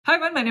Hi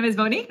everyone, my name is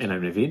Monique. And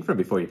I'm Naveen from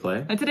Before You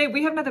Play. And today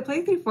we have another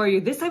playthrough for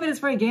you. This time it is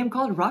for a game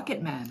called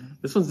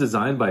Rocketmen. This one's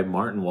designed by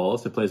Martin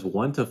Wallace. It plays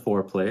 1 to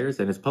 4 players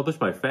and it's published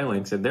by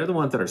PHALANX, and they're the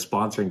ones that are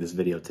sponsoring this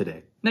video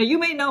today. Now you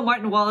may know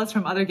Martin Wallace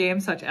from other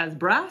games such as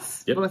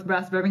Brass, both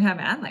Brass Birmingham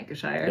and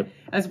Lancashire,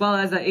 as well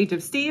as Age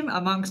of Steam,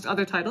 amongst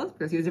other titles,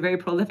 because he was a very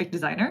prolific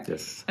designer.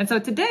 Yes. And so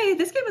today,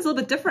 this game is a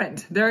little bit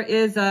different. There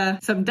is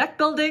some deck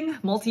building,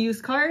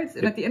 multi-use cards,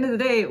 and at the end of the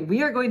day,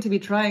 we are going to be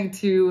trying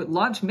to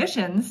launch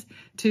missions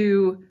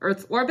to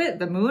Earth's orbit,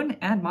 the moon,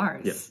 and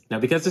Mars. Yes. Now,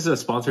 because this is a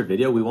sponsored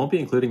video, we won't be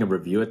including a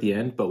review at the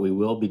end, but we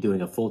will be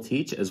doing a full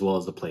teach as well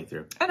as a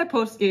playthrough. And a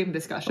post-game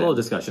discussion. A little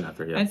discussion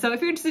after, yeah. And so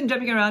if you're interested in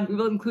jumping around, we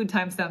will include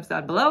timestamps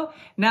down below.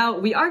 Now,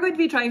 we are going to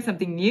be trying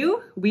something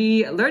new.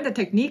 We learned a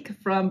technique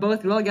from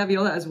both Roll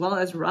Gaviola as well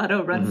as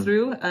Rado Run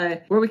Through,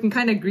 where we can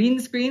kind of green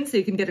screen so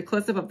you can get a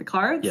close-up of the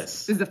cards.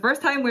 Yes. This is the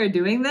first time we're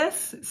doing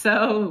this,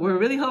 so we're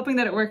really hoping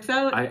that it works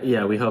out.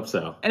 Yeah, we hope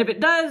so. And if it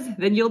does,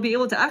 then you'll be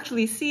able to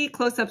actually see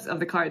close-ups of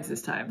the cards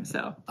this time.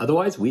 So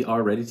otherwise, we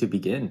are ready to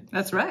begin.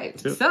 That's right.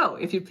 So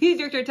if you please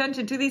direct your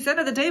attention to the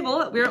center of the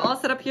table, we're all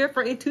set up here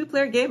for a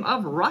 2-player game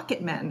of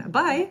Rocketmen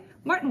by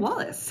Martin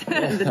Wallace, the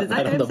designer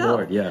right on himself. The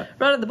board, yeah.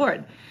 Right on the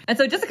board. And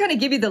so just to kind of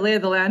give you the lay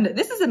of the land,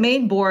 this is the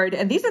main board,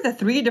 and these are the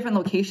 3 different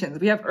locations.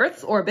 We have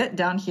Earth's orbit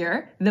down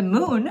here, the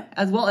moon,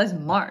 as well as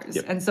Mars.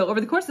 And so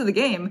over the course of the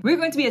game, we're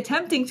going to be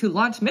attempting to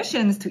launch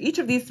missions to each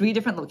of these 3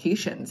 different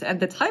locations. And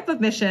the type of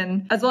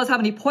mission, as well as how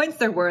many points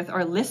they're worth,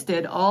 are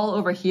listed all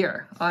over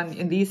here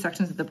in these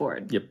sections of the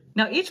board.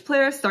 Now, each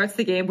player starts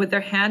the game with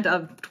their hand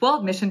of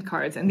 12 mission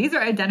cards, and these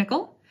are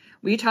identical.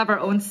 We each have our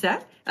own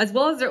set, as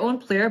well as their own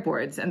player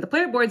boards. And the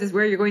player boards is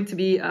where you're going to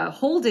be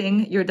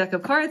holding your deck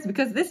of cards,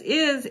 because this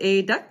is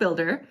a deck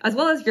builder, as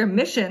well as your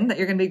mission that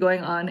you're going to be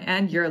going on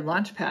and your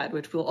launch pad,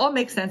 which will all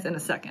make sense in a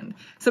second.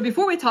 So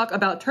before we talk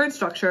about turn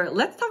structure,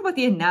 let's talk about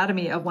the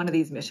anatomy of one of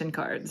these mission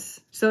cards.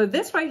 So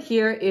this right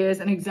here is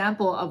an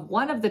example of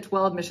one of the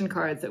 12 mission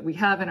cards that we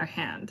have in our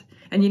hand.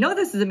 And you know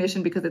this is a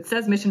mission because it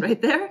says mission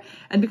right there,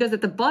 and because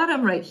at the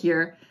bottom right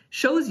here,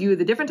 shows you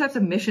the different types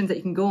of missions that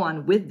you can go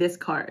on with this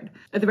card.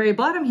 At the very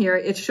bottom here,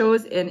 it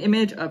shows an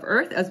image of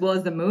Earth as well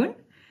as the moon.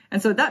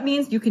 And so that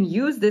means you can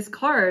use this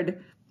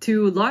card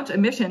to launch a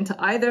mission to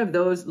either of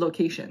those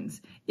locations.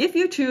 If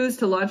you choose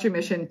to launch your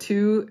mission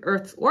to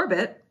Earth's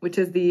orbit, which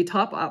is the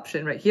top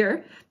option right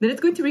here, then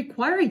it's going to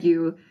require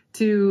you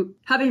to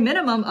have a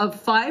minimum of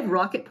 5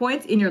 rocket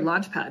points in your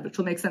launch pad, which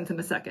will make sense in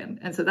a second.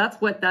 And so that's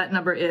what that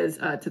number is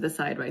to the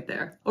side right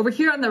there. Over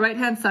here on the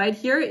right-hand side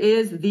here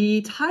is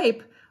the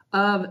type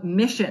of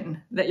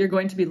mission that you're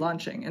going to be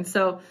launching. And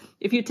so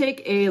if you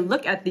take a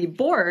look at the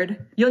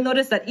board, you'll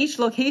notice that each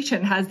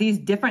location has these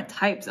different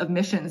types of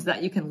missions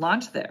that you can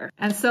launch there.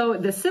 And so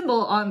the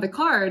symbol on the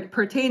card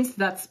pertains to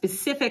that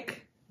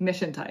specific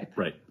mission type.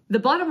 Right. The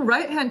bottom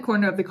right-hand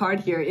corner of the card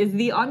here is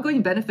the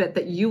ongoing benefit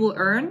that you will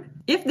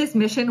earn if this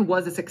mission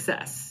was a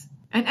success.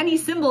 And any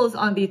symbols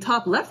on the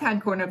top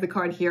left-hand corner of the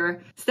card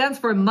here stands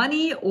for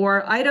money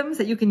or items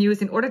that you can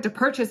use in order to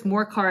purchase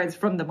more cards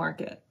from the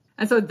market.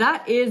 And so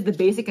that is the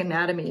basic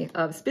anatomy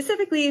of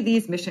specifically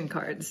these mission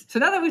cards. So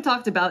now that we've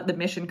talked about the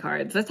mission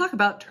cards, let's talk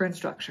about turn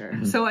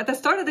structure. So at the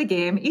start of the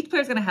game, each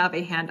player is going to have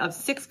a hand of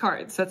 6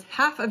 cards. So that's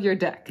half of your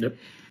deck.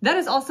 That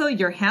is also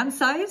your hand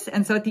size.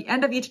 And so at the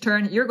end of each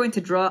turn, you're going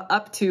to draw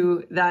up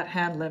to that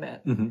hand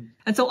limit.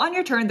 And so on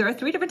your turn, there are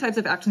 3 different types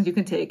of actions you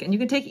can take. And you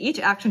can take each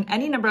action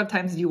any number of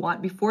times you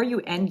want before you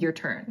end your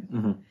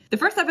turn. The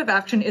first type of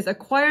action is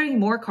acquiring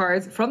more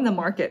cards from the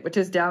market, which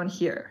is down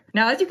here.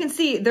 Now, as you can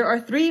see, there are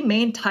 3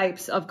 main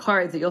types of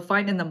cards that you'll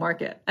find in the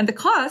market. And the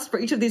cost for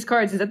each of these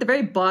cards is at the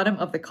very bottom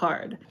of the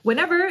card.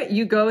 Whenever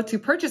you go to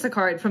purchase a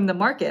card from the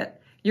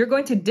market, you're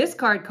going to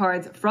discard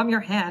cards from your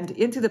hand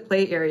into the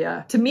play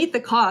area to meet the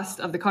cost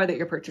of the card that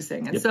you're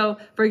purchasing. And so,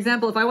 for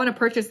example, if I want to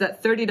purchase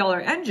that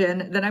 $30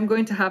 engine, then I'm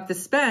going to have to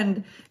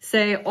spend,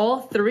 say,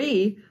 all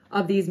 3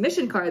 of these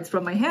mission cards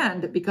from my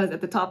hand, because at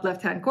the top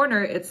left-hand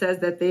corner, it says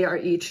that they are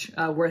each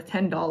worth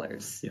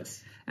 $10.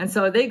 Yes. And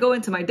so they go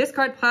into my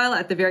discard pile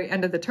at the very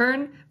end of the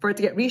turn for it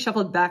to get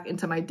reshuffled back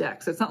into my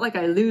deck. So it's not like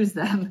I lose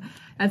them.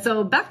 And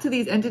so back to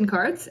these engine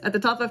cards, at the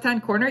top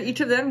left-hand corner, each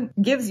of them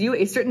gives you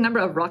a certain number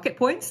of rocket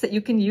points that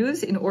you can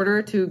use in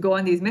order to go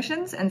on these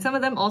missions. And some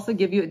of them also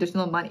give you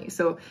additional money.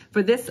 So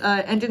for this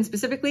engine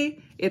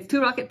specifically, it's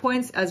 2 rocket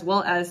points as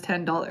well as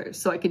 $10.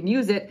 So I can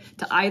use it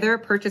to either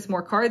purchase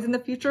more cards in the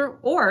future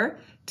or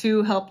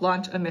to help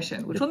launch a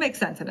mission, which will make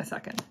sense in a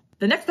second.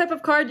 The next type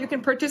of card you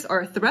can purchase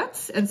are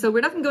threats. And so we're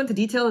not going to go into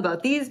detail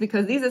about these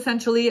because these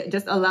essentially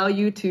just allow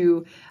you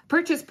to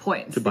purchase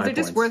points. These are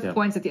just worth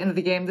points at the end of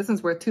the game. This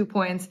one's worth 2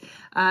 points.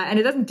 And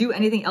it doesn't do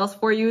anything else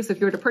for you. So if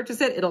you were to purchase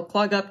it, it'll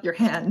clog up your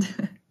hand.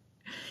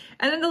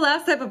 And then the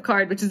last type of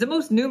card, which is the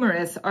most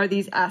numerous, are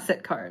these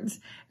asset cards.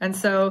 And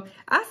so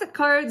asset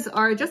cards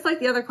are just like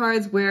the other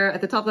cards where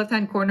at the top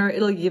left-hand corner,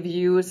 it'll give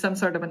you some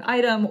sort of an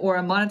item or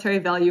a monetary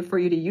value for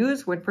you to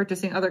use when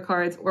purchasing other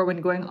cards or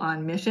when going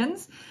on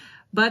missions.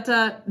 But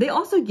they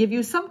also give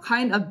you some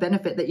kind of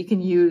benefit that you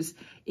can use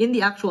in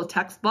the actual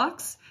text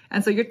box.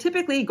 And so you're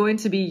typically going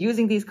to be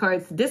using these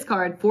cards to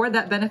discard for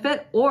that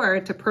benefit or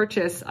to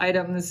purchase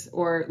items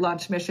or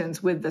launch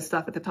missions with the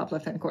stuff at the top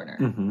left-hand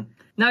corner.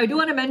 Now, I do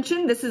want to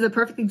mention this is a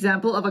perfect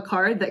example of a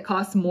card that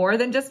costs more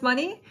than just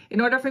money.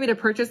 In order for me to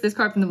purchase this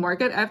card from the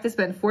market, I have to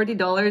spend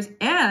 $40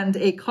 and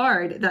a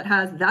card that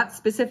has that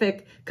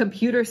specific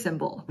computer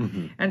symbol.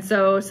 And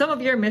so some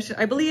of your mission,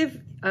 I believe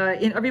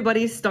in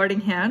everybody's starting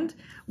hand,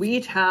 we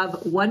each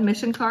have one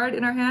mission card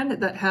in our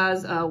hand that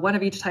has one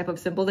of each type of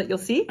symbol that you'll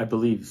see. I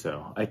believe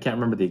so. I can't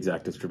remember the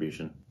exact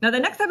distribution. Now, the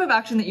next type of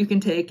action that you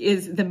can take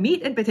is the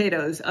meat and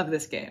potatoes of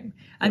this game.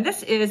 And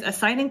this is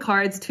assigning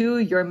cards to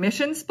your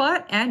mission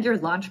spot and your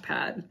launch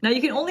pad. Now,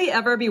 you can only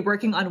ever be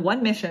working on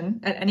one mission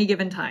at any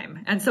given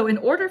time. And so in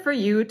order for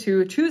you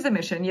to choose a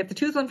mission, you have to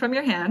choose one from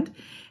your hand.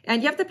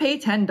 And you have to pay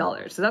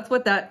 $10. So that's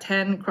what that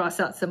 10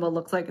 crossed out symbol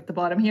looks like at the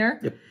bottom here.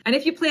 And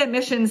if you play a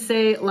mission,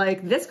 say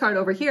like this card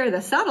over here,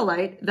 the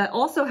satellite, that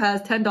also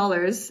has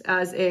 $10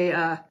 as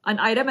an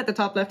item at the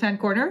top left-hand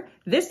corner,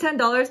 this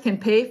 $10 can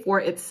pay for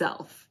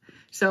itself.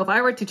 So if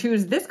I were to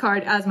choose this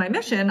card as my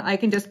mission, I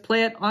can just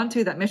play it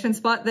onto that mission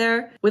spot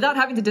there without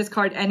having to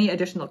discard any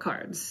additional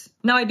cards.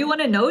 Now, I do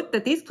want to note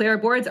that these player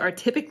boards are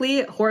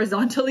typically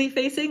horizontally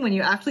facing when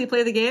you actually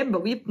play the game,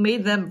 but we've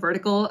made them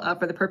vertical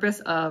for the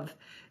purpose of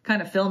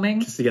kind of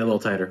filming. Just to get a little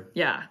tighter.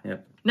 Yeah.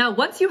 Now,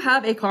 once you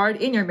have a card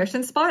in your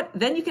mission spot,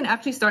 then you can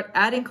actually start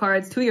adding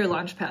cards to your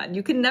launch pad.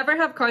 You can never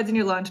have cards in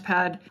your launch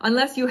pad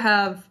unless you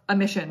have a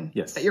mission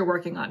that you're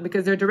working on,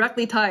 because they're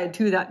directly tied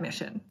to that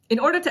mission. In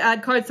order to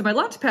add cards to my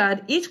launch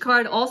pad, each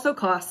card also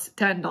costs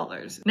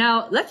 $10.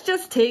 Now, let's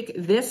just take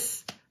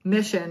this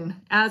mission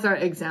as our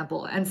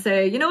example and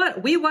say, you know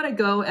what, we want to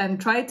go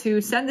and try to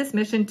send this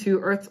mission to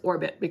Earth's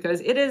orbit because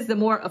it is the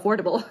more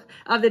affordable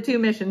of the two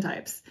mission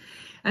types.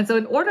 And so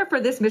in order for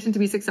this mission to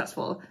be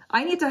successful,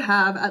 I need to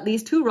have at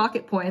least 2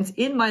 rocket points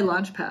in my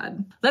launch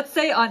pad. Let's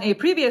say on a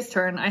previous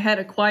turn, I had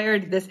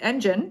acquired this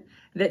engine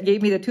that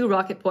gave me the 2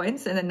 rocket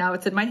points, and then now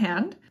it's in my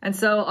hand. And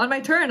so on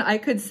my turn, I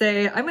could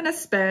say, I'm going to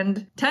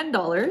spend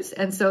 $10.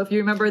 And so if you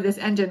remember, this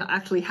engine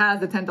actually has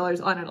the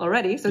 $10 on it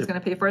already, so it's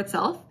going to pay for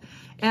itself.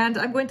 And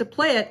I'm going to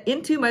play it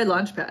into my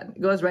launch pad.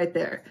 It goes right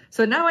there.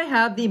 So now I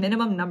have the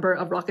minimum number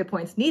of rocket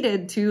points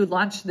needed to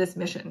launch this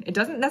mission. It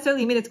doesn't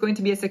necessarily mean it's going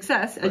to be a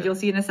success, as you'll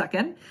see in a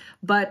second,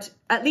 but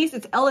at least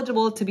it's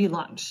eligible to be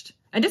launched.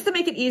 And just to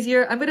make it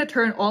easier, I'm going to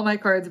turn all my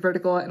cards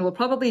vertical, and we'll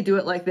probably do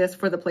it like this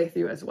for the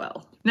playthrough as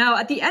well. Now,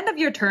 at the end of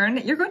your turn,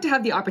 you're going to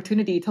have the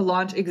opportunity to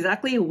launch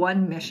exactly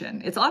one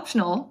mission. It's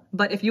optional,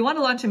 but if you want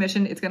to launch a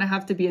mission, it's going to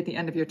have to be at the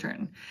end of your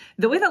turn.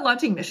 The way that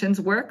launching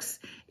missions works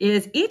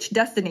is each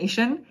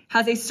destination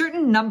has a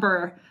certain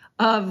number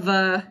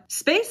of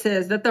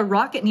spaces that the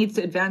rocket needs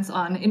to advance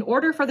on in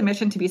order for the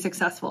mission to be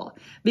successful.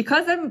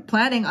 Because I'm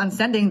planning on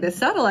sending this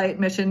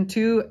satellite mission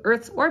to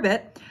Earth's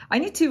orbit, I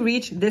need to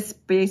reach this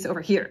space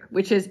over here,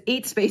 which is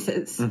 8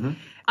 spaces.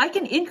 I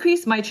can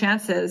increase my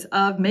chances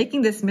of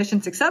making this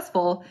mission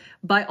successful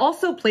by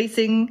also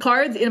placing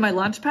cards in my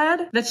launch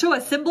pad that show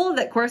a symbol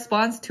that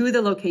corresponds to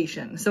the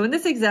location. So in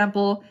this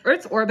example,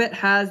 Earth's orbit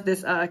has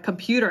this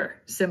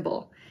computer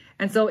symbol.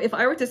 And so if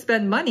I were to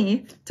spend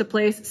money to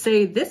place,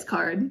 say, this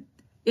card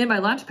in my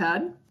launch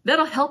pad,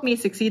 that'll help me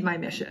succeed my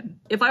mission.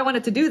 If I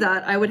wanted to do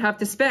that, I would have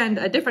to spend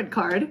a different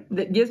card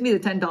that gives me the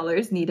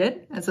 $10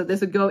 needed. And so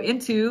this would go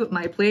into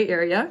my play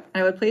area.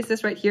 I would place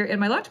this right here in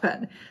my launch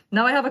pad.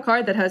 Now I have a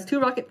card that has 2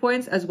 rocket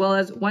points as well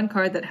as one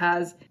card that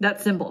has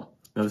that symbol.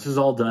 Now, this is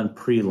all done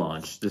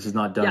pre-launch. This is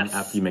not done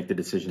after you make the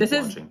decision of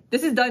launching.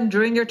 This is done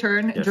during your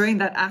turn, during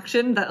that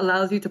action that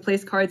allows you to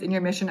place cards in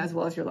your mission as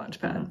well as your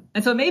launch pad.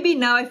 And so maybe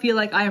now I feel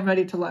like I am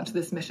ready to launch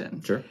this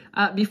mission. Sure.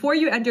 Before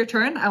you end your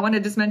turn, I want to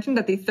just mention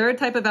that the third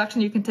type of action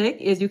you can take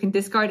is you can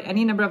discard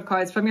any number of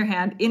cards from your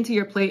hand into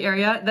your play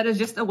area. That is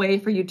just a way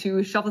for you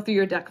to shuffle through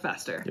your deck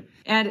faster.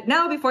 And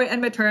now, before I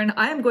end my turn,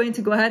 I am going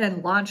to go ahead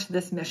and launch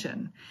this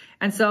mission.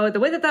 And so the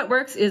way that that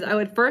works is I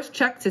would first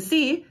check to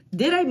see,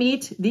 did I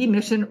meet the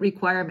mission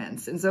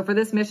requirements? And so for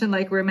this mission,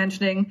 like we were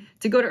mentioning,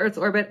 to go to Earth's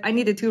orbit, I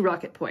needed 2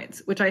 rocket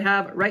points, which I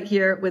have right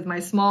here with my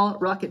small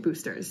rocket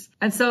boosters.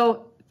 And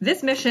so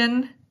this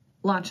mission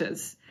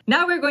launches.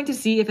 Now we're going to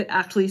see if it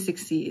actually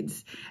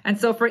succeeds. And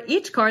so for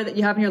each card that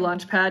you have in your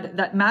launch pad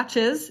that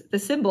matches the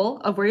symbol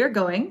of where you're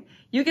going,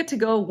 you get to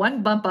go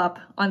 1 bump up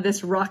on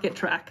this rocket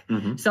track.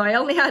 So I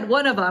only had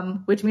 1 of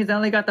them, which means I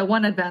only got the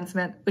 1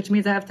 advancement, which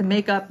means I have to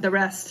make up the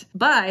rest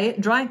by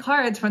drawing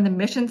cards from the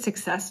mission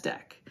success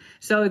deck.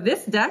 So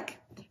this deck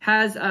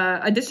has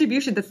a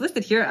distribution that's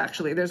listed here,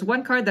 actually. There's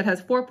 1 card that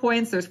has 4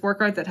 points, there's 4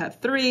 cards that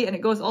have 3, and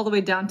it goes all the way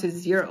down to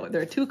 0.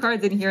 There are 2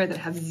 cards in here that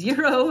have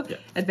 0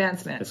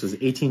 advancement. This was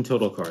 18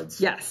 total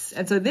cards. Yes,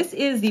 and so this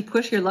is the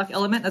push your luck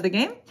element of the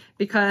game,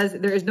 because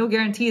there is no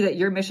guarantee that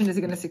your mission is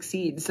going to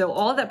succeed. So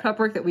all that prep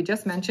work that we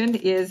just mentioned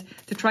is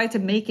to try to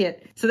make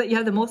it so that you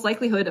have the most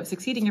likelihood of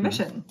succeeding your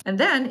mission. And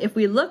then if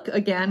we look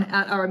again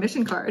at our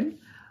mission card,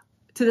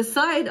 to the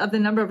side of the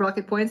number of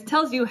rocket points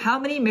tells you how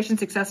many mission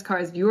success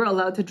cards you are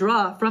allowed to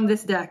draw from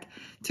this deck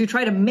to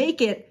try to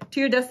make it to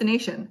your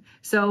destination.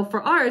 So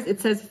for ours, it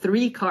says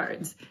 3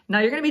 cards. Now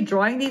you're going to be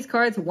drawing these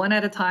cards one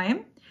at a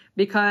time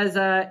because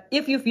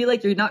if you feel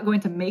like you're not going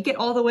to make it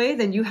all the way,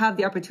 then you have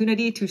the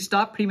opportunity to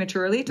stop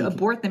prematurely, to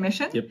abort the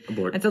mission. Yep,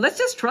 abort. And so let's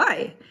just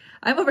try.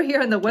 I'm over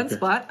here in the one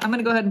spot. I'm going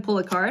to go ahead and pull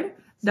a card.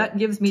 That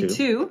gives me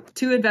 2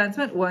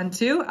 advancement, 1,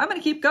 2. I'm going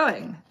to keep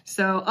going.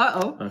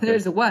 So,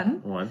 there's a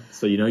 1. 1.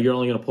 So you know you're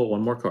only going to pull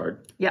 1 more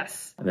card.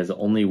 Yes. And there's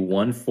only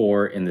 1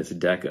 4 in this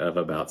deck of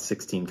about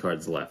 16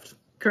 cards left.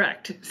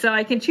 Correct. So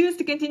I can choose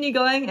to continue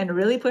going and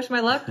really push my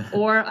luck,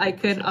 or I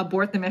could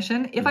abort the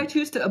mission. If I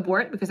choose to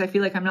abort because I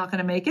feel like I'm not going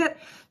to make it,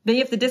 then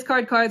you have to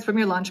discard cards from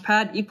your launch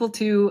pad equal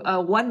to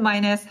 1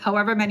 minus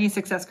however many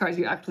success cards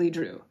you actually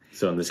drew.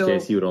 So in this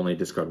case, you would only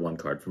discard 1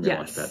 card from your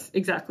launch pad. Yes,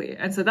 exactly.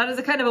 And so that is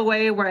a kind of a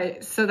way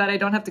where so that I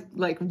don't have to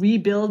like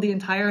rebuild the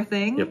entire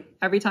thing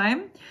every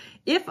time.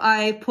 If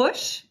I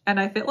push and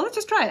I fail, well, let's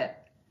just try it.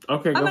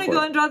 Okay, I'm going to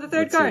go and draw the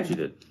 3rd card. See what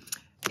you did.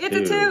 It's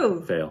a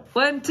 2. Fail.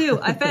 1, 2.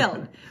 I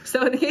failed.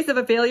 So in the case of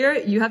a failure,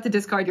 you have to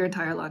discard your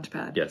entire launch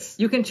pad. Yes.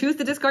 You can choose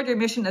to discard your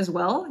mission as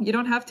well. You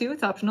don't have to.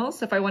 It's optional.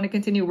 So if I want to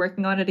continue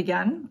working on it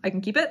again, I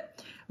can keep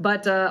it.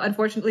 But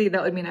unfortunately,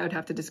 that would mean I would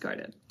have to discard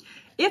it.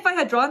 If I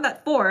had drawn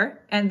that 4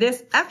 and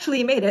this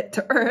actually made it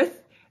to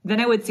Earth,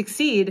 then I would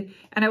succeed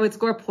and I would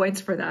score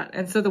points for that.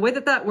 And so the way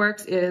that that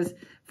works is,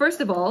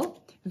 first of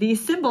all, the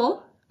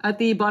symbol at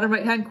the bottom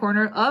right-hand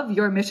corner of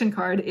your mission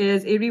card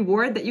is a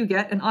reward that you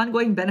get, an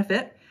ongoing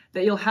benefit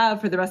that you'll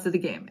have for the rest of the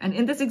game. And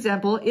in this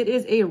example, it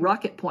is a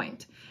rocket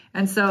point.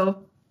 And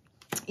so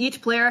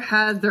each player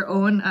has their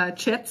own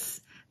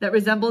chits that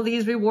resemble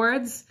these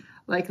rewards,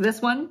 like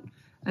this one.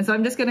 And so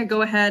I'm just going to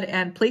go ahead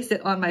and place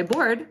it on my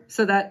board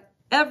so that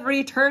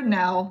every turn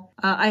now,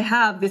 I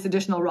have this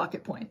additional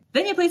rocket point.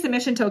 Then you place a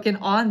mission token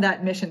on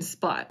that mission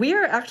spot. We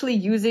are actually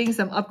using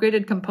some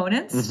upgraded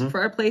components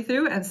for our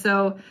playthrough. And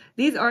so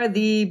these are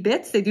the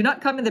bits. They do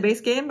not come in the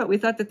base game, but we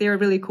thought that they were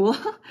really cool.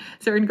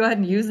 So we're going to go ahead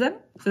and use them.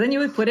 So then you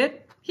would put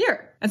it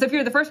here. And so if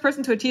you're the first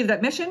person to achieve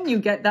that mission, you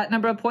get that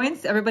number of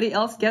points. Everybody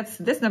else gets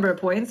this number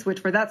of points, which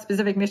for that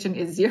specific mission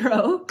is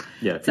 0.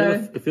 Yeah,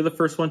 if you're the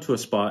first one to a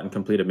spot and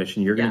complete a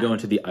mission, you're going to go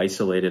into the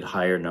isolated,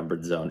 higher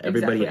numbered zone.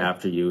 Everybody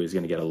after you is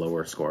going to get a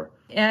lower score.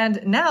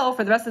 And now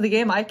for the rest of the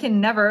game, I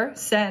can never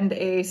send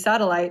a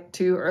satellite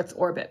to Earth's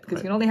orbit because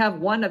you can only have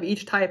 1 of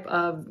each type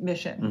of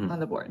mission on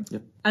the board.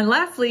 Yep. And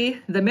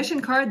lastly, the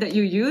mission card that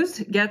you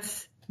used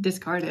gets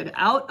discarded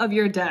out of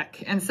your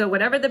deck. And so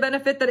whatever the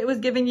benefit that it was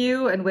giving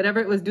you and whatever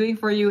it was doing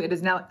for you, it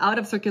is now out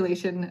of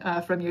circulation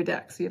from your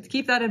deck. So you have to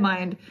keep that in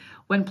mind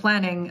when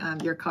planning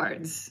your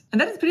cards.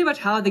 And that is pretty much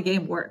how the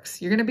game works.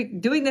 You're going to be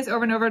doing this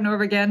over and over and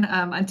over again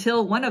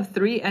until one of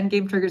 3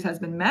 endgame triggers has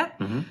been met.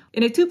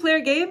 In a 2-player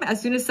game, as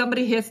soon as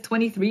somebody hits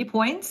 23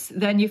 points,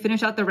 then you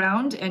finish out the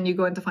round and you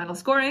go into final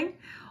scoring.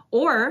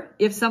 Or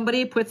if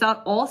somebody puts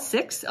out all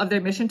 6 of their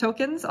mission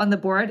tokens on the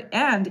board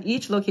and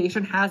each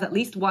location has at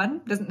least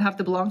 1, doesn't have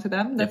to belong to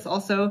them. That's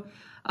also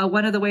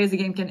one of the ways the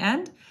game can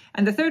end.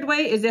 And the third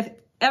way is if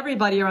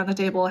everybody around the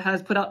table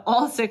has put out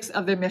all 6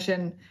 of their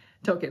mission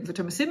tokens, which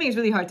I'm assuming is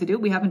really hard to do.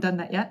 We haven't done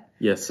that yet.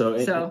 Yes,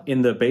 so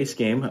in the base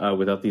game,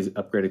 without these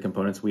upgraded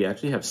components, we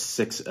actually have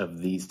 6 of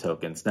these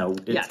tokens. Now,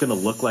 it's going to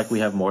look like we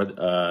have more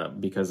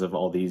because of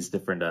all these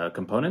different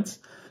components.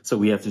 So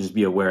we have to just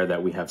be aware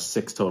that we have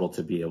 6 total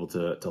to be able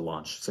to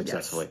launch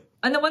successfully. Yes.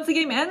 And then once the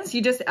game ends,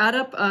 you just add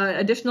up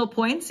additional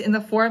points in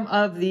the form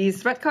of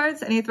these threat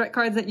cards, any threat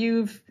cards that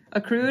you've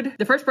accrued.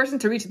 The first person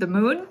to reach the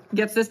moon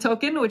gets this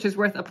token, which is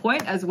worth a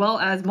point, as well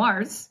as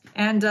Mars.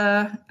 And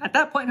at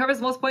that point, whoever has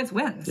the most points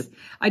wins. Yep.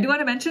 I do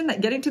want to mention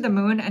that getting to the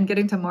moon and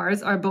getting to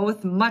Mars are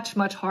both much,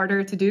 much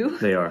harder to do.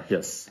 They are,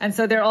 yes. And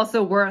so they're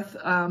also worth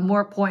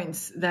more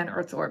points than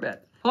Earth's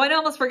orbit. Oh, I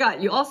almost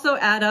forgot. You also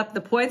add up the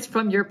points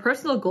from your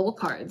personal goal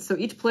cards. So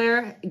each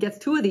player gets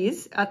 2 of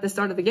these at the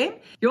start of the game.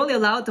 You're only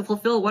allowed to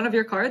fulfill 1 of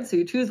your cards, so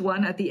you choose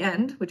 1 at the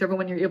end, whichever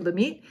one you're able to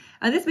meet.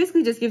 And this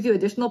basically just gives you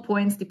additional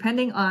points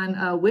depending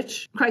on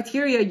which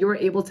criteria you're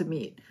able to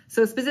meet.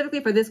 So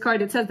specifically for this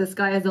card, it says the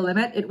sky is the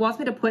limit. It wants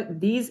me to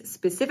put these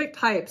specific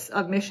types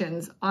of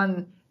missions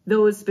on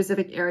those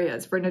specific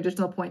areas for an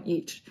additional point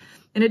each.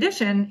 In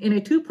addition, in a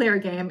 2-player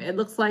game, it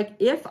looks like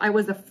if I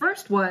was the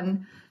first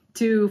one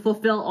to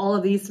fulfill all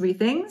of these 3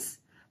 things,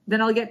 then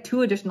I'll get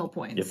 2 additional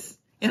points.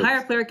 Yep. In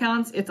higher player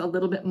counts, it's a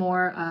little bit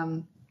more...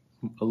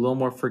 a little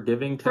more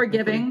forgiving,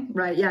 Forgiving,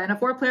 right, yeah. In a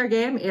 4-player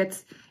game,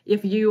 it's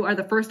if you are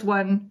the first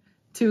one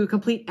to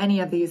complete any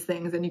of these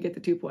things, then you get the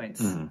 2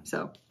 points.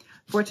 So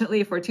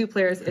fortunately for 2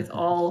 players, it's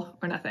all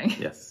or nothing.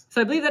 Yes.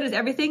 So I believe that is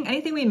everything.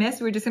 Anything we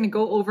missed, we're just going to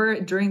go over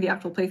during the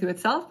actual playthrough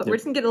itself, but we're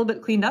just going to get a little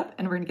bit cleaned up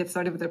and we're going to get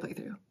started with our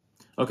playthrough.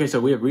 Okay, so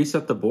we have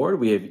reset the board.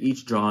 We have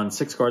each drawn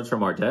 6 cards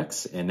from our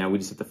decks, and now we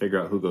just have to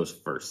figure out who goes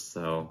first.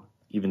 So,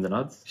 evens and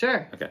odds?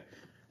 Sure. Okay.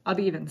 I'll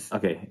be evens.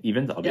 Okay,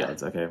 evens? I'll be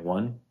odds. Okay,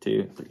 1,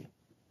 2, 3.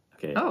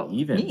 Okay, Oh,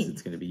 evens. me.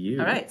 It's going to be you.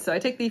 All right, so I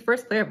take the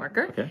first player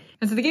marker. Okay.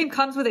 And so the game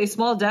comes with a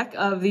small deck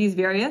of these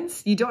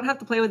variants. You don't have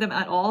to play with them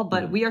at all,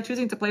 but we are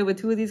choosing to play with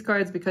 2 of these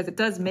cards because it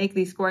does make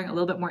the scoring a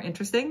little bit more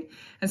interesting.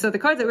 And so the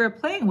cards that we're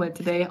playing with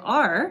today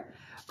are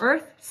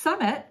Earth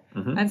Summit.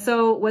 And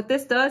so what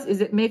this does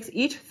is it makes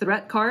each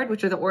threat card,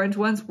 which are the orange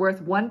ones,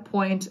 worth 1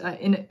 point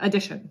in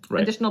addition,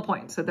 additional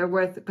points. So they're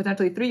worth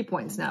potentially 3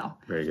 points now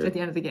at the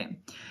end of the game.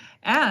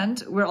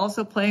 And we're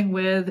also playing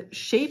with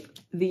Shape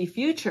the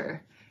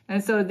Future.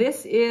 And so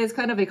this is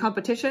kind of a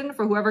competition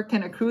for whoever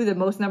can accrue the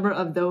most number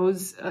of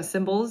those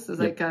symbols.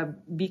 It's like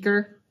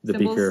beaker the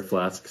symbols. Beaker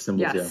flask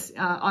symbols, yes,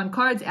 on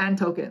cards and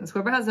tokens.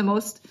 Whoever has the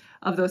most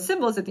of those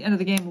symbols at the end of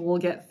the game will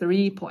get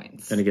 3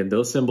 points. And again,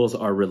 those symbols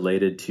are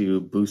related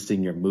to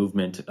boosting your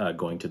movement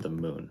going to the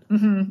moon.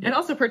 And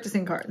also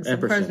purchasing cards.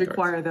 Some cards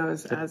require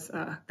those as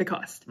the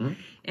cost.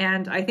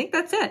 And I think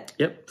that's it.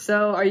 Yep.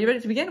 So are you ready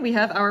to begin? We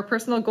have our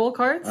personal goal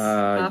cards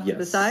off to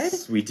the side.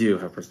 We do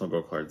have personal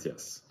goal cards,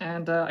 yes.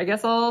 And I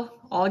guess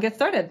I'll get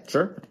started.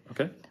 Sure.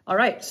 Okay. All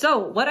right.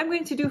 So what I'm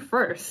going to do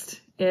first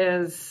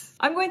is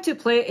I'm going to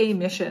play a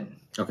mission.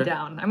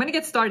 Down. I'm going to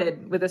get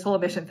started with this whole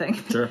mission thing.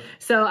 Sure.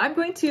 So I'm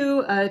going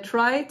to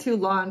try to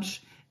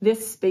launch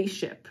this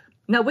spaceship.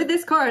 Now with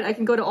this card, I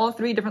can go to all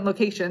 3 different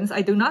locations.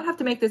 I do not have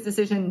to make this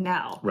decision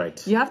now.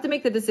 Right. You have to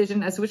make the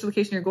decision as to which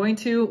location you're going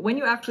to when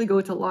you actually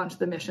go to launch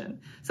the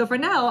mission. So for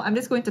now, I'm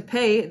just going to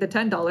pay the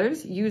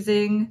 $10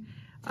 using,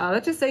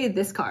 let's just say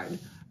this card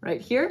right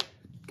here,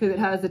 because it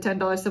has the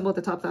 $10 symbol at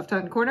the top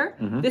left-hand corner.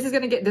 This is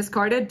going to get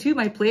discarded to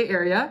my play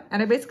area,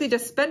 and I'm basically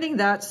just spending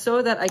that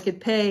so that I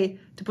could pay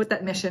to put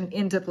that mission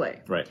into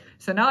play. Right.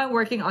 So now I'm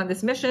working on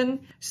this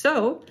mission.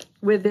 So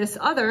with this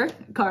other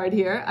card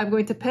here, I'm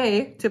going to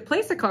pay to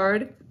place a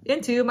card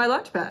into my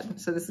launch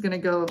pad. So this is going to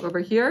go over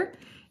here,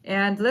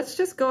 and let's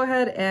just go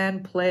ahead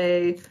and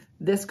play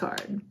this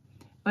card. I'm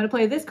going to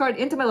play this card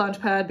into my launch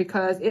pad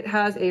because it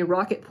has a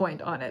rocket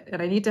point on it,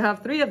 and I need to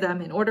have 3 of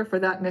them in order for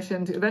that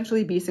mission to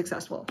eventually be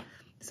successful.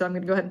 So I'm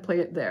going to go ahead and play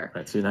it there.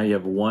 Right, so now you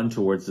have 1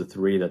 towards the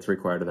 3 that's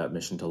required of that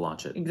mission to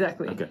launch it.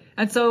 Exactly. Okay.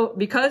 And so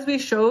because we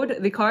showed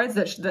the cards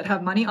that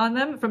have money on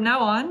them, from now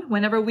on,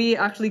 whenever we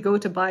actually go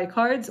to buy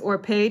cards or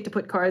pay to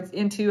put cards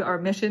into our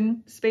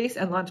mission space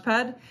and launch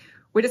pad,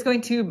 we're just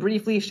going to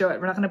briefly show it.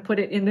 We're not going to put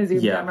it in the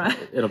Zoom camera.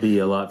 It'll be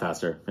a lot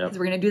faster. Yep. So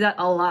we're going to do that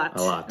a lot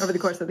over the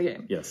course of the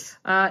game. Yes.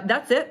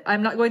 That's it.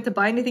 I'm not going to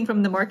buy anything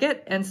from the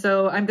market. And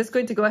so I'm just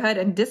going to go ahead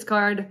and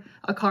discard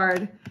a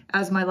card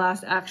as my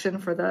last action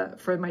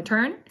for my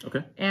turn.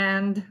 Okay.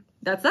 And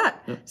that's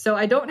that. Yep. So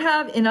I don't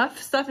have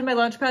enough stuff in my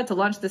launch pad to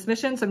launch this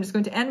mission. So I'm just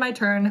going to end my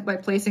turn by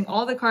placing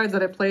all the cards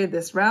that I played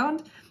this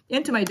round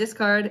into my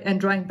discard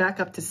and drawing back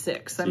up to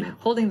 6. So I'm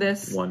holding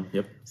this. 1,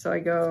 yep. So I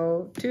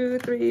go 2,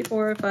 3,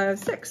 4, 5,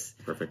 6.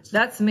 Perfect.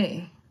 That's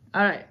me.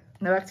 All right.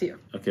 Now back to you.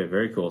 Okay,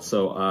 very cool.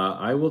 So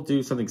I will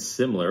do something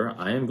similar.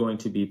 I am going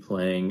to be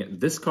playing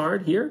this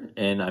card here,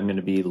 and I'm going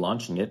to be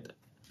launching it.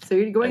 So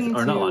you're going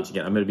or not launching it.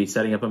 I'm going to be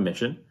setting up a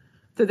mission.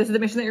 So this is the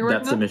mission that you're working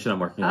on? That's the mission I'm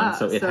working on.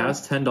 So it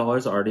has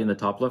 $10 already in the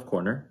top left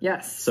corner.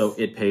 Yes. So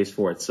it pays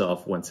for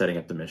itself when setting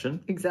up the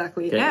mission.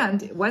 Exactly. Okay.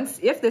 And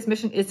if this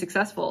mission is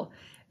successful,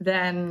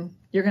 then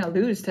you're going to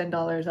lose $10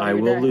 out of your deck. I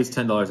will lose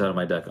 $10 out of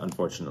my deck,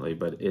 unfortunately,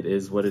 but it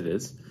is what it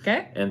is.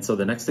 Okay. And so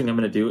the next thing I'm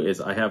going to do is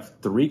I have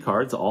 3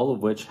 cards, all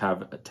of which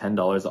have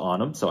 $10 on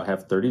them. So I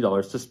have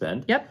 $30 to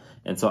spend. Yep.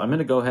 And so I'm going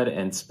to go ahead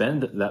and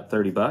spend that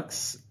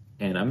 $30,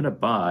 and I'm going to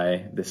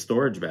buy the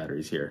storage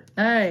batteries here.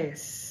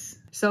 Nice.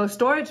 So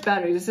storage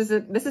batteries, this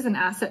is an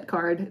asset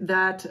card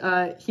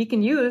that he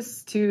can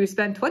use to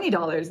spend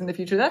 $20 in the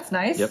future. That's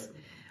nice. Yep.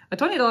 A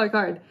 $20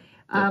 card.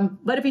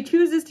 But if he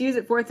chooses to use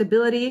it for its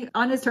ability,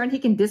 on his turn, he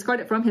can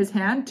discard it from his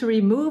hand to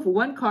remove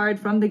 1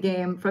 card from the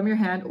game, from your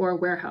hand or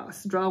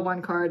warehouse. Draw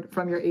 1 card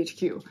from your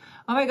HQ.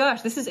 Oh my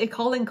gosh, this is a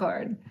calling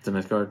card. It's a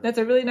nice card. That's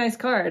a really nice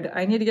card.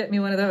 I need to get me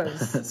one of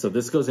those. So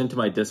this goes into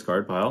my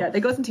discard pile. Yeah, that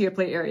goes into your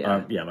play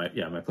area.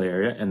 My play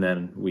area. And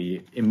then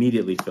we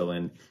immediately fill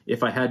in.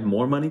 If I had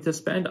more money to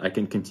spend, I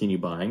can continue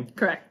buying.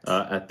 Correct.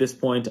 At this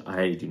point,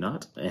 I do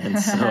not. And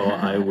so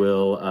I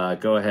will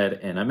go ahead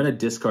and I'm going to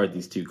discard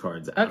these 2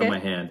 cards out of my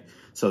hand.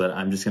 So that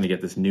I'm just going to get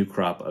this new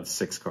crop of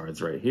 6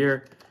 cards right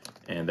here.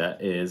 And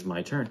that is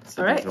my turn.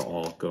 So these will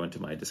all go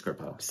into my discard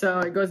pile. So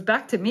it goes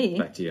back to me.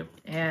 Back to you.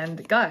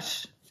 And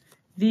gosh,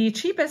 the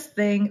cheapest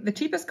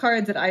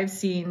cards that I've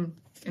seen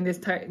in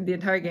the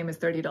entire game is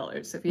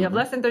 $30. So if you have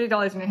less than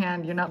 $30 in your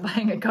hand, you're not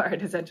buying a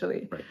card,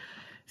 essentially. Right.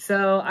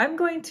 So I'm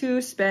going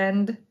to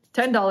spend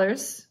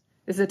 $10.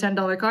 This is a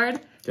 $10 card.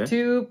 Okay.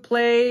 To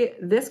play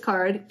this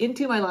card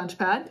into my launch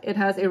pad. It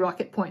has a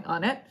rocket point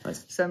on it.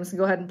 Nice. So I'm just going to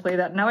go ahead and play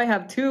that. Now I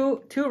have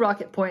two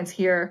rocket points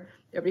here.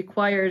 It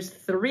requires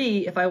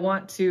 3 if I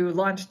want to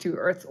launch to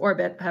Earth's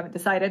orbit. I haven't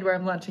decided where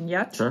I'm launching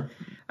yet. Sure.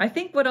 I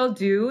think what I'll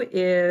do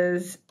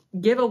is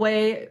give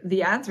away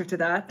the answer to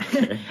that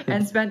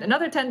and spend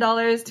another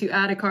 $10 to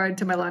add a card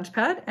to my launch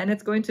pad. And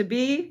it's going to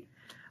be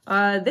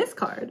this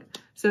card.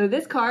 So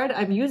this card,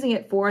 I'm using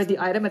it for the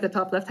item at the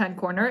top left-hand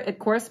corner. It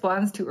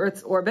corresponds to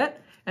Earth's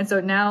orbit. And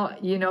so now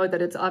you know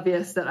that it's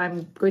obvious that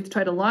I'm going to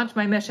try to launch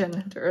my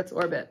mission to Earth's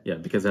orbit. Yeah,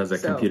 because it has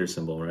that computer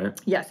symbol, right?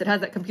 Yes, it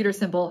has that computer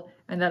symbol,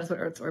 and that is what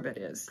Earth's orbit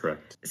is.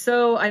 Correct.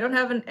 So I don't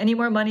have any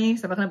more money,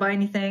 so I'm not going to buy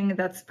anything.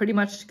 That's pretty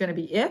much going to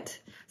be it.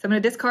 So I'm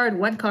going to discard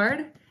one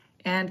card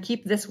and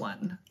keep this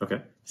one.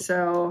 Okay.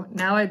 So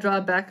now I draw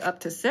back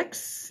up to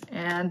 6,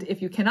 and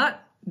if you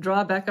cannot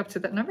draw back up to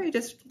that number, you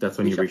just That's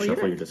when you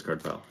reshuffle your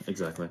discard pile.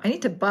 Exactly. I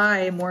need to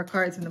buy more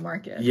cards in the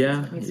market.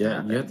 Yeah,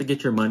 yeah. You have to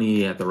get your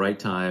money at the right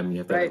time. You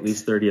have to have at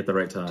least 30 at the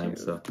right time.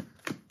 So.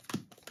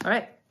 All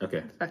right.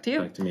 Okay. Back to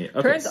you. Back to me.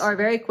 Okay. Turns are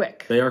very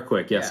quick. They are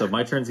quick. Yeah. So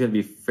my turn's going to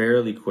be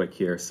fairly quick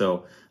here.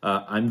 So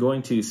I'm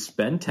going to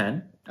spend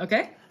 10.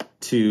 Okay.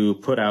 To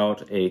put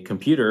out a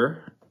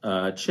computer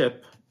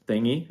chip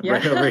thingy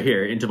right over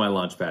here into my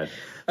launch pad.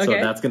 So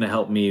that's going to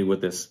help me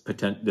with this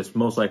this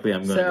most likely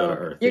I'm going to go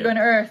to Earth. You're going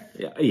to Earth.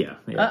 Yeah.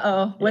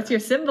 Uh-oh. What's your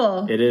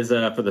symbol? It is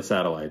for the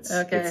satellites.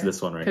 Okay. It's this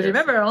one right here. Because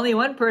remember, only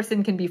one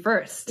person can be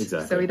first.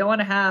 Exactly. So we don't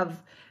want to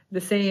have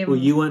the same. Well,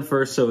 you went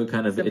first, so it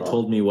symbol.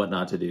 told me what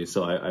not to do.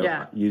 So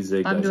I used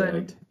zig, I'm doing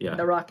zagged. Yeah.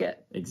 the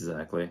rocket.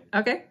 Exactly.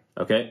 Okay.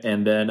 Okay.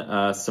 And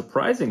then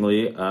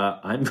surprisingly,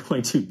 I'm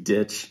going to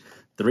ditch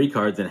 3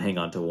 cards and hang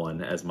on to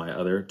 1 as my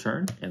other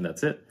turn, and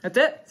that's it. That's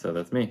it. So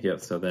that's me.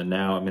 Yep. So then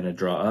now I'm going to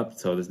draw up.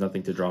 So there's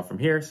nothing to draw from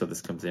here. So this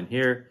comes in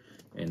here,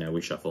 and now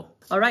we shuffle.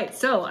 All right.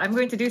 So I'm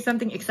going to do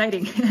something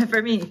exciting for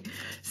me.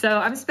 So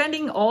I'm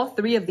spending all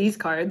 3 of these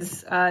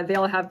cards. They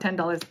all have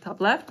 $10 at the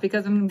top left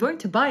because I'm going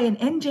to buy an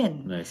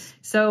engine. Nice.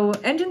 So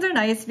engines are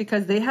nice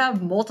because they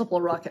have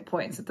multiple rocket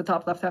points at the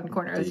top left-hand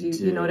corner, as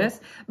you notice.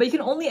 But you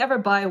can only ever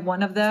buy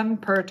one of them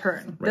per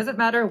turn. Right. Doesn't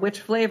matter which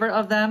flavor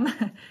of them,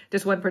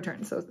 just one per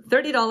turn. So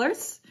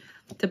 $30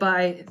 to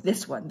buy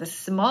this one, the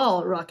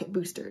small rocket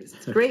boosters.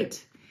 It's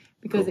great.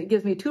 Because it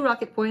gives me 2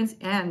 rocket points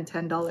and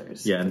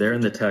 $10. Yeah, and there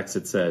in the text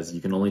it says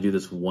you can only do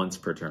this once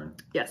per turn.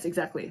 Yes,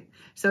 exactly.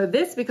 So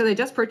this, because I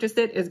just purchased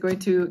it, is going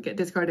to get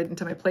discarded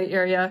into my play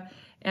area.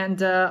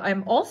 And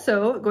I'm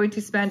also going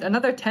to spend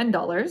another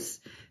 $10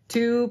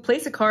 to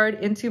place a card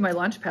into my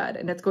launch pad.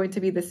 And it's going to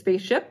be the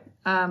spaceship.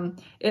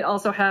 It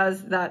also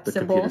has that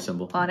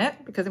symbol on it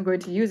because I'm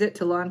going to use it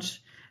to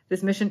launch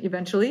this mission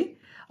eventually.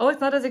 Oh, it's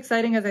not as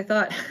exciting as I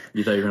thought.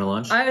 You thought you were going to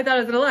launch? I thought I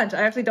was going to launch.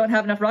 I actually don't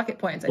have enough rocket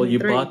points. Well, you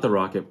bought the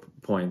rocket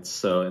points,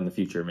 so in the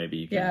future maybe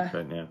you can. Yeah.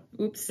 But yeah.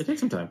 Oops. It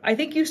takes some time. I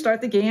think you start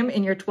the game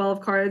in your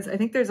 12 cards. I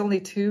think there's only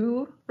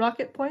 2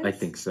 rocket points. I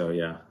think so,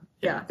 yeah.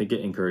 I think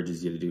it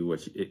encourages you to do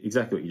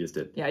exactly what you just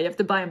did. Yeah, you have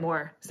to buy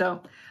more.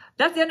 So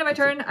that's the end of my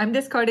turn. I'm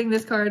discarding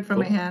this card from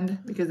my hand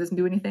because it doesn't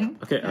do anything.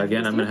 Okay,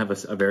 again, I'm going to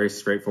have a very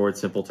straightforward,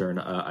 simple turn.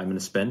 I'm going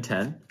to spend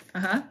 10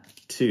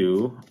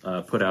 to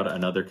put out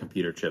another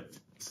computer chip.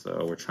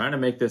 So we're trying to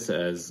make this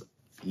as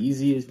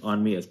easy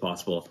on me as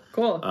possible.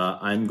 Cool.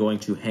 I'm going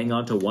to hang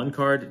on to 1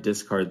 card,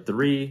 discard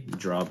 3,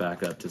 draw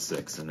back up to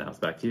 6, and now it's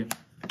back to you.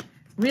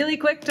 Really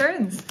quick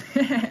turns.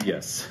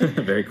 Yes,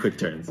 very quick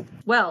turns.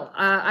 Well,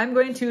 I'm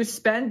going to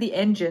spend the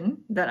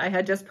engine that I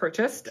had just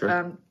purchased.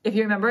 Sure. If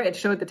you remember, it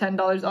showed the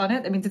 $10 on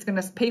it. That means it's going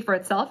to pay for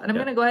itself. And I'm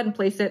going to go ahead and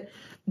place it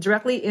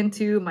directly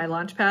into my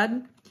launch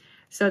pad,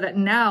 so that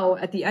now,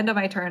 at the end of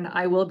my turn,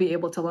 I will be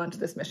able to launch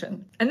this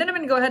mission. And then I'm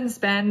going to go ahead and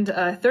spend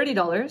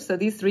 $30, so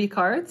these 3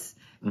 cards,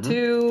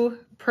 to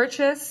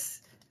purchase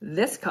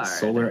this card.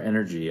 Solar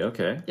energy,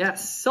 okay.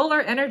 Yes,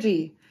 solar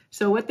energy.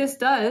 So what this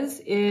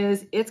does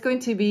is it's going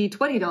to be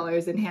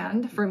 $20 in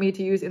hand for me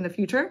to use in the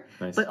future.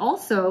 Nice. But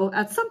also,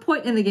 at some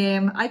point in the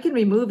game, I can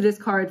remove this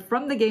card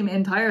from the game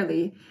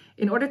entirely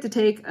in order to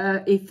take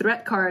a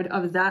threat card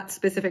of that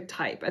specific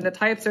type. And the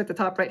types are at the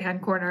top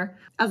right-hand corner,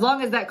 as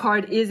long as that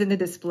card is in the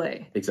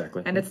display.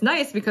 Exactly. And it's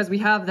nice because we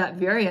have that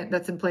variant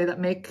that's in play that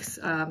makes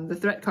the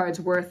threat cards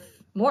worth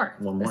more,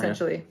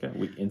 essentially. Yeah. Okay.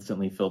 We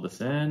instantly fill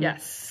this in.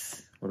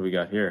 Yes. What do we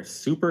got here?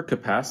 Super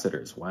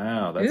capacitors.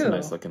 Wow, that's a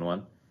nice looking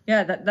one.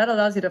 Yeah, that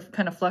allows you to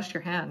kind of flush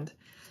your hand.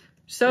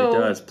 So it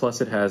does. Plus,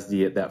 it has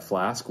that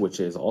flask, which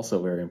is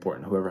also very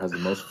important. Whoever has the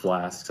most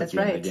flasks at the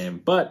end of the game.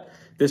 But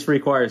this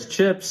requires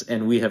chips,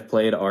 and we have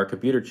played our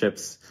computer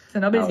chips. So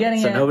nobody's getting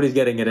it. So nobody's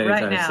getting it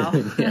right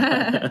anytime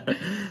now. soon.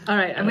 All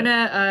right, I'm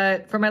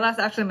gonna for my last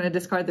action, I'm gonna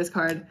discard this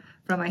card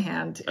from my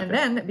hand, and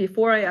then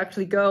before I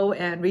actually go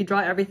and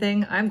redraw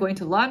everything, I'm going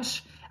to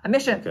launch a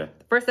mission. Okay.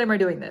 First time we're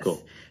doing this.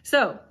 Cool.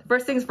 So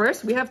first things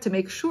first, we have to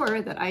make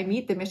sure that I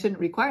meet the mission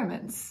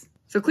requirements.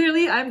 So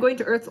clearly I'm going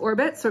to Earth's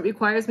orbit, so it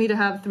requires me to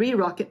have 3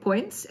 rocket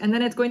points, and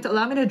then it's going to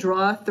allow me to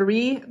draw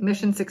 3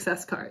 mission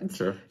success cards.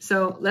 Sure.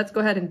 So let's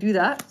go ahead and do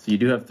that. So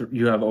you have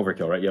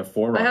overkill, right? You have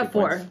 4 rocket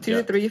points. I have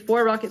 4. 2, 3,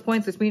 4 rocket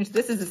points, which means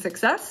this is a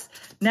success.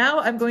 Now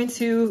I'm going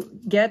to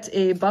get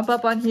a bump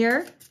up on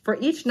here for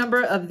each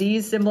number of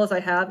these symbols I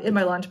have in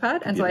my launch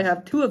pad, and so I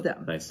have 2 of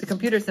them. Nice. The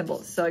computer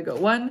symbols. So I go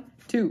 1,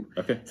 2.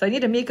 Okay. So I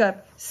need to make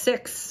up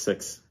 6.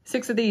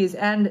 6 of these,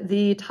 and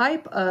the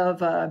type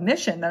of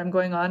mission that I'm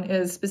going on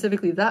is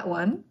specifically that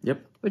one.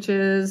 Yep. Which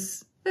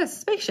is this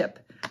spaceship.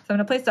 So I'm going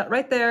to place that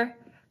right there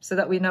so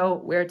that we know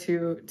where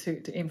to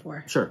aim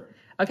for. Sure.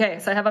 Okay,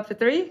 so I have up to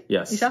 3.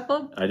 Yes. You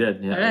shuffled? I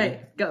did. Yeah. All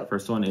right, go.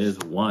 First one is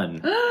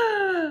 1.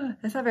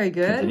 That's not very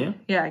good. Continue?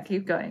 Yeah,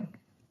 keep going.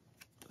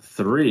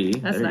 3.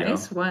 That's there you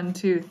nice. go. 1,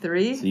 2,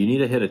 3. So you need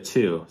to hit a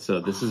 2. So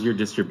this is your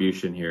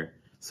distribution here.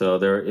 So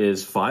there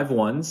is 5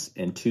 1s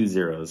and 2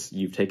 0s.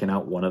 You've taken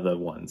out one of the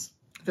ones.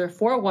 There are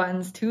 4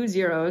 1s, 2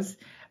 0s,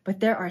 but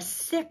there are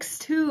 6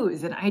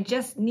 2s, and I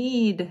just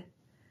need...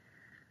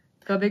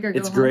 Go big or go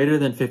It's home. greater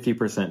than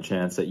 50%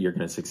 chance that you're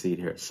going to succeed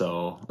here.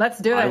 So Let's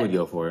do it. I would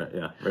go for it.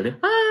 Yeah. Ready?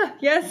 Ah,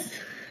 yes.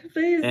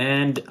 Please.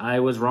 And I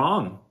was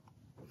wrong.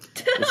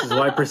 This is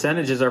why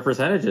percentages are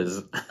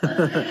percentages.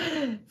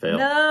 Fail.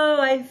 No,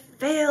 I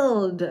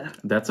failed.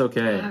 That's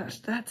okay. Gosh,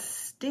 that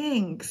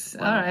stinks.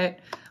 Wow. All right.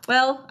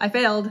 Well, I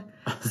failed.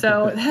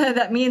 So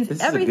that means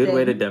this everything. This is a good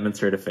way to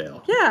demonstrate a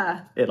fail.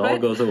 Yeah. It all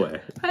goes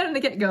away. Right from the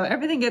get-go.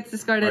 Everything gets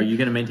discarded. Are you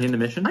going to maintain the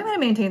mission? I'm going to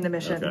maintain the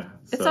mission. Okay.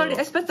 It's already.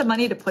 I spent the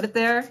money to put it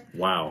there.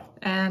 Wow.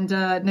 And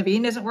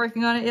Naveen isn't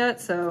working on it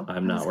yet, so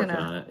I'm not working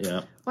on it.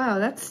 Yeah. Wow,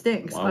 that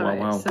stinks. Wow, all right.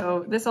 wow.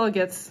 So this all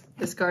gets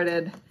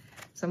discarded.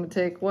 So I'm going to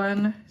take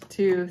 1,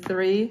 2,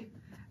 3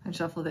 and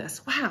shuffle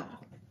this. Wow.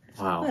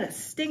 Wow. What a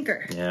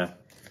stinker. Yeah.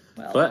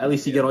 Well, but at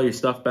least you get all your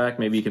stuff back.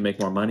 Maybe you can make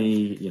more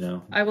money, you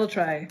know. I will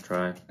try.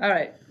 Try. All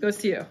right. Goes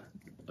to you.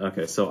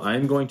 Okay. So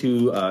I'm going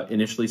to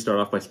initially start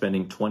off by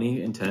spending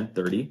 20 and 10,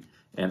 30.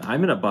 And I'm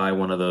going to buy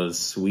one of those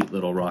sweet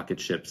little rocket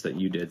ships that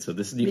you did. So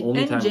this is the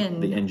only time.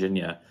 The engine,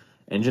 yeah.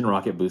 Engine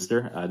rocket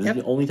booster. This is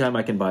the only time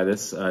I can buy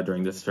this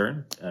during this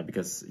turn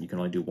because you can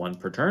only do 1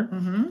 per turn.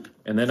 Mm-hmm.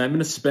 And then I'm going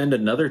to spend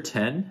another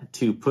 10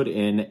 to put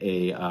in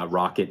a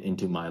rocket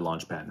into my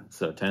launch pad.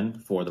 So 10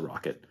 for the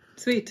rocket.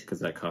 Sweet. Because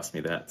that cost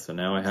me that. So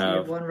now I You have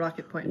have 1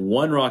 rocket point.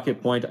 1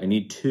 rocket point. I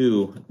need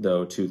 2,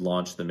 though, to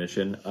launch the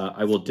mission.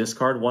 I will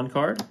discard 1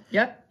 card.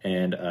 Yep.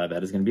 And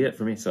that is going to be it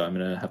for me. So I'm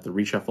going to have to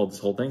reshuffle this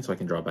whole thing so I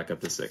can draw back up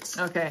to 6.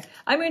 Okay.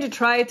 I'm going to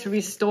try to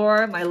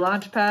restore my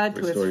launch pad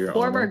to its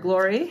former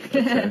glory.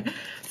 Okay.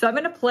 So I'm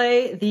going to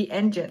play the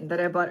engine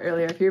that I bought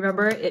earlier. If you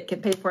remember, it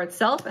can pay for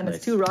itself, and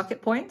it's 2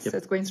 rocket points. Yep. So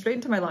it's going straight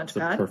into my launch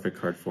pad. It's a perfect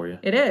card for you.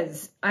 It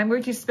is. I'm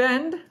going to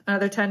spend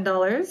another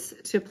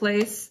 $10 to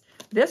place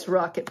this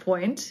rocket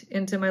point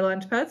into my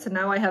launch pad. So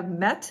now I have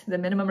met the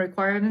minimum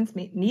requirements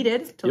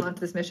needed to launch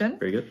this mission.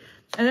 Very good.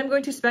 And I'm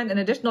going to spend an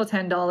additional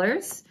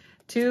 $10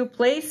 to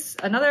place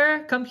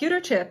another computer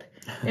chip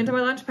into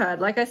my launch pad.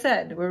 Like I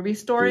said, we're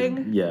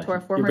restoring to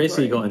our former You're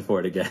basically glory. going for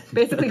it again.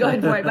 Basically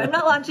going for it, but I'm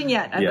not launching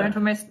yet. I've learned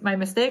from my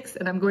mistakes,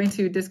 and I'm going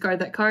to discard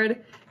that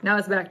card. Now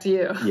it's back to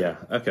you. Yeah,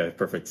 okay,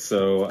 perfect.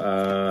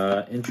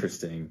 So,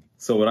 interesting.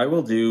 So what I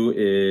will do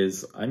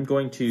is I'm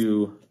going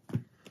to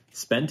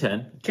spend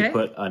 10 to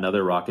put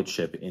another rocket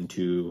ship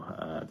into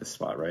this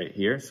spot right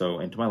here. So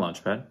into my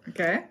launch pad.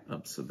 Okay.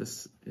 So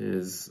this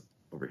is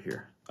over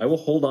here. I will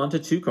hold on to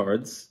 2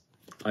 cards.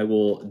 I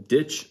will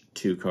ditch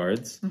 2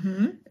 cards.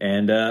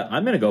 And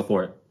I'm going to go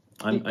for it.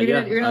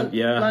 You're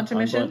gonna launch a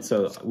mission?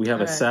 So we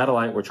have a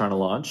satellite we're trying to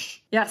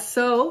launch. Yes,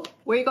 so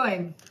where are you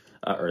going?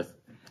 Earth.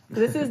 So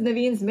this is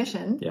Naveen's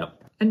mission. Yep.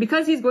 And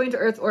because he's going to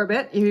Earth's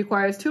orbit, he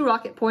requires 2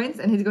 rocket points,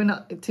 and he's going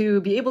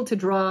to be able to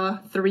draw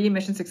 3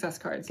 mission success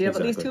cards. You have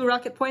at least 2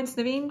 rocket points,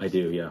 Naveen? I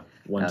do, yeah.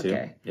 1,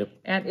 2. Yep.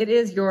 And it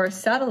is your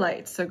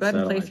satellite. So go ahead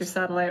and place your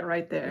satellite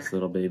right there. This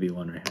little baby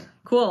one right here.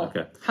 Cool.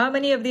 Okay. How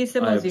many of these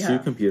symbols do you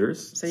have? 2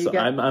 computers. So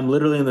I'm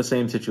literally in the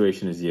same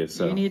situation as you.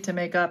 So you need to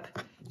make up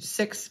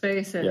 6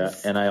 spaces.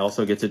 Yeah, and I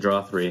also get to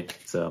draw 3.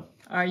 So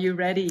are you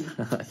ready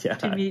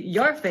to meet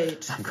your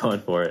fate? I'm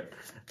going for it.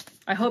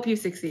 I hope you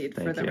succeed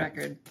for the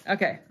record.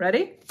 Okay,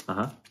 ready?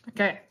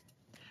 Okay.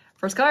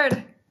 First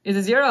card is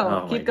a 0.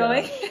 Oh, keep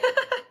going.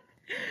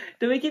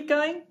 Do we keep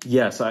going?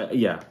 Yes,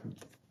 yeah.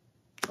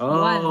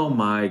 Oh 1.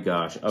 My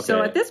gosh. Okay.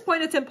 So at this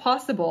point, it's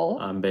impossible.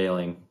 I'm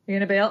bailing. You're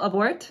going to bail?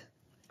 Abort?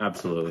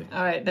 Absolutely.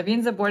 All right.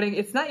 Naveen's aborting.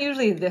 It's not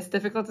usually this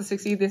difficult to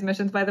succeed these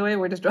missions, by the way.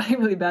 We're just drawing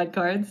really bad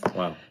cards.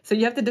 Wow. So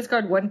you have to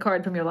discard 1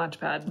 card from your launch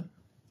pad.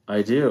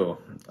 I do.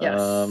 Yes.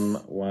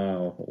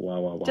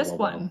 Wow. Just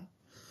 1.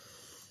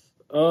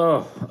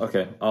 Oh,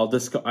 okay. I'm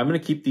going to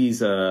keep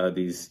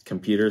these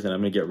computers, and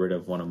I'm going to get rid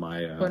of one of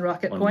my one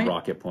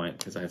rocket point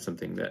because I have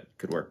something that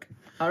could work.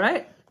 All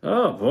right.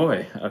 Oh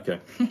boy.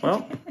 Okay.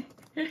 Well,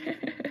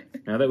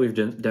 now that we've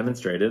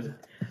demonstrated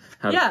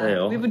how to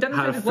fail, we've demonstrated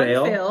how to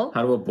fail,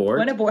 how to abort,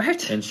 1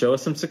 abort, and show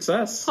us some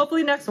success.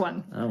 Hopefully, next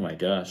one. Oh my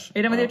gosh. Are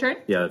you done with your turn?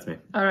 Yeah, that's me.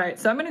 All right.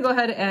 So I'm going to go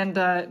ahead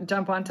and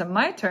jump onto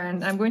my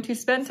turn. I'm going to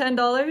spend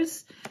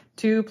 $10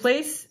 to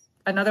place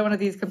another one of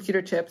these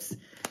computer chips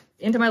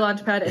into my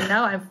launch pad, and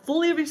now I'm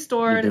fully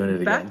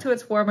restored back to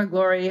its former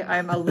glory.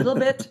 I'm a little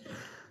bit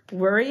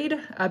worried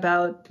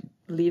about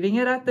leaving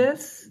it at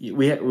this.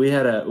 We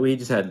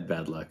just had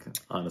bad luck,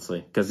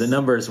 honestly, because the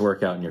numbers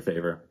work out in your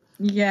favor.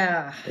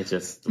 Yeah. It's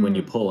just when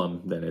you pull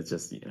them, then it's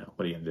just,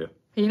 what are you gonna do?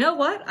 You know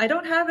what? I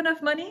don't have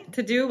enough money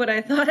to do what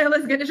I thought I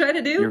was going to try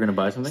to do. You're going to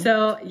buy something?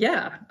 So,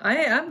 yeah,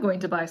 I am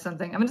going to buy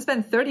something. I'm going to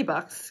spend $30,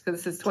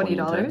 because this is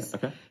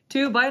 $20,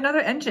 to buy another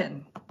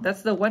engine.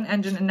 That's the 1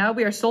 engine, and now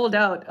we are sold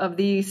out of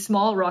the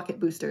small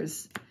rocket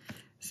boosters.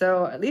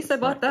 So, at least I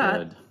bought that.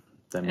 Good.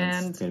 That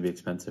means it's going to be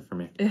expensive for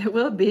me. It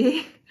will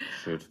be.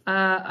 Shoot.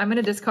 I'm going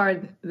to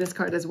discard this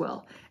card as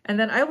well. And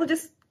then I will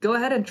just go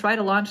ahead and try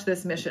to launch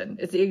this mission.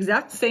 It's the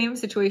exact same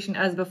situation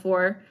as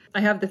before. I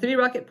have the 3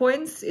 rocket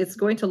points. It's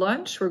going to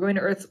launch. We're going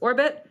to Earth's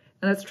orbit.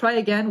 And let's try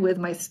again with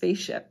my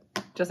spaceship.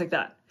 Just like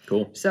that.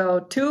 Cool. So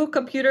 2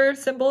 computer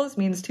symbols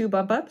means 2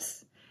 bump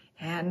ups.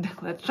 And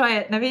let's try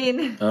it,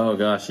 Naveen. Oh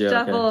gosh, yeah.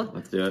 Shuffle. Okay.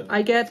 Let's do it.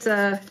 I get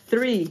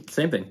 3.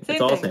 Same thing.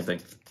 It's all the same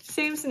thing.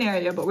 Same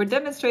scenario, but we're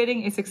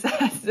demonstrating a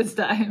success this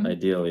time.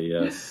 Ideally,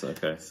 yes.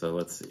 Okay, so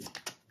let's see.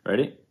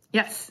 Ready?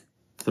 Yes.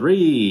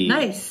 3.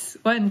 Nice.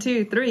 1,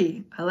 2,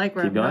 3. I like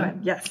where I'm going.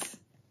 Yes.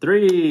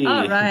 3.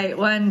 All right.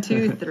 1,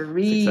 2,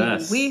 3.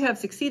 Success. We have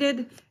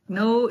succeeded.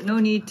 No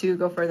need to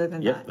go further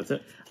than that. Yep, that's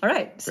it. All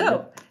right.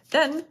 So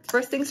then,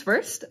 first things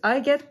first, I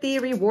get the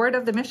reward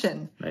of the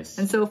mission. Nice.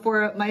 And so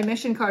for my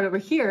mission card over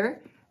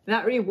here,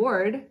 that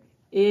reward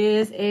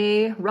is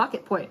a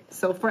rocket point.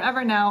 So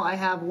forever now, I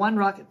have 1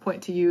 rocket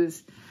point to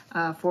use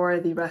for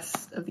the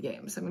rest of the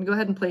game. So I'm going to go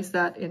ahead and place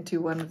that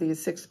into one of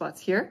these 6 spots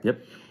here.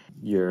 Yep.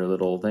 Your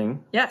little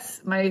thing.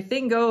 Yes, my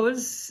thing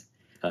goes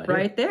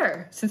right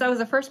there. Since I was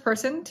the first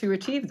person to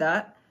achieve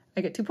that,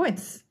 I get 2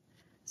 points.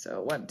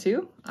 So 1,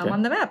 2, I'm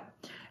on the map.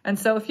 And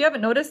so if you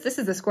haven't noticed, this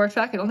is the score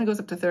track. It only goes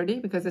up to 30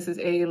 because this is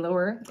a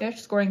lower-ish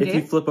scoring game. If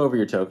you flip over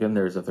your token,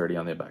 there's a 30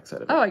 on the back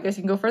side of it. Oh, I guess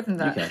you can go further than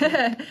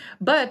that.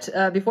 But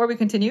before we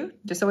continue,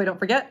 just so we don't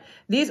forget,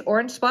 these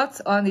orange spots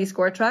on the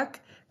score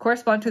track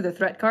correspond to the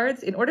threat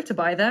cards. In order to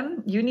buy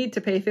them, you need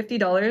to pay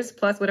 $50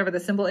 plus whatever the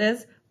symbol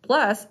is,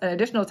 plus an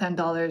additional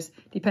 $10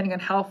 depending on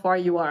how far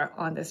you are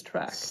on this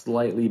track.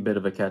 Slightly bit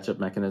of a catch-up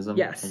mechanism,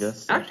 yes. I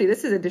guess. Actually,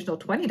 this is additional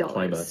 $20.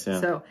 $20,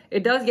 yeah. So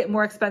it does get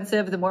more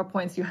expensive the more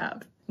points you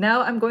have.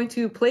 Now I'm going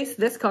to place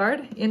this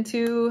card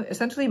into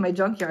essentially my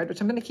junkyard, which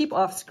I'm going to keep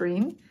off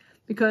screen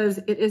because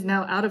it is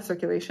now out of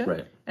circulation.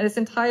 Right. And its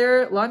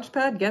entire launch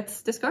pad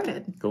gets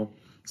discarded. Cool.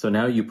 So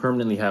now you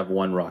permanently have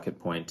 1 rocket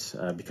point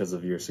because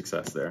of your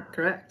success there.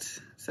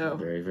 Correct. So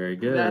very, very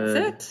good.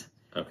 That's it.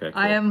 Okay.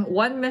 Cool. I am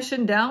 1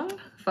 mission down,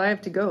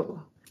 5 to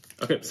go.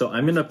 Okay, so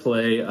I'm gonna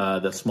play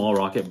the small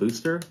rocket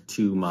booster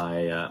to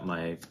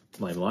my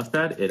my launch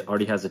pad. It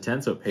already has a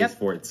 10, so it pays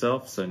for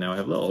itself. So now I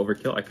have a little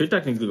overkill. I could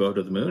technically go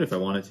to the moon if I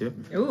wanted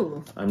to.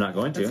 Ooh. I'm not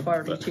going to. That's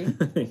far-reaching.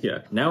 Yeah.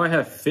 Now I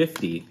have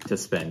 50 to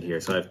spend here.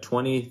 So I have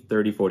 20,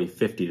 30, 40,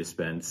 50 to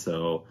spend.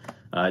 So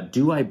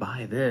do I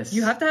buy this?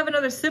 You have to have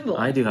another symbol.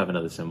 I do have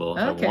another symbol.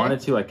 If I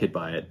wanted to, I could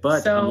buy it.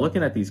 But So- I'm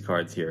looking at these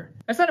cards here.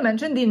 I just want to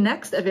mention the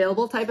next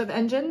available type of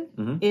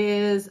engine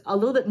is a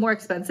little bit more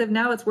expensive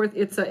now.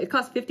 It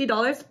costs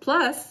 $50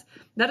 plus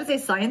that is a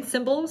science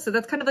symbol. So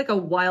that's kind of like a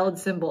wild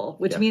symbol,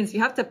 which means you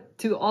have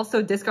to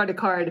also discard a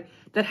card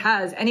that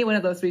has any one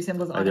of those 3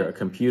 symbols on Either it. a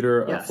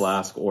computer, a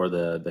flask, or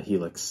the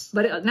helix.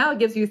 But now it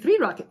gives you 3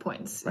 rocket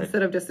points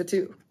instead of just the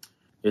 2.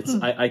 It's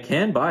I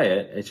can buy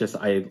it. It's just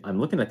I'm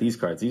looking at these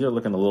cards. These are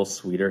looking a little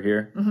sweeter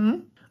here.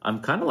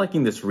 I'm kind of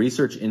liking this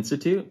Research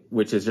Institute,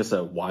 which is just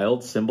a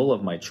wild symbol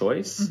of my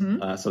choice.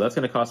 So that's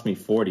going to cost me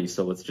 40.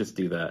 So let's just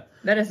do that.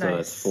 That is so nice.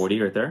 That's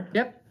 40 right there.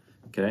 Yep.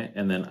 Okay,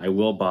 and then I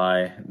will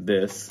buy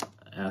this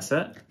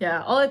asset.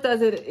 Yeah, all it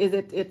does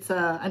it's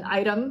an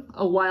item,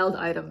 a wild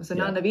item. So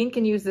now Naveen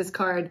can use this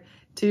card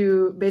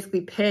to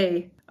basically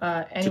pay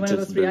any one of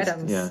those 3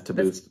 items. Yeah, to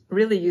boost.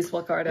 Really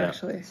useful card,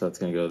 actually. So it's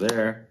going to go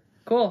there.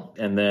 Cool.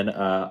 And then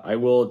I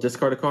will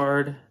discard a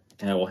card,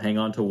 and I will hang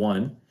on to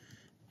 1.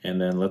 And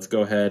then let's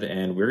go ahead,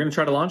 and we're going to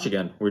try to launch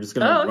again. We're just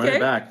going to run it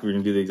back. We're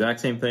going to do the exact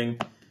same thing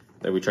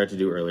that we tried to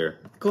do earlier.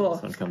 Cool.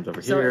 This one comes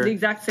over So here. the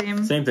exact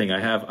same. Same thing.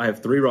 I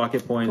have 3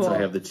 rocket points. Cool. I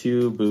have the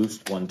 2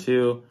 boost, 1,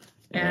 2.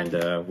 And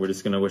we're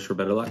just going to wish for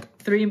better luck.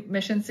 3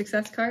 mission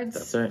success cards.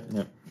 That's right.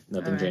 Yep.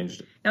 Nothing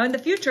changed. Now in the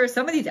future,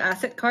 some of these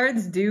asset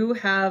cards do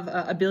have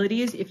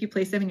abilities if you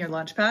place them in your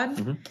launch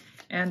pad.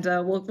 And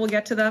we'll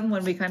get to them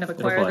when we kind of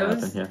acquire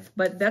those. Happen,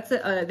 But that's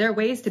there are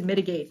ways to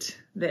mitigate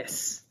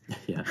this.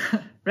 Yeah.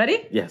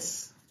 Ready?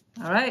 Yes.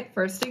 All right.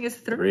 First thing is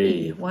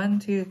 3. 1,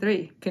 2,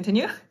 3.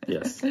 Continue.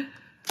 Yes.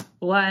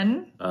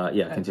 1.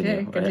 Yeah. Continue.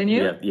 Okay,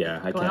 continue. I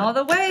Going can't. all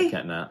the way. I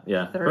can't not.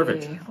 Yeah. 3.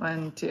 Perfect.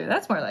 1, 2.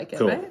 That's more like it,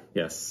 Cool. right?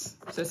 Yes.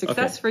 So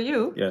success for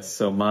you. Yes.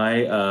 So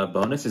my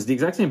bonus is the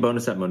exact same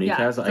bonus that Monique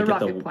has. it's I a get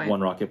the rocket point.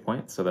 1 rocket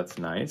point, so that's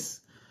nice.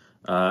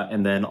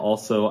 And then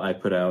also I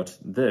put out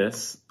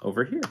this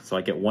over here. So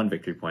I get 1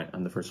 victory point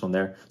on the first one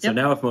there. So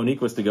now if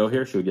Monique was to go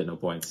here, she would get no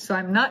points. So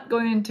I'm not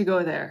going to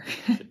go there.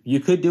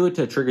 You could do it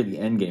to trigger the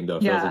end game though.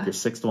 If it was Yeah. like your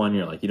 6th one,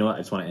 you're like, you know what, I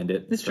just want to end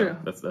it. It's true.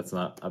 That's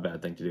not a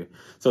bad thing to do.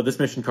 So this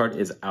mission card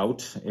is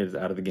out. It is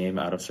out of the game,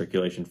 out of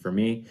circulation for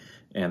me.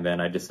 And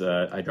then I just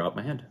I draw up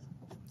my hand.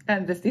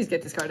 And these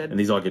get discarded. And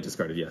these all get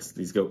discarded, yes.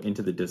 These go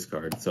into the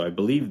discard. So I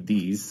believe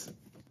these...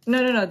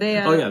 No. They,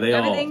 they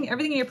everything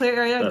in your player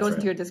area goes right.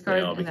 into your discard,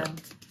 They all and then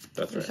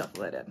That's you right.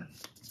 shuffle it in.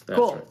 That's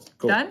Cool. right.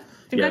 Cool. Done? Yeah,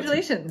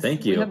 Congratulations.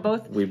 thank you.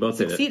 We both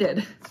did it.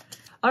 succeeded.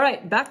 All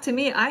right, back to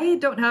me. I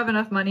don't have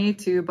enough money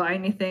to buy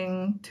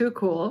anything too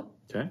cool.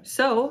 Okay.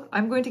 So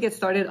I'm going to get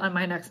started on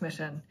my next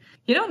mission.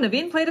 You know,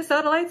 Naveen played a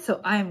satellite,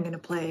 so I'm going to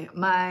play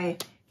my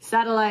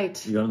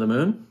satellite. You going to the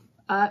moon?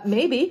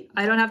 Maybe.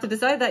 I don't have to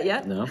decide that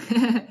yet. No.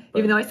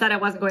 Even though I said I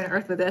wasn't going to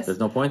Earth with this. There's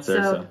no points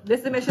there. So this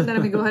is the mission that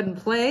I'm going to go ahead and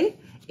play.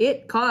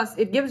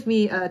 it gives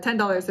me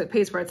 $10, so it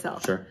pays for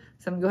itself. Sure.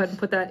 So I'm going to go ahead and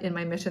put that in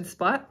my mission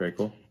spot. Very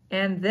cool.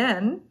 And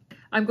then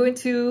I'm going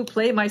to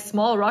play my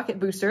small rocket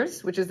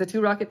boosters, which is the 2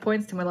 rocket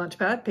points to my launch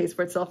pad, pays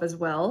for itself as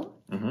well.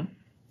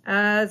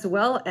 As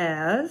well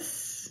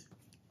as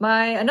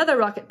another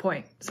rocket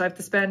point. So I have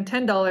to spend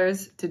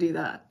 $10 to do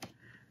that.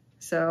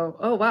 So,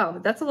 oh wow,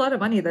 that's a lot of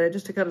money that I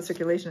just took out of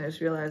circulation, I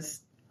just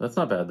realized. That's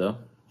not bad though.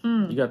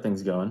 You got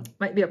things going.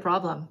 Might be a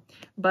problem.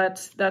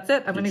 But that's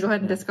it. I'm going to go ahead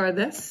and discard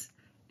this.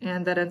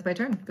 And that ends my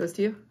turn. Goes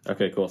to you.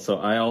 Okay, cool. So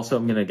I also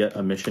am going to get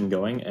a mission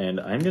going, and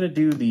I'm going to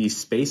do the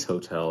Space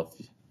Hotel.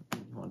 If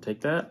you want to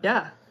take that?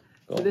 Yeah.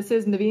 Cool. So this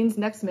is Naveen's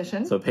next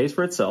mission. So it pays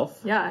for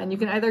itself. Yeah, and you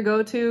can either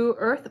go to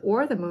Earth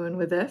or the Moon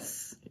with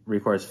this. It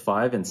requires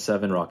 5 and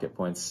 7 rocket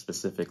points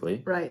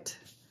specifically. Right.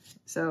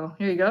 So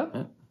here you go.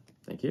 Yeah.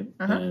 Thank you.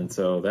 And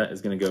so that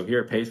is going to go here.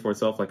 It pays for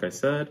itself, like I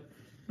said.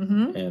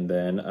 And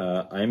then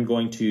I'm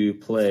going to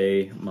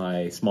play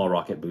my small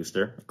rocket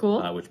booster,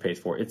 which pays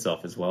for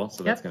itself as well.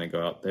 So that's going to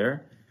go out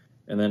there.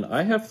 And then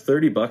I have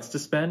 $30 to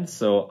spend,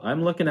 so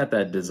I'm looking at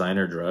that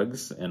designer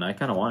drugs, and I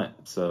kind of want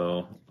it.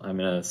 So I'm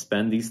going to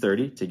spend these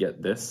 $30 to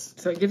get this.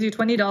 So it gives you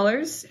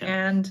 $20,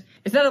 and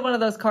it's another one of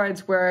those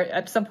cards where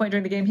at some point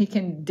during the game he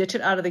can ditch it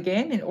out of the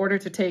game in order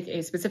to take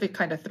a specific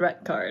kind of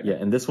threat card. Yeah,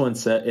 and this one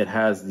it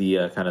has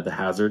the kind of the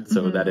hazard,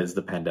 so that is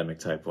the pandemic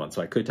type one.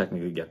 So I could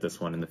technically get this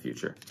one in the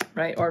future.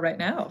 Right, or right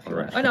now. If you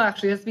want. Oh no,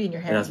 actually it has to be in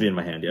your hand. It has to be in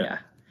my hand, yeah.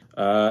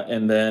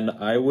 And then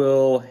I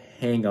will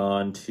hang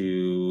on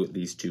to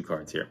these 2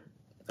 cards here.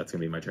 That's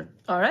going to be my turn.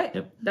 All right.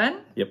 Yep.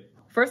 Done? Yep.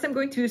 First, I'm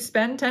going to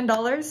spend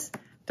 $10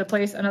 to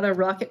place another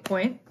rocket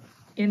point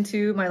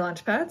into my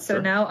launch pad. So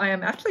now I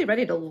am actually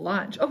ready to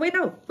launch. Oh, wait,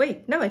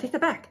 no, I take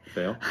that back.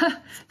 Fail.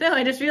 No,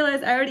 I just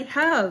realized I already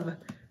have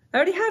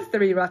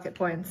 3 rocket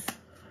points.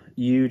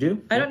 You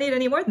do? I don't need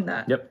any more than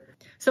that. Yep.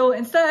 So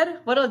instead,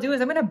 what I'll do is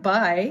I'm going to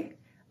buy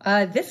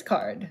this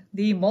card,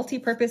 the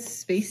multi-purpose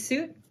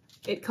spacesuit.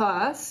 It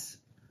costs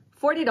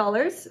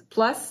 $40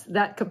 plus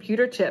that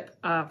computer chip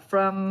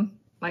from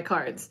my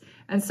cards.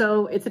 And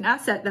so it's an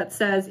asset that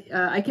says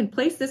I can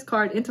place this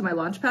card into my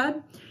launch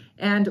pad,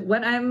 and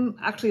when I'm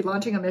actually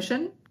launching a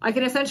mission, I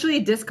can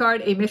essentially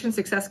discard a mission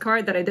success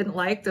card that I didn't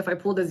like if I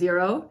pulled a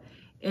 0,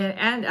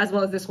 and as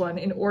well as this one,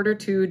 in order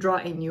to draw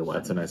a new one.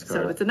 That's a nice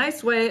card. So it's a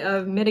nice way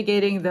of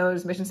mitigating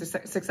those mission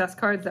success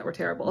cards that were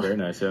terrible. Very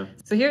nice, yeah.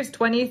 So here's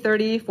 20,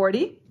 30,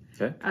 40,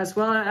 as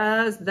well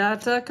as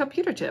that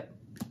computer chip.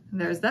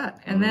 And there's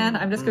that. And then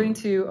I'm just going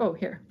to,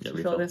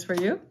 fill this for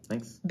you.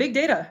 Thanks. Big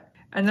data.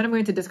 And then I'm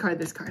going to discard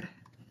this card.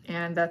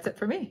 And that's it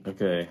for me.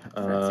 Okay.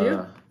 That's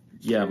you.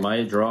 Yeah,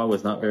 my draw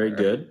was not very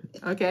good.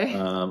 Okay.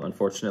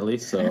 Unfortunately,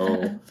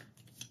 so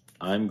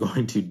I'm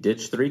going to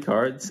ditch 3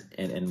 cards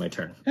and end my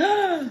turn.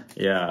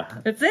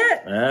 Yeah. That's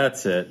it.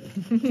 That's it.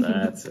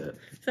 That's it.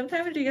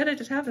 Sometimes you gotta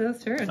just have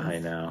those turns. I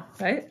know.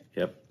 Right?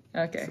 Yep.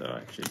 Okay. So I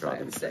actually draw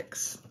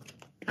 6.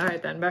 All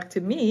right, then back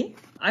to me.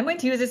 I'm going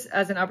to use this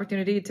as an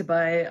opportunity to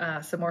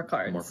buy some more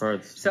cards. More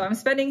cards. So I'm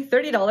spending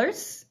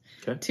 $30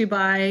 to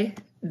buy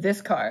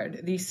this card,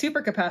 the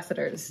super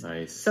capacitors.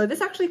 Nice. So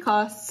this actually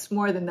costs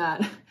more than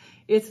that.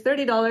 It's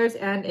 $30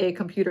 and a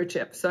computer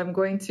chip. So I'm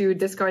going to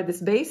discard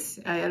this base.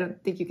 I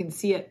don't think you can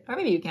see it, or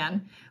maybe you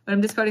can, but I'm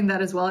discarding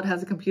that as well. It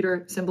has a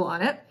computer symbol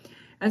on it.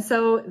 And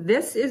so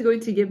this is going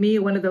to give me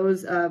one of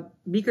those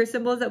beaker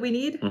symbols that we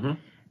need.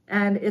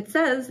 And it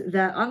says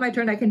that on my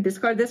turn, I can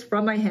discard this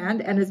from my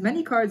hand and as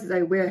many cards as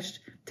I wished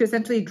to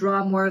essentially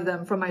draw more of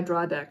them from my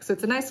draw deck. So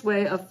it's a nice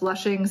way of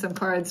flushing some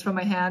cards from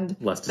my hand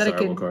that I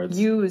can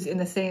use in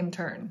the same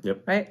turn.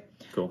 Yep. Right?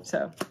 Cool.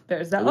 So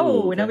there's that.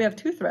 Now we have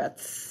 2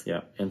 threats.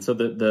 Yeah. And so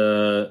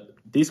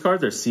these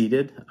cards are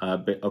seeded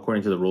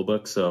according to the rule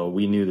book, so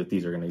we knew that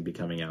these are going to be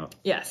coming out.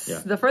 Yes. Yeah.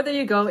 The further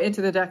you go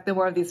into the deck, the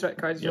more of these threat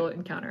cards you'll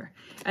encounter.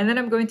 And then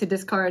I'm going to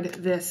discard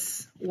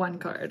this 1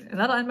 card, and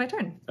that'll end my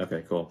turn.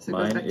 Okay, cool. So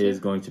mine is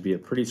going to be a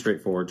pretty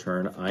straightforward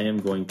turn. I am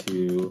going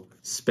to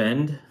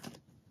spend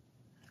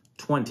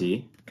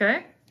 20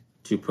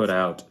 to put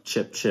out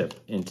chip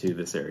into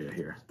this area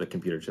here, the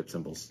computer chip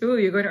symbols. Ooh,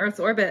 you're going to Earth's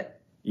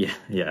orbit. Yeah.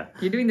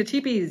 You're doing the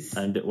cheapies.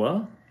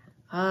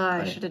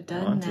 I should have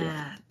done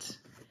that.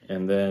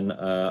 And then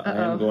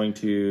I'm going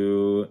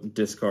to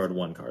discard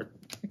 1 card.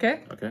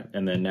 Okay.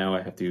 And then now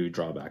I have to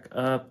draw back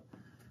up.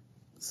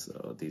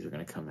 So these are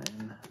going to come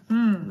in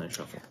and then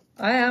shuffle.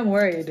 I am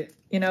worried.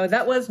 You know,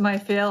 that was my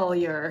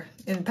failure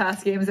in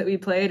past games that we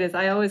played, is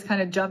I always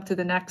kind of jump to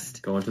the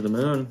next... Going to the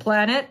moon.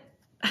 Planet.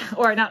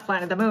 Or not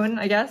planet, the moon,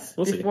 I guess.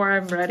 Before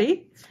I'm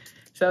ready.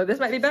 So this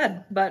might be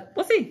bad, but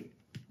we'll see.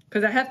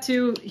 Because I have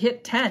to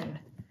hit 10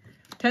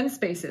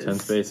 spaces. 10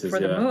 spaces, for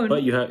the moon.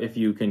 But if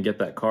you can get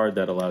that card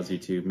that allows you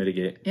to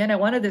mitigate. Yeah, and I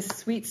wanted this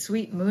sweet,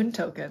 sweet moon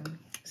token.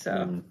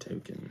 So. Moon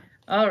token.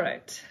 All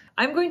right.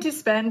 I'm going to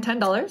spend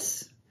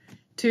 $10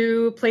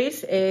 to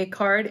place a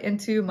card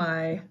into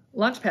my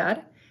launch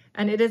pad.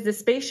 And it is the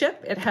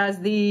spaceship. It has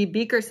the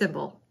beaker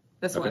symbol.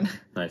 This one.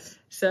 Nice.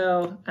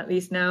 So at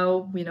least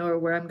now we know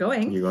where I'm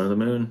going. You're going to the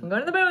moon. I'm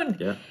going to the moon.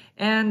 Yeah.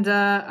 And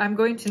I'm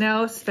going to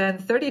now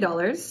spend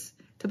 $30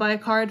 to buy a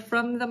card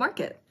from the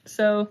market.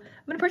 So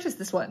I'm going to purchase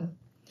this one.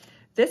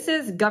 This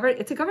is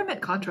it's a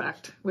government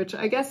contract, which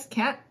I guess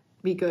can't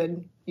be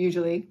good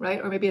usually,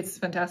 right? Or maybe it's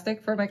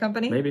fantastic for my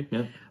company. Maybe,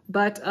 yeah.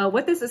 But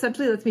what this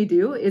essentially lets me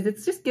do is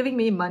it's just giving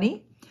me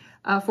money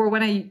for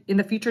in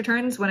the future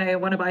turns when I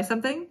want to buy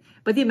something.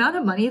 But the amount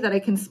of money that I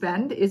can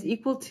spend is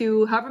equal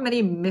to however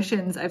many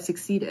missions I've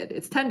succeeded.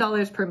 It's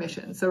 $10 per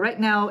mission. So right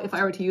now, if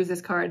I were to use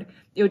this card,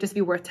 it would just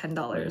be worth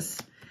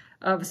 $10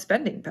 of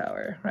spending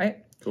power,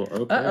 right? Cool.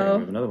 Okay, we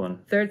have another one.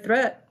 Third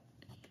threat.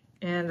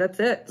 And that's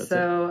it.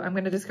 I'm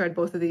going to discard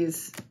both of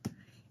these.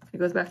 It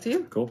goes back to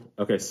you. Cool.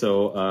 Okay,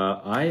 so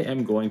I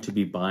am going to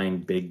be buying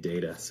big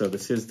data. So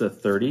this is the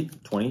 30,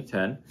 20,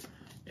 10.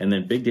 And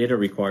then big data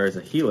requires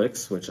a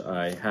helix, which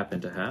I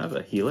happen to have,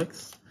 a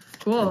helix.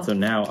 Cool. And so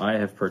now I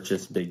have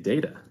purchased big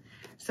data.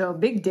 So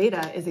big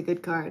data is a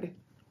good card.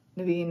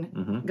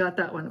 Naveen got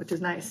that one, which is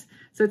nice.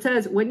 So it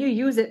says when you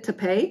use it to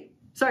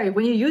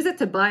when you use it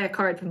to buy a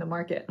card from the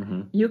market,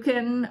 you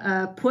can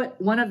put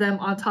one of them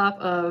on top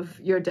of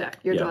your deck,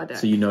 your draw deck.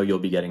 So you know you'll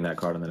be getting that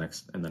card in the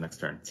next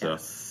turn. So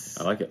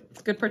I like it.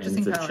 It's good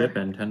purchasing power. It's a chip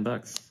and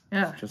 $10.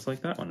 Yeah. Just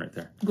like that one right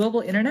there. Global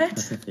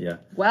internet? Yeah.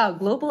 Wow,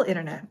 global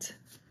internet.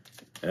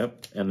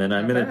 Yep. And then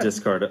I'm going to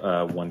discard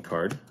one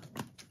card.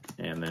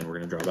 And then we're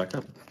going to draw back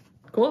up.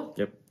 Cool.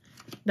 Yep.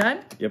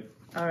 Done? Yep.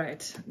 All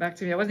right. Back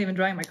to me. I wasn't even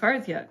drawing my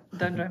cards yet.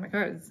 Done drawing my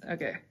cards.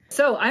 Okay.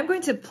 So I'm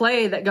going to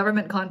play that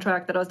government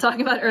contract that I was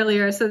talking about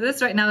earlier. So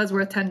this right now is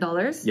worth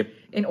 $10. Yep.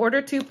 In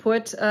order to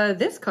put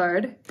this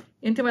card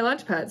into my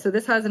launch pad. So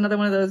this has another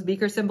one of those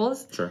beaker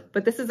symbols. Sure.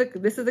 But this is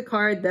a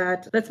card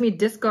that lets me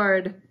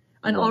discard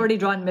an already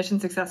drawn mission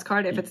success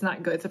card if it's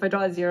not good. So if I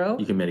draw a 0,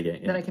 you can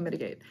mitigate. Then I can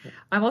mitigate. Yeah.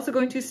 I'm also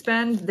going to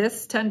spend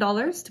this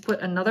 $10 to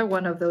put another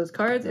one of those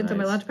cards into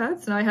my launch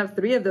pad. So now I have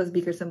 3 of those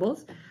beaker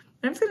symbols.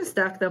 And I'm just going to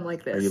stack them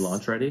like this. Are you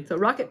launch ready? So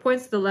rocket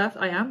points to the left.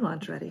 I am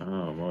launch ready.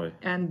 Oh, boy.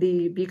 And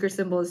the beaker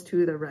symbol is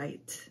to the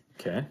right.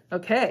 Okay.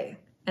 Okay.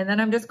 And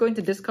then I'm just going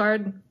to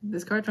discard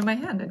this card from my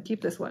hand and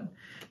keep this one.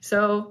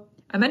 So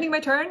I'm ending my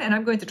turn, and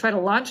I'm going to try to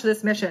launch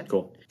this mission.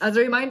 Cool. As a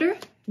reminder,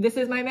 this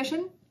is my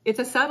mission. It's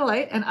a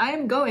satellite, and I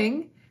am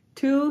going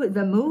to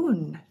the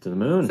moon. To the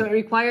moon. So it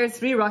requires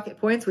 3 rocket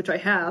points, which I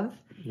have.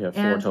 You have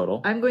 4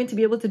 total. I'm going to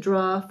be able to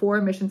draw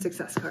 4 mission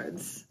success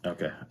cards.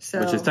 Okay.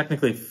 So, which is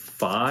technically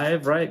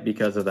 5, right?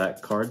 Because of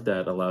that card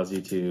that allows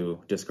you to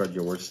discard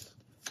your worst.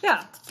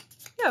 Yeah.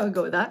 Yeah, I would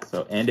go with that.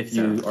 So, and if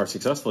you are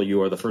successful,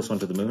 you are the first one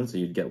to the moon, so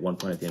you'd get 1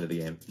 point at the end of the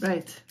game.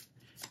 Right.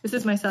 This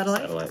is my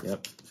satellite. Satellite,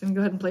 yep. So I'm going to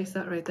go ahead and place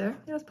that right there.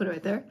 Yeah, let's put it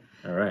right there.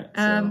 All right.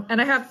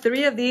 And I have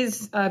 3 of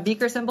these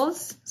beaker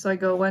symbols. So I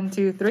go 1,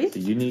 2, 3. So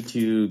you need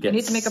to get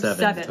make up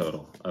 7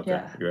 total. Okay.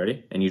 Yeah. You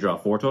ready? And you draw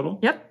 4 total?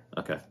 Yep.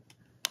 Okay.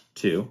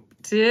 2.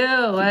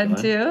 1,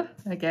 2.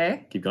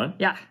 Okay. Keep going?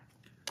 Yeah.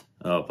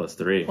 Oh, plus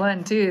 3.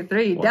 1, 2,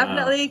 3. Wow.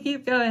 Definitely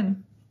keep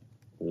going.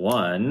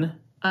 1.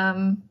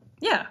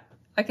 Yeah.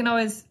 I can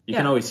always. You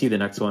can always see the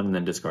next one and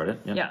then discard it.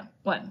 Yeah. Yeah.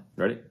 1.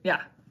 Ready?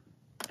 Yeah.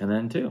 And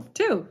then 2.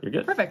 2. You're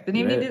good. Perfect.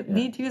 Didn't even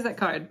need to use that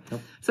card.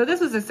 Nope. So this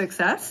was a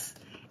success.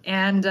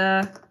 And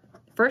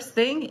first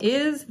thing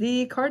is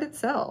the card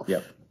itself.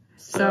 Yep.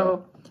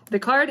 So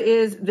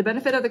the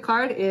benefit of the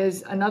card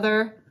is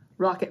another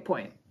rocket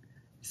point.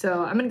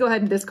 So I'm going to go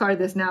ahead and discard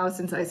this now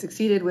since I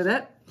succeeded with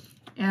it.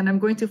 And I'm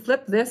going to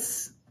flip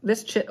this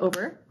chit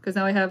over because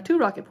now I have 2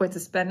 rocket points to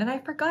spend. And I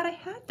forgot I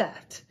had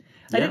that.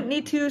 Yeah. I didn't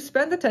need to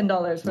spend the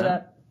 $10 for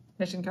that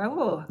mission card.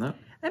 Oh, no.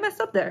 I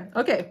messed up there.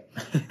 Okay.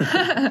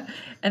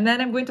 And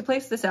then I'm going to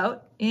place this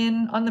out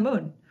on the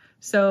moon.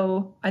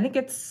 So I think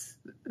it's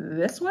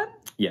this one?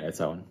 Yeah, it's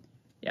that one.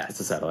 Yeah. It's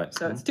a satellite.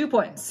 So it's 2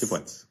 points. 2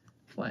 points.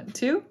 1,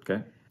 2.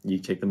 Okay. You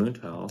take the moon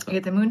tile. I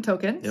get the moon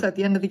token. Yep. So at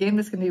the end of the game,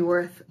 this can be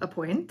worth a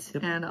point.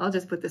 Yep. And I'll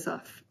just put this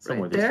off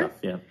right there. Stuff,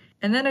 yeah.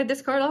 And then I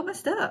discard all my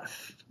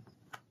stuff.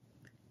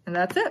 And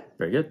that's it.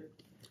 Very good.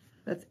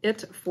 That's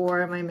it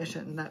for my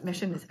mission. That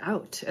mission is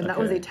out. And that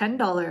was a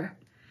 $10.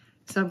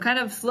 So I'm kind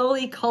of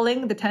slowly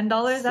culling the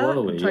 $10 out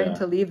and trying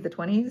to leave the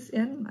 20s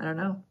in. I don't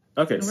know.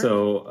 Okay,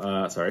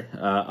 so, sorry.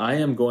 I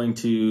am going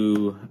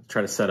to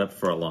try to set up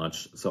for a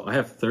launch. So I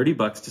have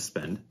 $30 to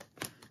spend.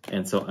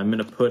 And so I'm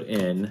going to put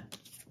in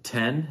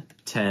 10,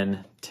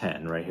 10,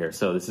 10 right here.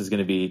 So this is going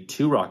to be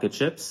 2 rocket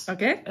ships.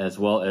 Okay. As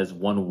well as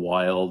 1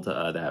 wild,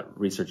 that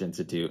Research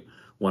Institute,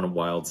 1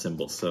 wild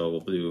symbol. So we'll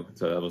do,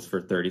 so that was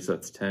for 30. So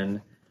it's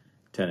 10,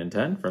 10, and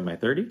 10 from my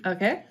 30.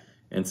 Okay.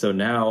 And so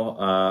now,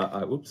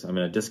 I'm going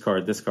to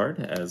discard this card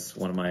as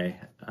one of my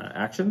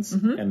actions.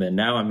 And then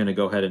now I'm going to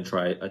go ahead and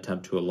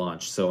attempt to a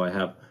launch. So I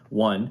have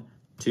 1,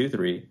 2,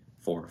 3,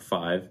 4,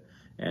 5.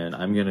 And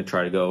I'm going to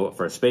try to go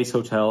for a space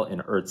hotel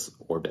in Earth's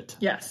orbit.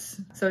 Yes.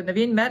 So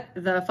Naveen met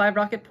the 5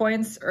 rocket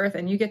points, Earth,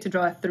 and you get to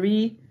draw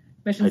 3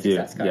 mission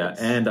success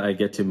cards. Yeah, and I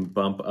get to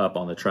bump up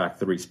on the track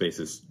 3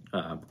 spaces.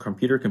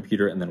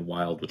 Computer, and then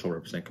wild, which will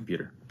represent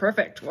computer.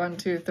 Perfect. 1,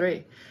 2,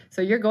 3.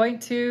 So you're going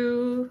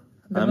to...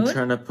 I'm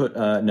trying to put,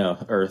 no,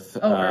 Earth.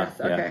 Oh,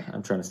 Earth, okay. Yeah,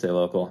 I'm trying to stay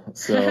local.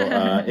 So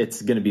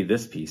it's going to be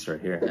this piece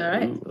right here. All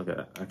right. Ooh,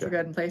 okay. So go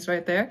ahead and place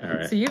right there. All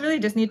right. So you really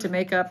just need to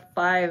make up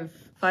 5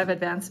 5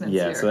 advancements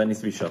Yeah, here. so that needs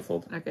to be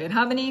shuffled. Okay, and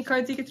how many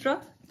cards do you get to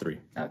draw? 3.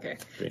 Okay,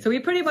 3. so we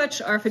pretty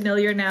much are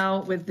familiar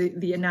now with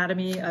the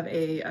anatomy of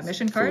a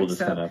mission card. So we'll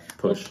just kind of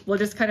push. We'll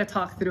just kind of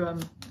talk through them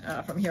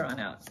from here on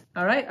out.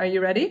 All right, are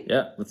you ready?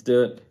 Yeah, let's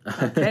do it.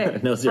 Okay,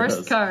 No zeros.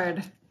 first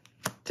card.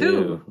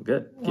 2.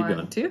 Good. Keep 1,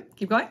 going. 2.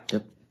 Keep going.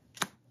 Yep.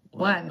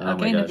 1. Oh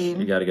Okay, my gosh, Naveen.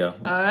 you gotta go.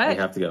 All right.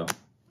 You have to go.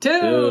 2.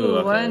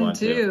 Okay, 1,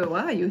 2. 2.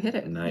 Wow, you hit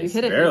it. Nice. You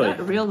hit it. Barely. You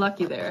got real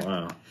lucky there.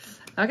 Wow.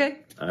 Okay.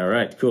 All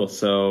right, cool.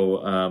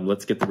 So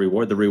let's get the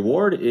reward. The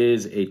reward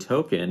is a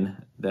token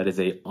that is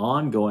a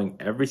ongoing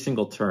every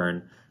single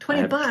turn.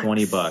 $20.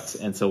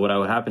 $20. And so what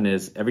would happen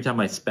is every time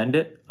I spend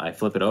it, I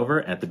flip it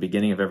over. At the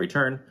beginning of every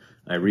turn,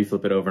 I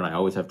reflip it over, and I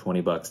always have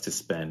 $20 to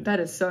spend. That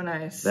is so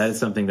nice. That is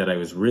something that I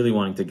was really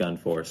wanting to gun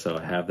for. So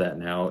I have that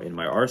now in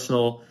my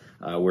arsenal.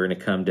 We're going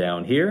to come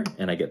down here,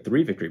 and I get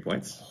 3 victory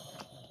points.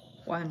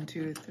 1,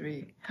 2,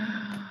 3.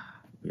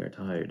 We are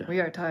tied. We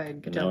are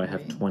tied. Good Now job, I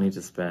have Naveen. 20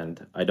 to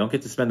spend. I don't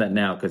get to spend that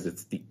now because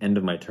it's the end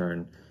of my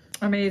turn.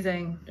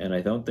 Amazing. And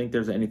I don't think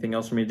there's anything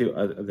else for me to do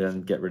other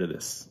than get rid of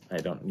this. I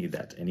don't need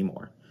that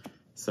anymore.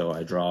 So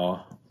I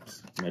draw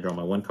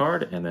my 1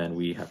 card, and then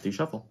we have to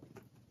shuffle.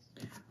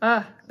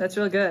 Ah, that's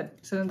real good.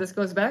 So then this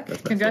goes back.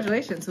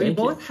 Congratulations. We Thank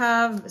you. both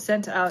have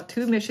sent out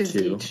 2 missions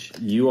 2. each.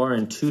 You are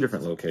in 2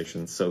 different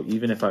locations. So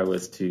even if I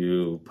was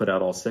to put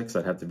out all 6,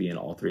 I'd have to be in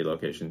all 3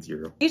 locations.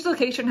 Each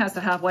location has to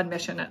have 1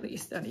 mission at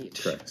least on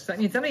each. Correct. So that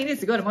means somebody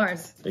needs to go to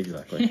Mars.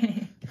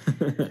 Exactly.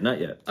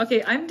 Not yet.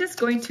 Okay, I'm just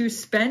going to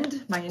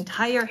spend my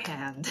entire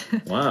hand.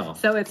 Wow.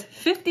 So it's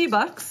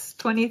 $50,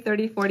 20,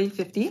 30, 40,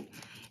 50,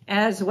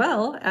 as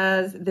well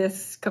as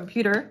this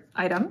computer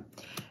item,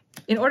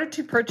 in order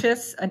to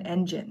purchase an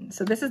engine.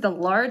 So this is the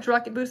large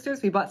rocket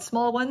boosters. We bought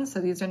small ones, so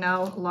these are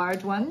now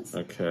large ones.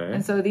 Okay.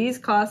 And so these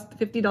cost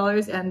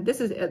 $50, and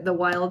this is the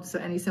wild, so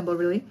any symbol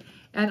really.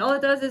 And all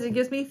it does is it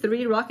gives me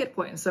 3 rocket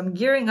points. So I'm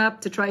gearing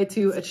up to try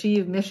to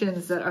achieve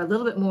missions that are a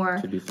little bit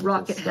more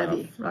rocket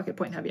heavy, rocket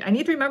point heavy. I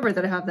need to remember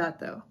that I have that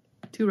though,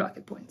 2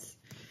 rocket points.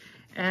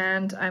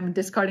 And I'm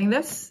discarding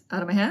this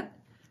out of my hand.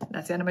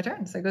 That's the end of my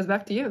turn, so it goes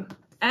back to you.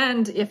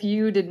 And if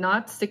you did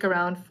not stick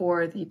around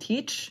for the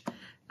teach,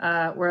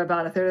 we're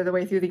about a third of the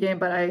way through the game,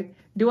 but I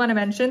do want to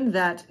mention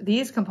that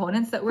these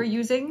components that we're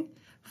using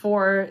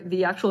for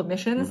the actual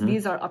missions,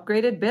 these are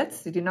upgraded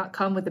bits. They do not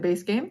come with the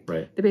base game.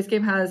 Right. The base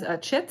game has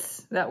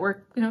chits that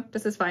work,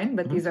 just as fine,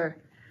 but these are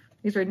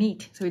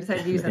neat, so we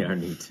decided to use them. They are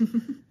neat.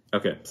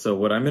 Okay, so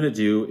what I'm going to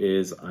do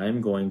is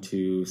I'm going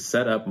to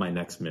set up my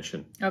next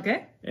mission.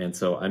 Okay. And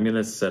so I'm going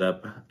to set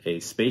up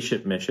a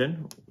spaceship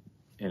mission,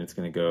 and it's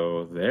going to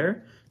go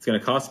there. It's going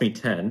to cost me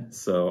 10,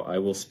 so I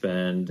will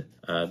spend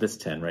this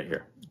 10 right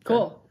here. Okay.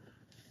 Cool.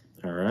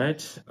 All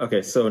right.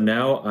 Okay, so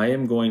now I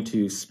am going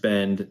to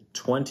spend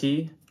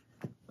 20,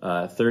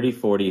 30,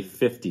 40,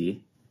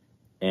 50,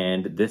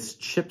 and this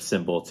chip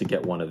symbol to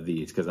get one of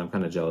these, because I'm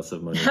kind of jealous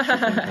of Monique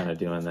kind of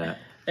doing that.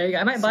 There you go.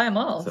 I might buy them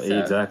all. So.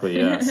 Exactly,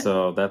 yeah.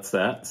 So that's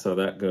that. So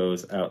that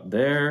goes out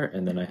there,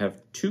 and then I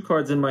have 2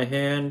 cards in my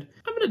hand.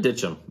 I'm going to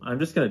ditch them. I'm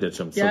just going to ditch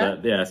them. Yeah?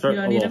 So that, start You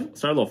a don't need little,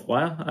 start a little,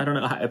 well, I don't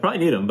know. I probably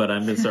need them, but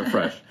I'm going to start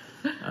fresh.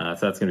 So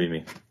that's going to be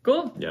me.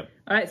 Cool. Yep.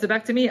 All right, so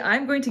back to me.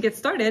 I'm going to get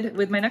started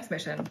with my next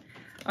mission.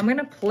 I'm going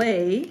to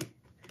play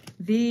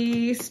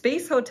the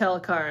Space Hotel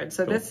card.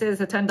 So this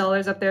is a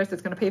 $10 up there, so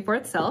it's going to pay for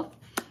itself.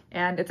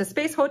 And it's a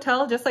space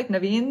hotel, just like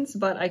Naveen's,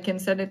 but I can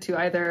send it to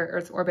either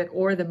Earth's orbit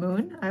or the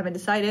moon. I haven't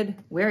decided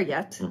where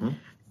yet.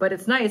 But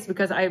it's nice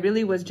because I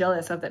really was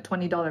jealous of that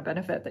 $20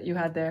 benefit that you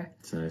had there.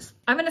 It's nice.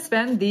 I'm going to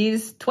spend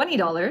these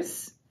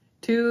 $20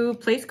 to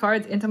place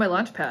cards into my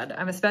launch pad.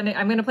 I'm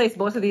going to place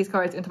both of these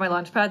cards into my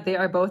launch pad. They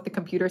are both the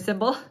computer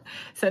symbol.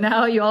 So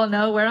now you all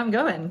know where I'm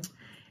going.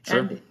 Sure.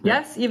 And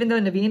yes, even though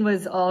Naveen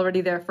was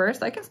already there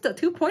first, I can still,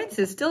 2 points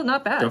is still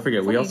not bad. Don't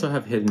forget, we also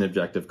have hidden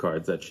objective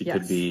cards that she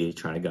could be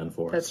trying to gun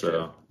for. That's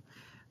true.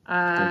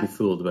 Don't be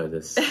fooled by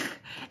this. And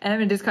I'm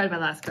going to discard my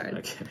last card.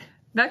 Okay.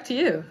 Back to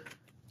you.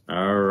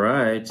 All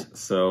right.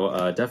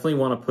 So definitely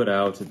want to put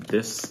out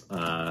this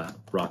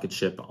rocket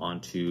ship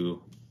onto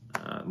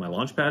my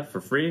launch pad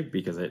for free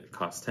because it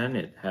costs 10.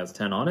 It has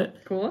 10 on it.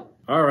 Cool.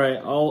 All right.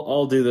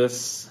 I'll do this.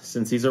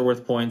 Since these are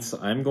worth points,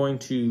 I'm going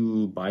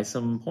to buy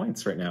some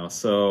points right now.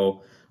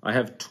 So I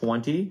have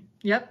 20,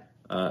 Yep.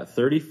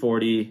 30,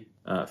 40,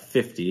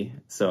 50.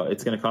 So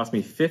it's going to cost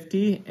me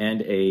 50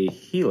 and a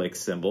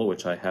helix symbol,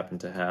 which I happen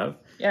to have.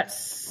 Yes.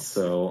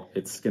 So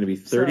it's going to be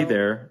 30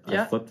 there.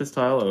 Yeah. I flip this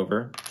tile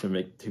over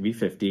to be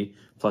 50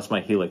 plus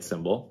my helix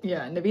symbol.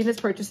 Yeah, Naveen is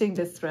purchasing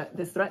this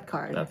threat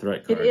card. That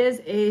threat card. It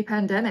is a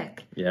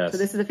pandemic. Yes. So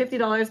this is the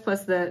 $50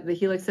 plus the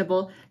helix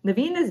symbol.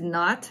 Naveen is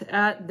not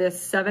at this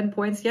 7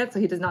 points yet, so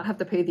he does not have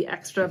to pay the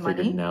extra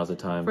money Now's the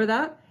time. for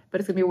that. but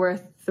it's going to be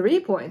worth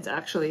 3 points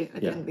actually at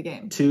the end of the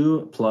game.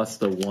 2 plus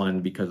the 1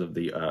 because of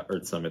the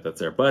Earth Summit that's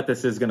there. But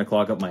this is going to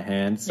clog up my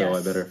hand, so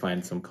I better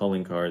find some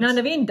culling cards. Now,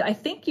 Naveen, I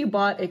think you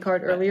bought a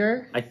card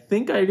earlier. I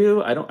think I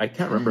do. I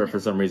can't remember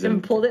for some reason. You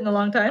haven't pulled it in a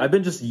long time? I've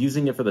been just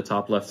using it for the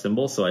top left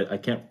symbol, so I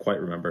can't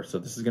quite remember. So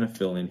this is going to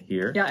fill in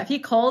here. Yeah, if he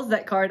calls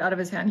that card out of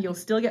his hand, you'll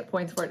still get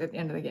points for it at the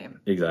end of the game.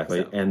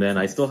 Exactly. So, and then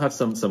I still have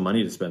some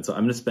money to spend. So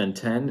I'm going to spend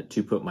 10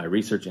 to put my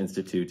research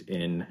institute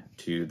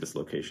into this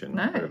location.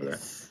 Nice. Right over there.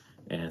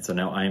 And so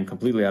now I am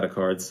completely out of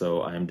cards,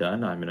 so I am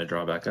done. I'm going to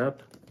draw back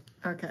up.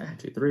 Okay. 1,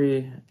 2,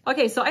 3.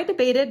 Okay, so I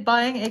debated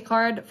buying a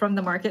card from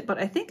the market, but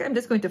I think I'm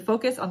just going to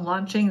focus on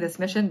launching this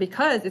mission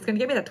because it's going to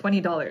give me that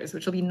 $20,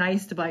 which will be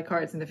nice to buy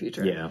cards in the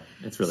future. Yeah,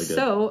 it's really good.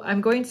 So I'm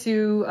going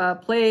to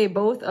play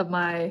both of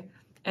my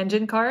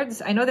engine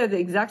cards. I know they're the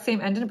exact same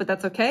engine, but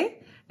that's okay.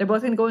 They're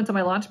both going to go into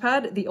my launch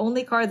pad. The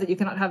only cards that you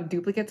cannot have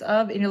duplicates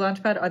of in your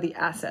launch pad are the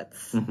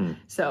assets.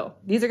 So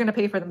these are going to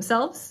pay for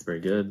themselves. Very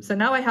good. So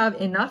now I have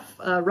enough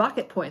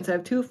rocket points. I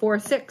have 2, 4,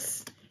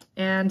 6.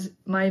 And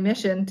my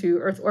mission to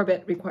Earth's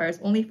orbit requires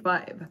only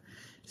 5.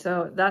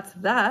 So that's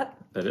that.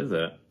 That is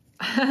it.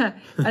 And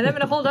I'm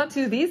going to hold on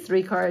to these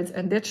 3 cards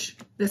and ditch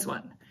this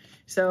one.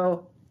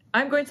 So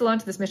I'm going to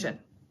launch this mission.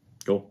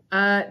 Cool.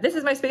 This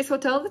is my space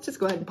hotel. Let's just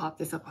go ahead and pop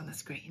this up on the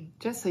screen,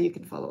 just so you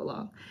can follow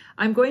along.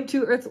 I'm going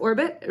to Earth's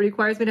orbit. It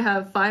requires me to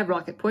have 5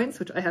 rocket points,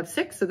 which I have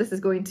 6, so this is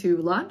going to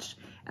launch.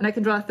 And I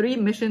can draw 3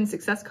 mission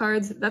success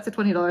cards. That's the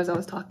 $20 I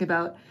was talking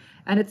about.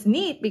 And it's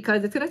neat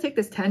because it's going to take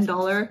this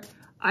 $10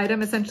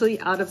 item essentially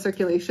out of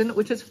circulation,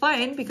 which is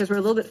fine because we're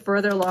a little bit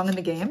further along in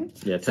the game.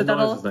 Yeah,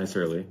 $10 is nice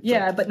early.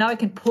 Yeah, but now I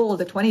can pull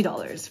the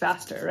 $20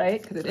 faster, right?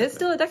 Because it is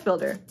still a deck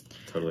builder.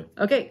 Totally.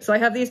 Okay, so I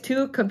have these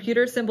 2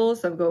 computer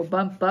symbols. So I'll go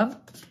bump,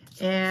 bump.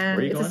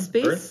 And it's a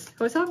space. Earth?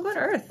 Oh, so I'm going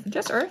Earth.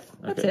 Just Earth.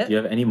 That's it. Do you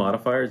have any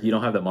modifiers? You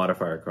don't have that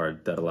modifier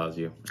card that allows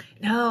you.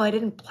 No, I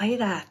didn't play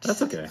that.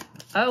 That's okay.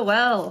 Oh,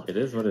 well. It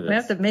is what it is. I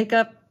have to make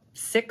up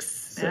 6.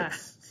 6. Yeah.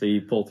 So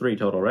you pull 3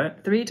 total,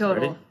 right? 3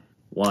 total. Ready?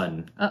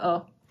 1.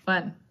 Uh-oh.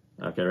 1.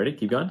 Okay, ready?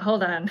 Keep going.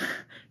 Hold on.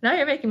 Now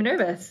you're making me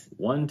nervous.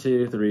 1,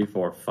 2, 3,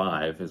 4,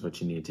 5 is what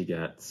you need to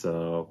get.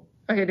 So.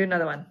 Okay, do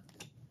another one.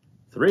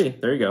 3.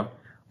 There you go.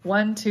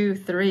 1, 2,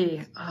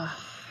 3. Oh,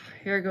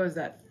 here goes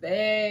that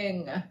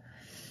thing.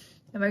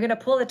 Am I going to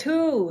pull a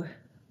 2?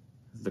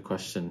 That's the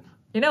question.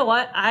 You know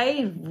what?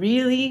 I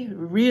really,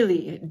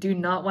 really do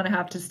not want to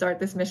have to start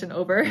this mission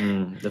over.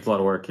 That's a lot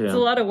of work, yeah. It's a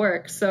lot of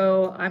work,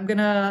 so I'm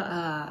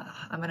gonna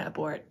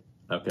abort.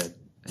 Okay.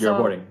 You're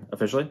aborting,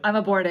 officially? I'm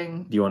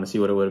aborting. Do you want to see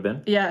what it would have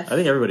been? Yes. I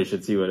think everybody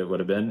should see what it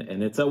would have been,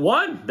 and it's a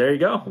 1! There you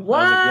go. 1! That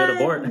was a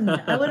good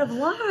abort. I would have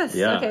lost.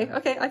 Yeah.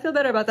 Okay, I feel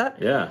better about that.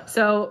 Yeah.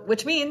 So,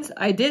 which means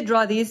I did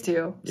draw these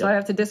 2. So I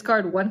have to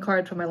discard 1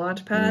 card from my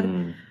launch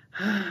pad.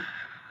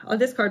 I'll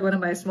discard one of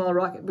my small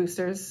rocket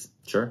boosters.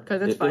 Sure.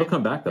 Because it's fine. It'll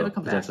come back, though. It'll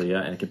come potentially,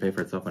 back. Yeah, and it can pay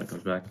for itself when it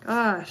comes back.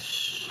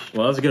 Gosh.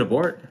 Well, that was a good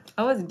abort.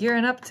 I was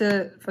gearing up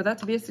for that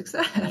to be a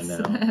success. I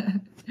know.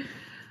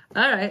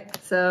 All right,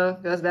 so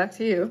goes back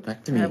to you.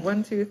 Back to me. I have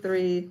 1, 2,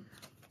 3,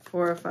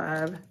 4,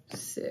 5,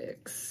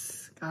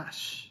 6.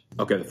 Gosh.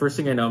 Okay, the first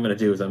thing I know I'm going to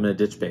do is I'm going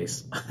to ditch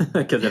base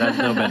because it has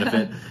no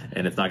benefit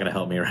and it's not going to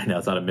help me right now.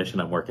 It's not a mission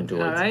I'm working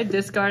towards. All right,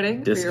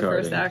 discarding for your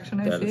first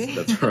action, I see.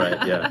 That's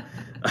right, yeah.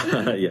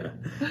 Yeah.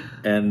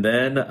 And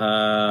then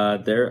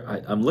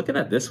I'm looking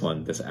at this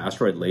one, this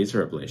asteroid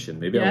laser ablation.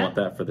 Maybe I want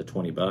that for the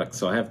 $20.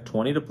 So I have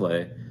 20 to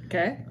play.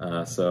 Okay.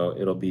 So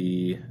it'll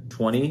be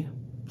 20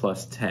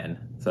 plus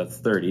 10. So that's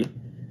 30.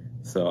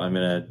 So I'm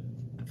going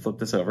to flip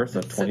this over. So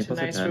that's 20 such plus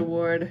a nice 10.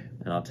 reward.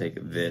 And I'll take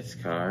this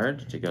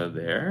card to go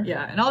there.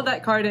 Yeah, and all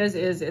that card is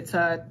it's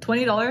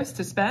 $20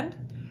 to spend,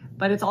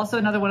 but it's also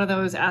another one of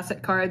those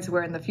asset cards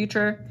where in the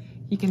future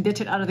you can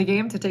ditch it out of the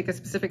game to take a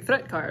specific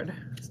threat card.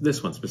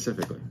 This one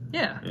specifically.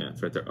 Yeah. Yeah,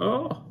 it's right there.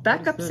 Oh.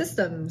 Backup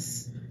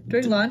systems.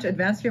 During launch,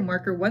 advance your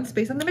marker 1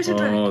 space on the mission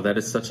track. Oh, that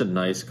is such a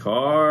nice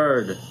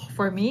card.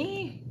 For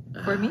me.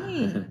 For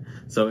me.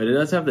 So it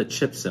does have the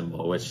chip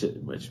symbol,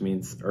 which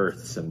means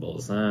Earth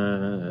symbols.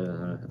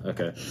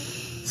 Okay.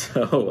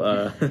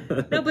 So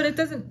no, but it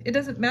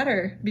doesn't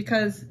matter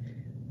because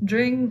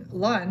during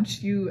launch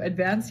you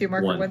advance your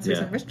marker 1 space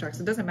on the mission track,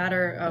 so it doesn't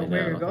matter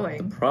where you're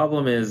going. The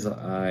problem is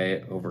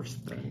I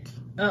overspent.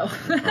 Oh.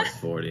 Plus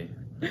 40.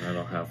 I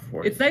don't have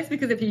 40. It's nice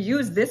because if you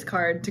use this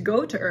card to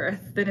go to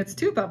Earth, then it's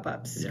 2 bump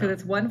ups because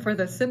it's 1 for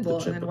the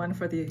symbol and then 1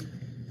 for the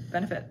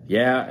benefit.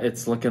 Yeah,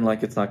 it's looking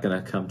like it's not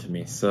going to come to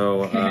me.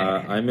 So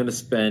I'm going to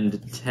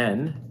spend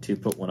 10 to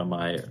put one of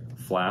my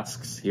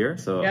flasks here.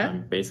 So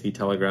I'm basically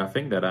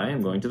telegraphing that I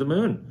am going to the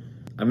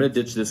moon. I'm going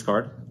to ditch this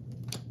card,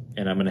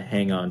 and I'm going to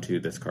hang on to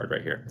this card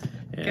right here.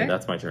 And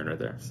that's my turn right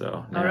there.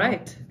 So now all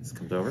right. This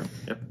comes over.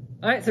 Yep.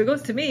 All right, so it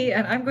goes to me,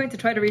 and I'm going to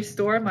try to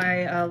restore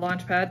my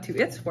launch pad to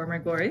its former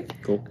glory.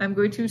 Cool. I'm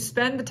going to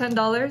spend the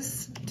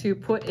 $10 to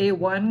put a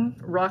 1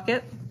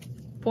 rocket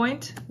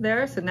point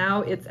there. So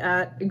now it's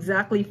at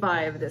exactly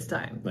 5 this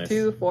time. Nice.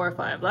 2, 4,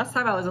 5. Last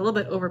time I was a little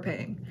bit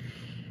overpaying.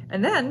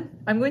 And then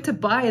I'm going to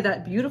buy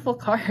that beautiful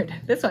card,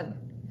 this one.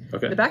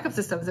 Okay. The backup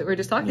systems that we were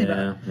just talking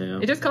about. Yeah.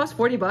 It just cost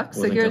 $40.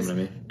 So Wasn't here's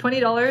coming to me.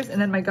 $20,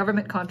 and then my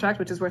government contract,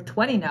 which is worth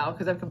 $20 now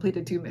because I've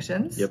completed 2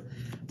 missions. Yep.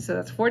 So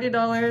that's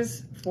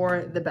 $40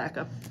 for the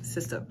backup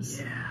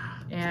systems. Yeah.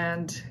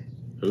 And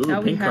Ooh,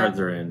 now pink cards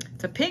are in.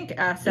 It's a pink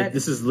asset.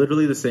 This is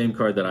literally the same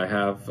card that I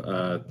have,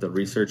 the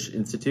Research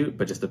Institute,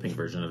 but just the pink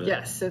version of it.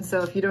 Yes, and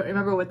so if you don't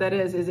remember what that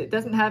is it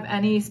doesn't have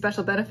any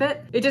special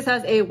benefit. It just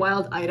has a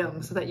wild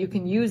item so that you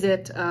can use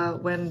it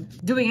when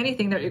doing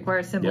anything that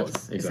requires symbols,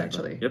 Yep, exactly.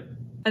 essentially. Yep.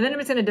 And then I'm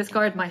just going to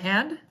discard my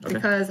hand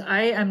because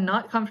I am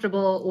not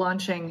comfortable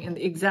launching in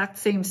the exact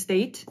same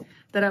state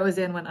that I was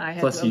in when I had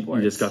Plus, you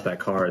boards. just got that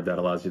card that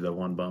allows you the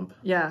 1 bump.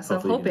 Yeah, so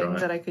Hopefully I'm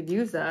hoping that I could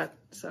use that.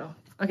 So,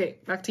 okay,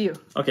 back to you.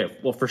 Okay,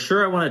 well, for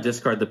sure I want to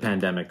discard the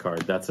Pandemic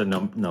card. That's a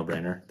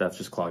no-brainer. That's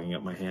just clogging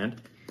up my hand.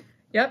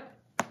 Yep.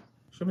 So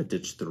I'm going to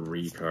ditch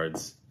 3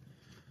 cards.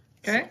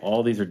 Okay. So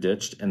all these are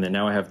ditched, and then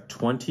now I have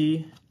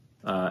 20,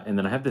 and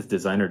then I have this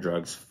Designer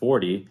Drugs,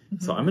 40.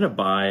 So I'm going to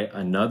buy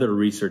another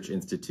Research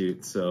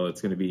Institute. So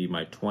it's going to be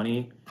my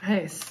 20.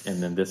 Nice.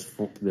 And then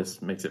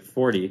this makes it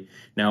 40.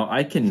 Now,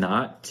 I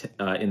cannot,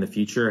 in the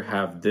future,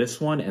 have this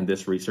one and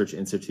this Research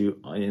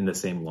Institute in the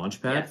same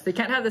launch pad. Yes, they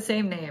can't have the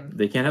same name.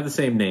 They can't have the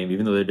same name,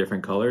 even though they're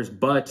different colors.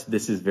 But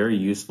this is very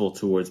useful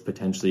towards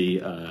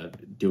potentially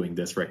doing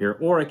this right here.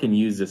 Or I can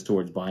use this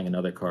towards buying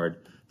another card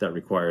that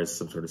requires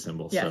some sort of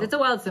symbol. Yeah, so it's a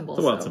wild symbol.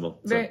 It's a wild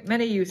symbol.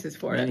 Many uses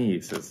for it. Many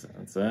uses.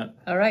 That's that.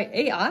 All right,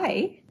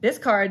 AI. This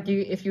card,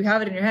 if you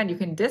have it in your hand, you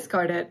can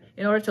discard it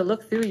in order to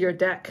look through your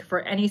deck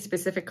for any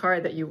specific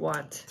card that you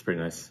want. It's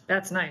pretty nice.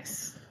 That's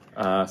nice.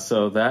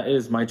 So that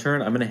is my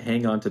turn. I'm going to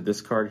hang on to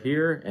this card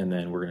here, and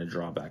then we're going to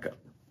draw back up.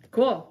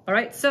 Cool. All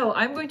right, so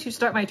I'm going to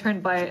start my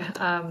turn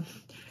by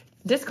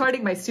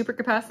discarding my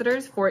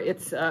supercapacitors for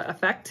its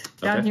effect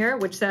down here,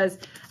 which says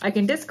I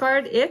can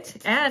discard it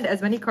and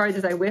as many cards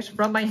as I wish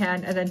from my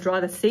hand and then draw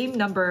the same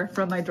number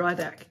from my draw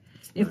deck,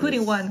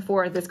 including 1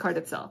 for this card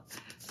itself.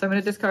 So I'm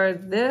going to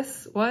discard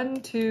this 1,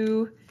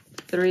 2,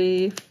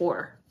 3,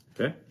 4.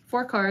 Okay.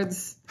 4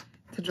 cards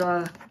to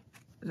draw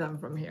them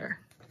from here.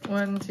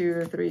 1,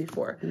 2, 3,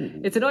 4.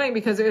 Ooh. It's annoying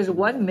because there's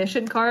 1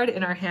 mission card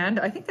in our hand.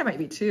 I think there might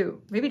be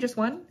 2, maybe just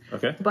 1.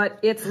 Okay. But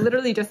it's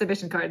literally just a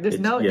mission card. There's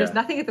there's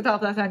nothing at the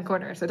top left-hand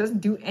corner, so it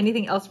doesn't do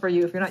anything else for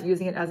you if you're not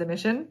using it as a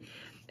mission.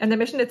 And the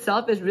mission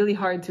itself is really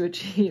hard to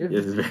achieve.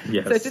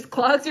 Yes. So it just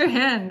clogs your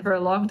hand for a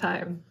long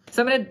time.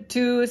 So I'm going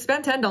to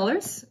spend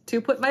 $10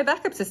 to put my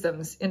backup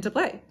systems into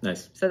play.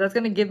 Nice. So that's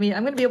going to give me,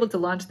 I'm going to be able to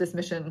launch this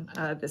mission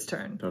this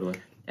turn. Totally.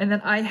 And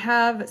then I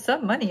have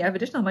some money. I have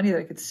additional money that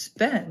I could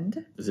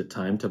spend. Is it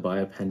time to buy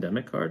a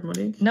Pandemic card,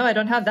 Monique? No, I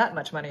don't have that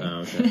much money. Oh,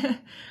 okay.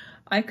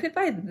 I could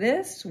buy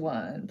this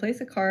one. Place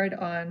a card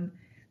on...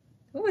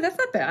 Oh, that's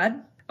not bad.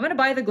 I'm going to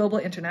buy the Global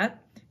Internet.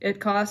 It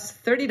costs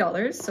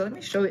 $30, so let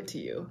me show it to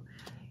you.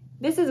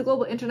 This is a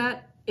Global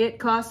Internet. It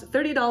costs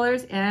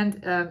 $30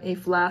 and a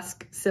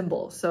flask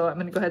symbol. So I'm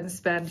going to go ahead and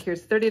spend,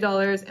 here's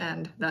 $30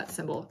 and that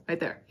symbol right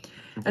there.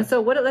 Okay. And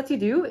so what it lets you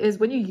do is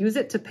when you use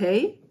it to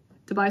pay,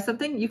 to buy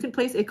something, you can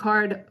place a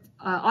card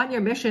on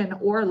your mission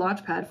or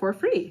launchpad for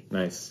free.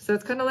 Nice. So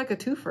it's kind of like a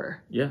twofer.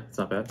 Yeah, it's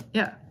not bad.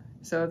 Yeah.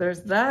 So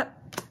there's that.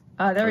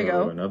 There we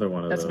go. Another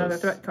one of That's those. another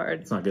threat card.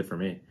 It's not good for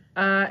me.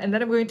 And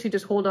then I'm going to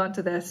just hold on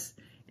to this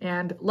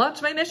and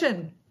launch my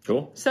mission.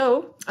 Cool.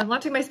 So I'm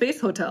launching my space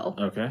hotel.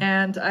 Okay.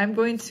 And I'm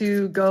going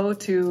to go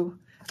to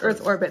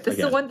Earth orbit. This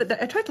is the one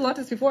that I tried to launch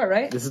this before,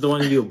 right? This is the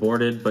one you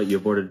aborted, but you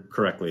aborted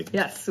correctly.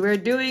 Yes, we're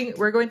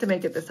going to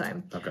make it this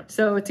time. Okay.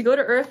 So to go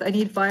to Earth, I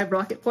need 5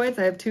 rocket points.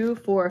 I have 2,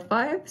 4,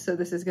 5. So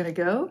this is going to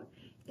go.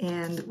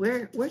 And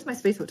where's my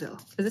space hotel?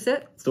 Is this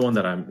it? It's the one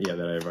that I've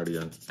already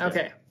done.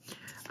 Okay.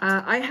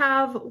 Yeah. I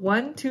have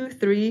 1, 2,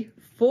 3,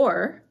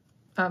 4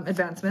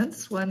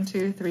 advancements. 1,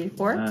 2, 3,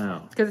 4.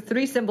 Wow. Because it's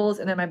 3 symbols,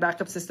 and then my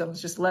backup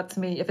systems just lets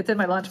me, if it's in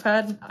my launch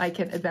pad, I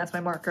can advance my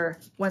marker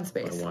 1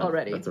 space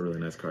already. That's a really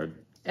nice card.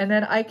 And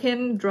then I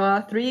can draw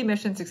 3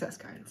 mission success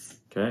cards.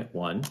 Okay,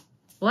 1.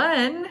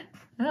 1.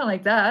 I don't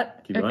like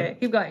that. Keep going. Okay,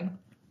 keep going.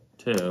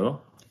 2.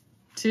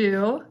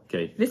 2.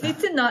 Okay. This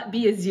needs to not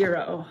be a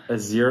 0. A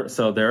 0.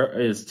 So there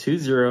is 2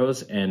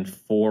 zeros and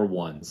 4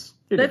 ones.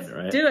 Let's doing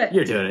it, right? do it.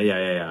 You're doing it.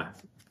 Yeah.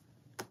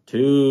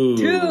 2.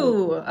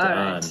 2. All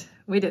right.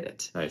 We did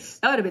it. Nice.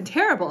 That would have been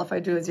terrible if I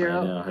drew a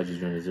 0. I know. How'd you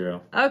do a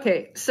 0?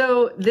 Okay,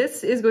 so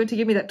this is going to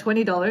give me that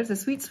 $20, a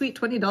sweet, sweet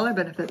 $20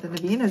 benefit that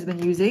Naveen has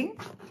been using.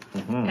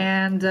 Mm-hmm.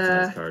 And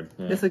nice card.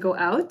 Yeah. This will go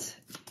out.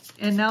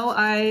 And now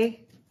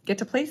I get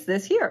to place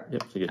this here.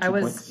 Yep, so you get 2 I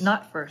was points.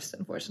 not first,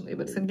 unfortunately,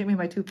 but it's going to give me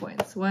my 2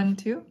 points. 1,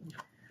 2.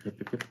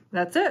 Yep.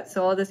 That's it.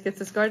 So all this gets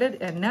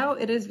discarded, and now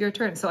it is your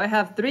turn. So I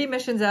have 3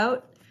 missions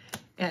out,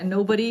 and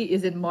nobody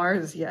is in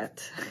Mars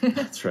yet.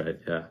 That's right,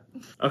 yeah.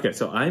 Okay,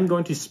 so I'm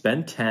going to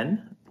spend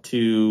 10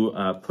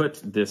 to put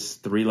this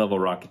 3-level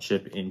rocket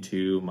ship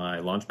into my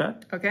launch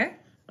pad. Okay.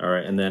 All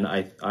right, and then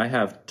I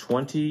have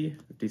 20,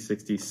 50,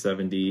 60,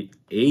 70,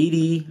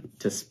 80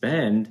 to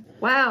spend.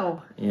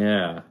 Wow.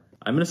 Yeah.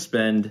 I'm going to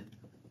spend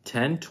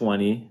 10,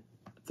 20,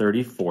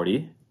 30,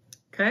 40.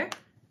 Okay.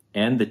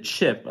 And the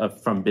chip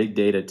from Big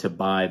Data to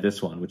buy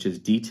this one, which is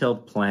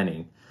Detailed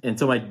Planning. And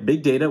so my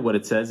big data, what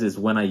it says is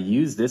when I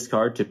use this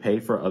card to pay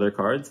for other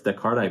cards, the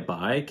card I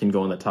buy can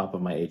go on the top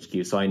of my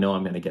HQ. So I know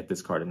I'm going to get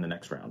this card in the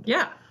next round.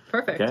 Yeah,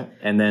 perfect. Okay.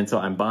 And then so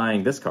I'm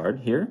buying this card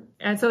here.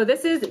 And so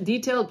this is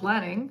detailed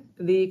planning,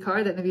 the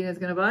card that Naveen is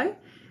going to buy.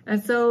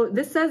 And so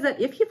this says that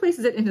if he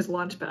places it in his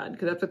launch pad,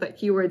 because that's what that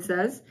keyword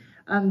says,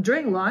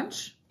 during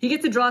launch, he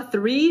gets to draw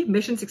 3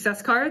 mission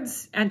success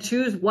cards and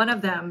choose one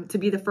of them to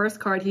be the first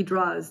card he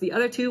draws. The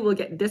other 2 will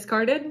get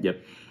discarded.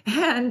 Yep.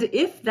 And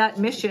if that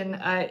mission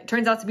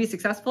turns out to be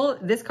successful,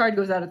 this card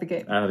goes out of the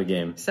game. Out of the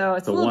game. So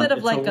it's a little bit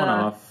of like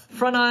a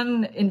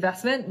front-on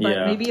investment,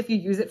 but maybe if you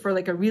use it for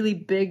like a really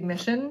big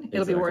mission,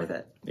 it'll be worth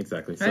it.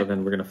 Exactly. Right? So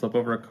then we're going to flip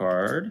over a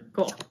card.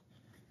 Cool.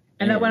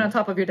 And that went on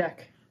top of your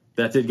deck.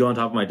 That did go on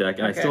top of my deck.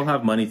 And I still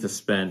have money to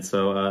spend.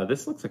 So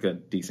this looks like a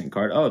decent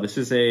card. Oh, this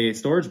is a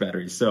storage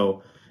battery.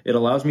 So it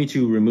allows me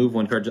to remove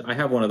one card. I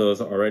have one of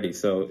those already.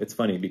 So it's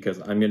funny because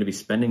I'm going to be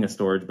spending a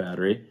storage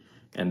battery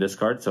and this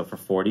card. So for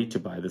 40 to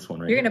buy this one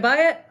right You're going to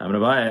buy it? I'm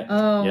going to buy it.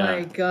 Oh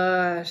my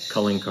gosh.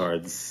 Culling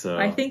cards. So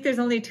I think there's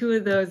only 2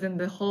 of those in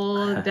the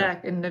whole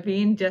deck. And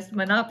Naveen just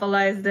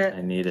monopolized it.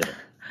 I need it.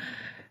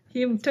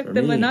 He took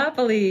the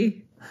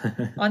monopoly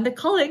on the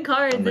culling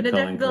cards in the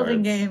deck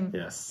building game.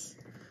 Yes.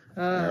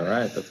 All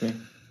right, that's me.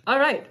 All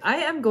right, I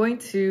am going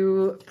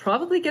to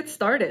probably get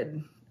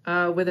started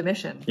with a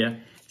mission. Yeah.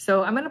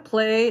 So I'm going to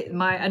play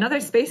another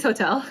space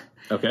hotel.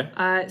 Okay.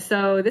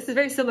 So this is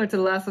very similar to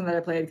the last one that I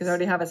played because I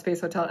already have a space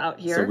hotel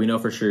out here. So we know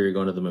for sure you're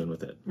going to the moon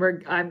with it.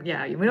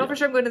 We know for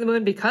sure I'm going to the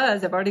moon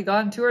because I've already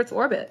gone to Earth's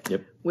orbit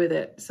with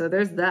it. So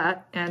there's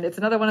that, and it's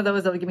another one of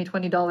those that will give me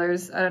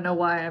 $20. I don't know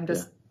why. I'm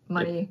just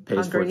money it pays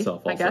hungry. For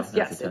itself also, I guess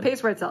yes, it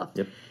pays for itself.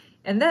 Yep.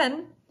 And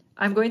then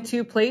I'm going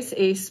to place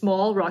a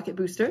small rocket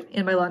booster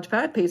in my launch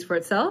pad, pays for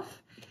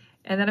itself.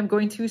 And then I'm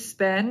going to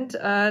spend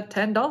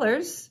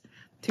 $10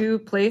 to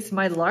place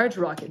my large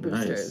rocket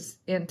boosters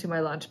into my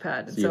launch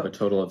pad. So you have a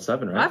total of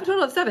 7, right? I have a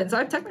total of 7. So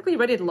I'm technically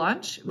ready to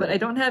launch, but I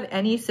don't have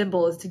any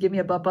symbols to give me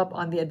a bump up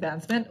on the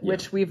advancement,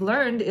 which we've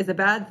learned is a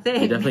bad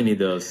thing. You definitely need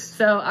those.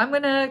 So I'm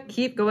going to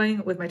keep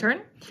going with my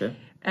turn. Okay.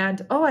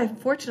 And,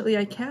 unfortunately,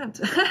 I can't.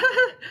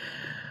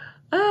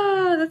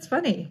 Oh, that's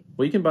funny.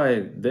 Well, you can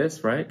buy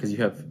this, right? Because you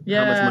have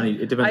how much money.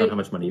 It depends on how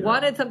much money you have. I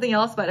wanted something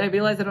else, but I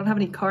realized I don't have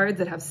any cards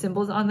that have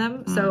symbols on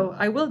them. So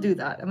I will do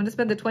that. I'm going to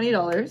spend the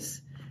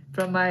 $20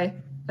 from my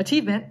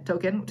achievement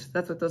token, which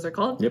that's what those are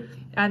called. Yep.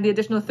 And the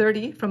additional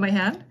 30 from my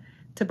hand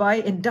to buy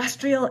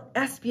industrial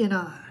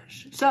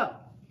espionage. So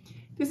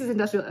this is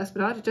industrial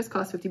espionage. It just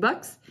costs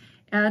 $50.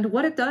 And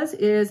what it does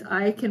is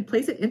I can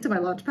place it into my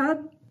launch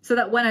pad so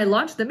that when I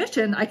launch the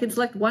mission, I can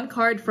select one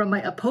card from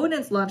my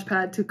opponent's launch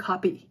pad to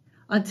copy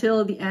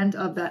until the end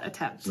of that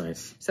attempt.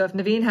 Nice. So if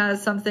Naveen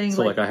has something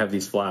so like I have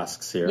these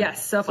flasks here.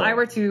 Yes. So if I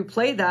were to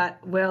play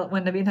that, well,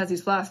 when Naveen has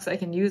these flasks, I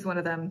can use one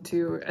of them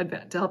to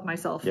help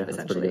myself,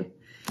 essentially.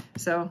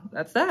 So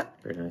that's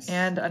that. Very nice.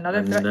 And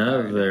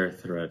another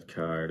threat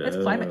card. That's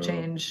climate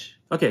change.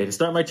 Okay, to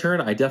start my turn,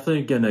 I'm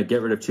definitely going to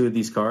get rid of 2 of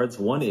these cards.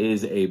 One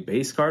is a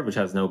base card, which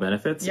has no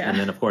benefits. And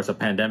then, of course, a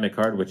pandemic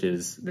card, which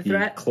is the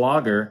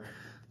clogger.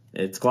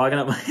 It's clogging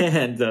up my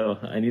hand, so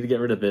I need to get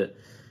rid of it.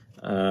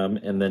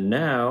 And then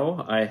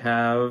now I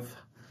have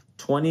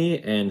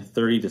 20 and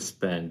 30 to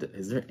spend.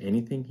 Is there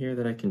anything here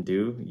that I can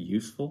do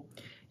useful?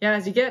 Yeah,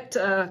 as you get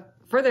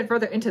further and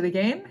further into the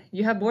game,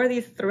 you have more of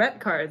these threat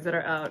cards that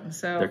are out.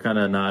 So they're kind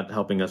of not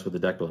helping us with the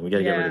deck building. We got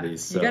to get rid of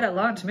these. So. You got to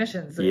launch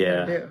missions. That you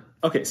gotta do.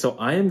 Okay, so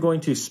I am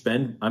going to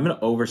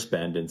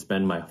overspend and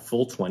spend my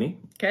full 20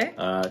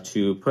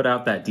 to put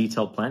out that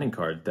detailed planning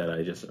card that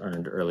I just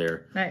earned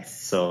earlier.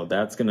 Nice. So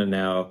that's going to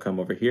now come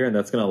over here, and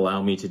that's going to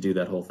allow me to do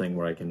that whole thing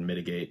where I can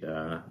mitigate,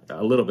 a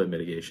little bit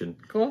mitigation.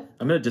 Cool.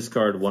 I'm going to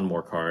discard one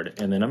more card,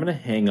 and then I'm going to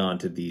hang on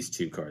to these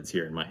 2 cards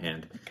here in my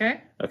hand.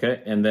 Okay.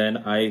 Okay, and then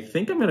I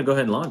think I'm going to go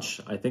ahead and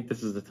launch. I think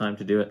this is the time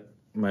to do it.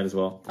 Might as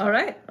well. All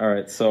right. All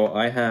right. So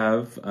I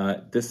have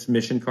this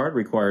mission card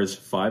requires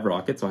 5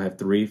 rockets. So I have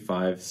 3,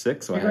 5,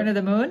 6. So You're going to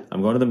the moon?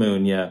 I'm going to the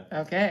moon. Yeah.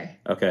 Okay.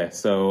 Okay.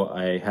 So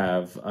I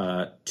have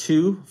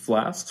 2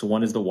 flasks.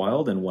 One is the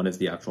wild and one is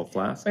the actual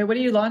flask. Wait, what are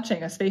you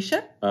launching? A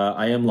spaceship?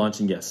 I am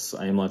launching. Yes,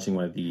 I am launching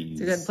one of these.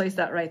 So you're going to place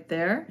that right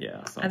there.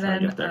 Yeah. So and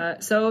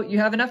then, so you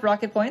have enough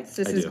rocket points.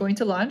 This is going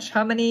to launch.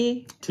 How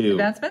many 2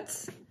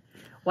 advancements?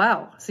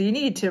 Wow. So you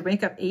need to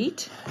rank up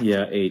 8?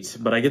 Yeah, 8.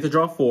 But I get to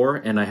draw 4,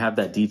 and I have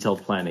that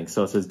detailed planning.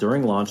 So it says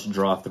during launch,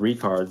 draw 3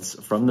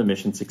 cards from the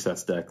mission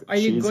success deck. Are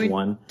you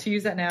going to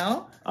use that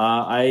now?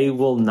 I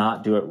will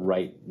not do it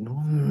right.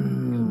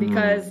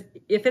 Because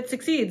if it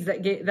succeeds,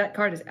 that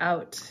card is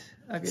out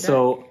of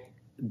your deck.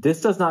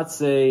 This does not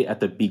say at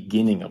the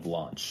beginning of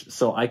launch.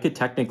 So I could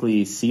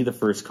technically see the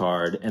first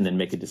card and then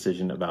make a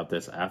decision about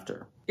this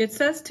after. It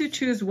says to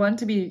choose one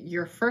to be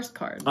your first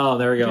card. Oh,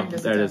 there we go.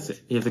 There it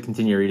is. You have to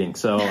continue reading.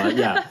 So,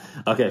 yeah.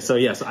 Okay, so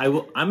yes, I'm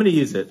going to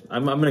use it.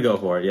 I'm going to go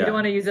for it, yeah. You don't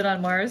want to use it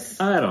on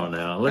Mars? I don't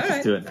know. Let's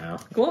just do it now.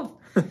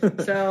 Cool.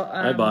 So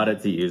I bought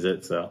it to use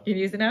it, so. You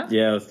use it now?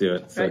 Yeah, let's do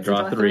it. So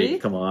draw 3.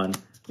 Come on.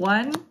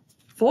 1,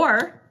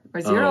 4. Or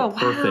 0. Oh,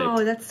 perfect.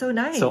 Wow, that's so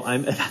nice. So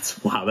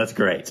that's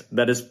great.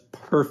 That is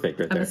perfect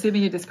right there. I'm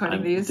assuming you're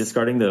discarding these.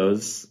 Discarding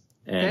those,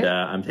 and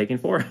I'm taking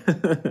 4.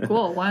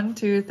 Cool. 1,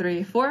 2,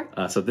 3, 4.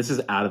 So this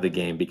is out of the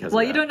game because.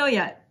 Well, you don't know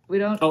yet. We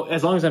don't. Oh,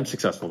 as long as I'm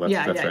successful. That's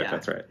right. Yeah.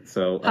 That's right.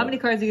 So how many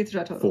cards do you get to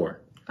draw total?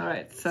 4. All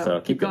right. So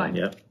keep going.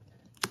 Yep.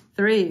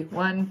 3.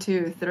 1,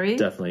 2, 3.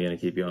 Definitely gonna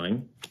keep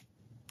going.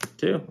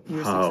 2. You're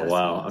oh successful.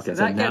 wow. Okay.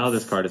 So now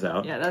this card is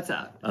out. Yeah, that's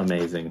out.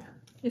 Amazing.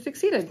 You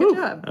succeeded. Good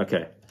job.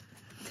 Okay.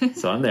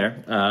 So I'm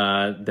there.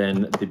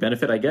 Then the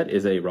benefit I get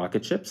is a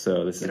rocket ship.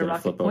 So this is going to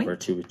flip over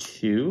to a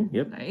 2.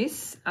 Yep.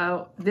 Nice.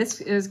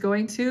 This is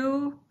going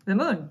to the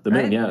moon. The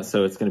moon, yeah.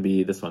 So it's going to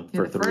be this one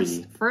for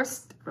 3.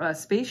 First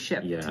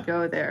spaceship to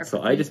go there.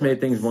 So I just made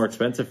things more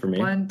expensive for me.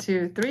 1,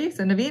 2, 3.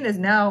 So Naveen is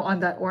now on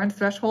that orange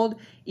threshold.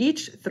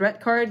 Each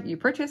threat card you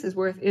purchase is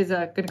going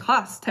to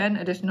cost 10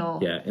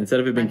 additional. Yeah.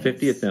 Instead of it being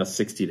 50, it's now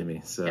 60 to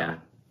me. So. Yeah.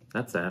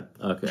 That's that.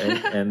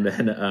 Okay. And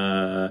then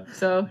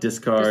so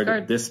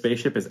discard. This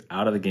spaceship is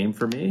out of the game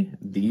for me.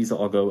 These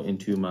all go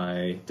into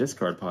my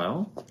discard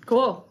pile.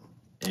 Cool.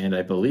 And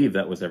I believe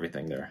that was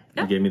everything there.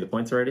 Yeah. You gave me the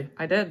points already?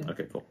 I did.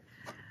 Okay, cool.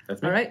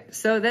 That's me. All right.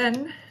 So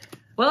then,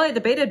 well, I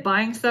debated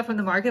buying stuff from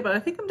the market, but I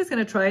think I'm just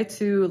going to try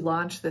to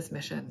launch this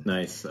mission.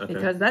 Nice. Okay.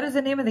 Because that is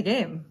the name of the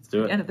game. Let's do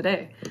it. At the end of the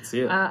day. Let's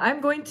see it.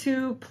 I'm going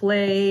to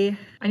play.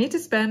 I need to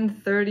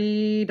spend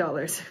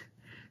 $30.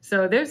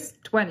 So there's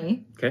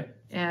 20. Okay.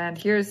 And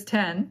here's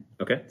 10.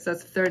 Okay. So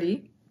that's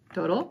 30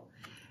 total.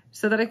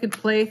 So that I could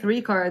play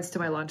 3 cards to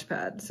my launch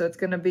pad. So it's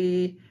going to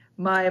be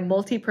my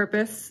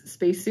multi-purpose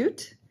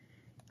spacesuit,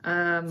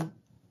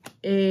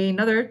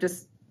 another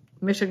just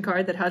mission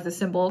card that has a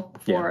symbol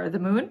for the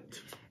moon,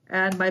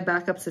 and my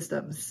backup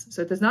systems.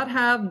 So it does not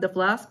have the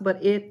flask,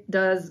 but it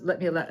does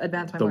let me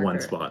advance my marker. The one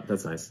spot.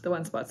 That's nice. The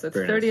one spot. So it's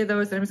 30 of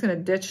those. And I'm just going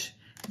to ditch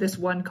this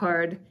one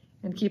card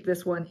and keep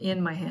this one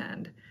in my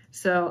hand.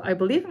 So I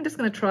believe I'm just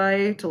going to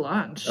try to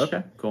launch.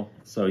 Okay, cool.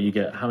 So you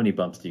get, how many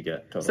bumps do you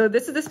get total? So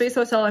this is the space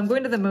hotel. I'm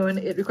going to the moon.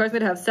 It requires me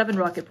to have 7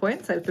 rocket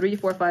points. I have 3,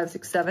 4, 5,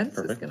 6, 7. Perfect.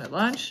 So it's going to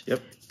launch. Yep.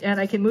 And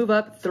I can move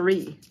up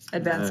 3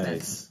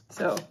 advancements. Nice.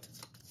 So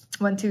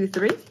 1, 2,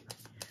 3.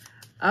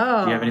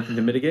 Oh. Do you have anything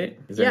to mitigate?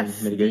 Is there any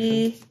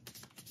mitigation?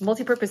 The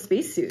multi-purpose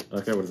spacesuit.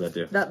 Okay, what does that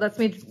do? That lets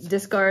me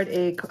discard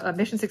a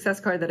mission success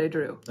card that I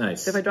drew.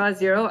 Nice. So if I draw a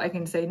 0, I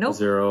can say, nope,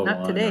 0, not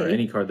 1, today. Or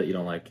any card that you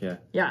don't like, yeah.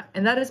 Yeah,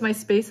 and that is my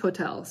space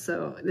hotel.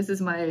 So this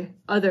is my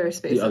other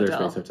space hotel. The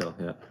other space hotel,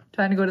 yeah.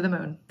 Trying to go to the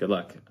moon. Good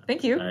luck.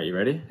 Thank you. All right, you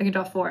ready? I can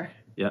draw 4.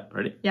 Yeah,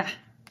 ready? Yeah.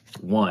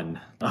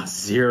 1. Oh,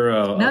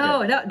 0.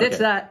 No, okay. no, ditch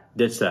that.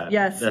 Ditch that.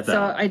 Yes, that's so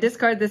out. I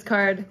discard this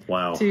card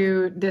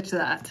to ditch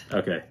that.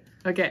 Okay.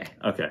 Okay.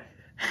 Okay.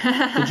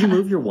 Did you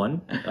move your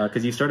 1?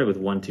 Because you started with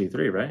 1, 2,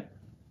 3, right?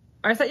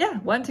 I said, yeah,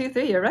 1, 2,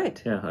 3, you're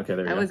right. Yeah, okay,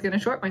 there you go. I was going to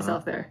short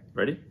myself there.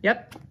 Ready?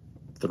 Yep.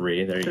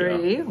 3, there you go.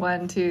 3,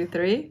 1, 2,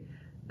 3.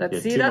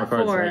 Let's see 2 that more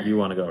cards 4. that you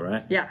want to go,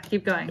 right? Yeah,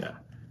 keep going. Yeah.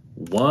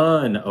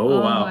 1.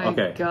 Oh, wow. My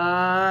okay.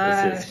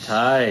 gosh. This is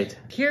tight.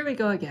 Here we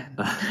go again.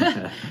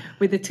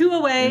 With the 2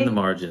 away. In the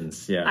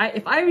margins, yeah.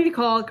 If I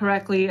recall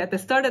correctly, at the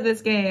start of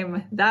this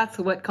game, that's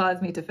what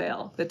caused me to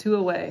fail. The 2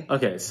 away.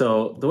 Okay,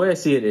 so the way I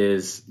see it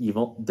is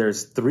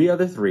there's 3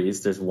 other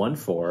 3s. There's 1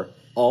 4.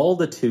 All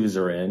the 2s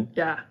are in.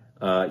 Yeah.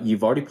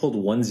 You've already pulled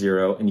 1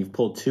 0, and you've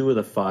pulled 2 of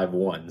the 5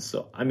 1s.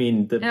 So, I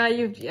mean...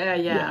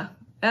 Yeah.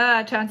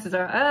 Chances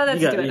are... let's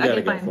do it.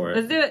 Okay, fine. For it.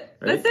 Let's do it.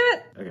 Ready? Let's do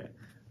it. Okay.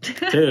 2,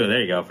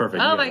 there you go.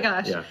 Perfect. Oh my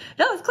gosh. Yeah.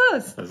 That was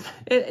close.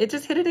 It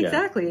just hit it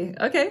exactly.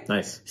 Okay.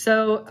 Nice.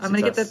 So I'm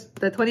going to get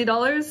the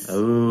 $20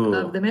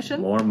 of the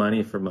mission. More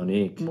money for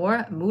Monique.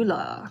 More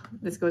moolah.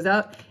 This goes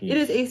out. It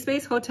is a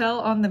space hotel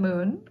on the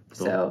moon.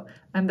 Cool. So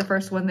I'm the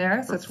first one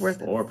there. So it's worth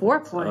 4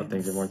 points. Oh,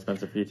 things are more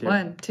expensive for you too.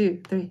 1,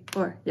 2, 3,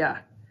 4. Yeah.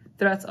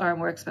 Threats are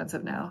more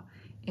expensive now.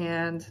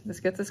 And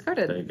this gets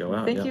discarded. There you go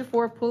out. Thank you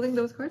for pulling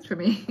those cards for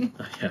me.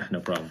 Yeah,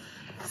 no problem.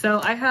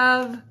 So I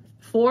have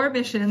 4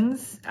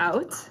 missions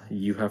out.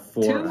 You have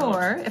 4 2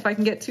 more. If I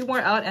can get 2 more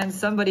out and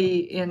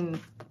somebody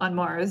on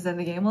Mars, then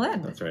the game will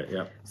end. That's right,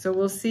 yeah. So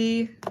we'll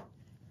see.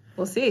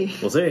 We'll see.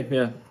 We'll see,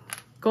 yeah.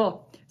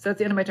 Cool. So that's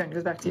the end of my turn. It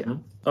goes back to you.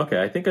 Mm-hmm.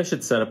 Okay, I think I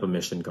should set up a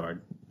mission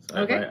card.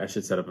 Okay. I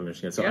should set up a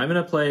mission card. So I'm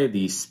going to play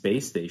the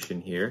space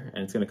station here,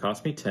 and it's going to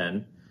cost me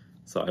 10.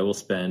 So I will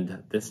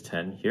spend this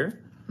 10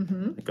 here.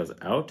 Mm-hmm. It goes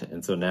out,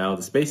 and so now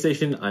the space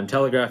station, I'm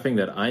telegraphing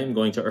that I am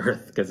going to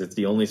Earth because it's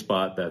the only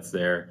spot that's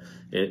there.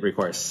 It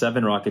requires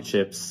 7 rocket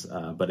ships,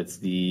 but it's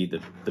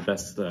the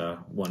best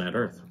one at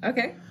Earth.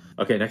 Okay.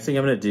 Okay, next thing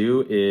I'm going to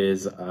do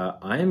is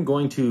I am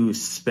going to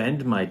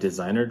spend my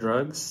designer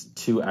drugs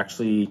to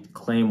actually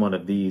claim one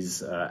of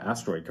these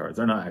asteroid cards.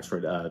 Or not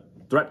asteroid,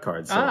 threat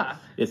cards. So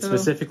it's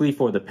specifically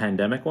for the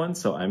pandemic one,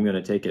 so I'm going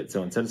to take it.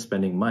 So instead of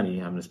spending money,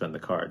 I'm going to spend the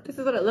card. This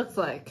is what it looks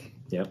like.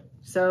 Yep.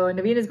 So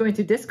Naveen is going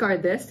to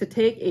discard this to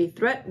take a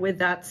threat with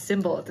that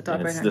symbol at the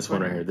top right hand corner. This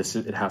one right here.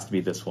 It has to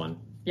be this one.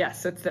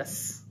 Yes, it's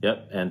this.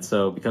 Yep, and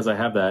so because I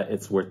have that,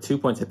 it's worth 2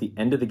 points at the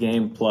end of the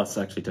game, plus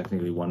actually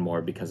technically 1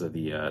 more because of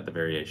the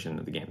variation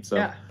of the game.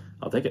 So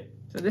I'll take it.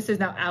 So this is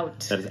now out.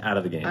 That is out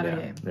of the game. Out of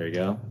the game. There you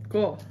go.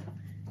 Cool.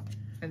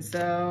 And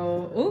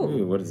so,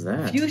 ooh, what is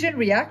that? Fusion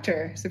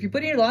reactor. So if you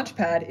put it in your launch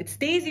pad, it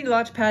stays in your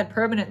launch pad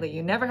permanently.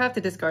 You never have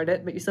to discard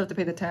it, but you still have to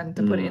pay the 10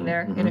 to put it in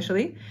there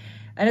initially.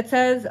 And it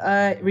says,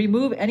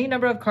 remove any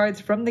number of cards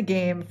from the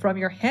game from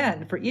your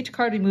hand. For each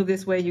card removed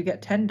this way, you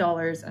get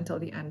 $10 until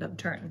the end of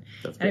turn.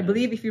 And I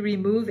believe if you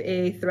remove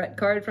a threat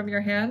card from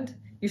your hand,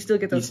 you still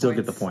get those points. You still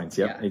get the points,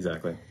 yep,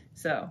 exactly.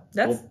 So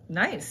that's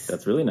nice.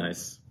 That's really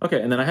nice.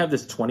 Okay, and then I have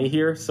this 20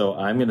 here, so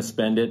I'm going to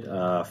spend it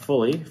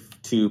fully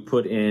to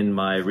put in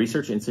my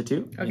Research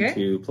Institute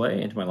into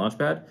play, into my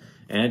Launchpad,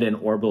 and an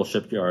Orbital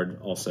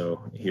Shipyard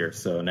also here.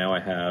 So now I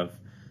have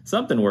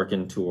something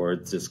working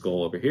towards this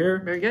goal over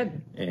here. Very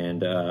good.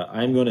 And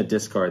I'm going to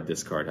discard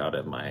this card out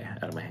of my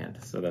hand.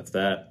 So that's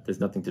that. There's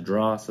nothing to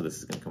draw, so this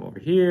is going to come over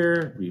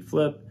here,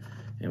 reflip.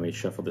 And we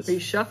shuffle this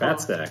fat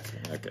stack.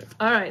 Okay.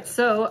 All right,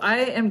 so I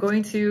am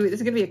going to, this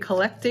is going to be a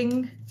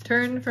collecting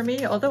turn for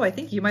me, although I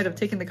think you might have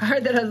taken the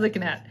card that I was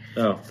looking at.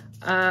 Oh.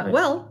 Nice.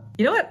 Well,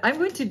 you know what? I'm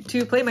going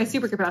to play my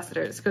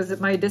supercapacitors because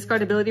my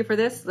discard ability for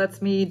this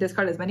lets me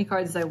discard as many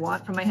cards as I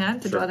want from my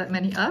hand to draw that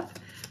many up.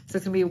 So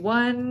it's going to be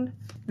 1,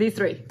 these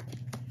 3.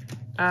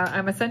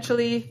 I'm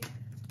essentially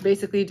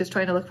basically just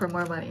trying to look for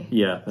more money.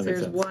 Yeah, that so makes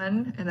there's sense.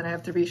 1, and then I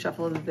have to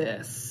reshuffle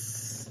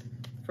this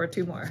for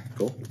 2 more.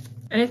 Cool.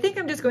 And I think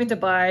I'm just going to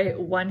buy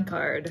 1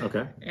 card.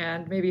 Okay.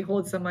 And maybe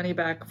hold some money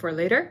back for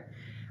later.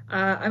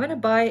 I'm going to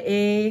buy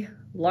a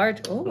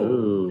large...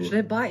 Oh,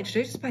 should I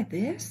just buy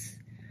this?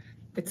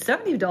 It's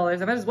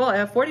 $70. I might as well. I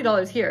have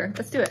 $40 here.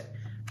 Let's do it.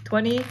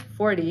 20,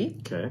 40.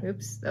 Okay.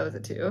 Oops, that was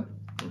a 2.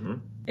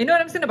 You know what?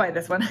 I'm just going to buy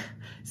this one.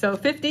 So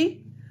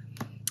 50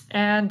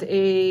 and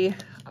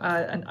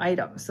an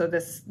item. So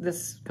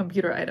this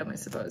computer item, I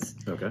suppose.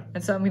 Okay.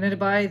 And so I'm going to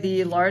buy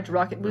the large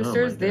rocket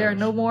boosters. They are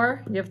no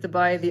more. You have to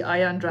buy the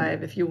ion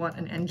drive if you want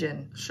an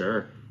engine.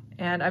 Sure.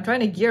 And I'm trying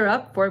to gear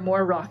up for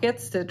more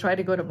rockets to try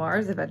to go to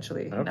Mars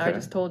eventually. Okay. Now I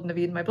just told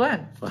Naveed my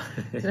plan. So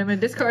I'm going to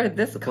discard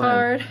this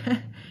card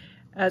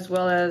as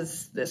well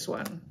as this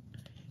one.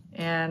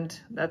 And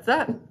that's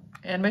that.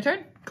 And my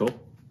turn. Cool.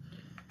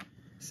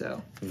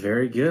 So.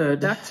 Very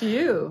good. Back to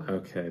you.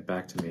 Okay,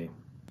 back to me.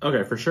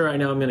 Okay, for sure, I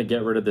know I'm going to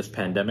get rid of this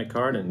pandemic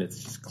card, and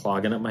it's just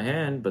clogging up my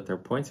hand, but there are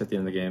points at the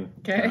end of the game.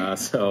 Okay.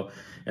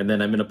 And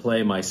then I'm going to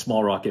play my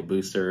small rocket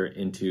booster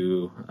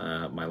into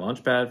my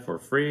launch pad for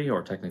free,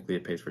 or technically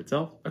it pays for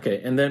itself.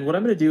 Okay, and then what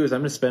I'm going to do is I'm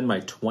going to spend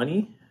my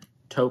 20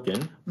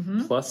 token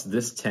plus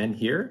this 10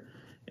 here,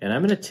 and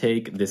I'm going to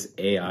take this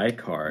AI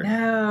card.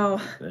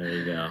 No. There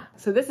you go.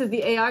 So this is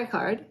the AI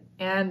card,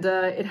 and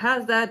it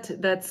has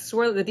that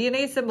swirl, the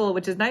DNA symbol,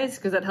 which is nice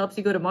because that helps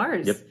you go to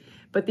Mars. Yep.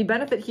 But the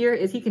benefit here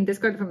is he can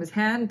discard it from his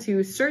hand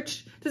to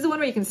search. This is the one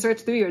where you can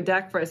search through your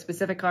deck for a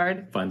specific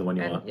card. Find the one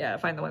you want. Yeah,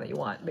 find the one that you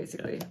want,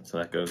 basically. Okay. So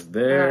that goes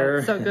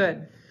there. So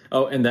good.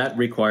 Oh, and that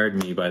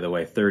required me, by the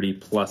way, 30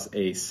 plus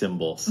a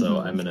symbol.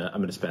 So I'm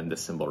gonna spend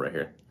this symbol right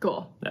here.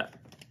 Cool. Yeah.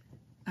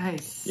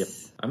 Nice. Yep.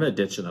 I'm gonna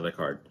ditch another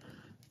card,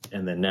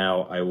 and then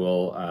now I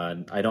will.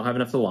 I don't have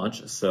enough to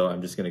launch, so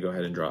I'm just gonna go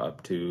ahead and draw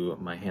up to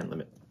my hand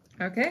limit.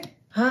 Okay.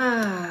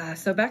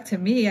 So back to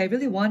me. I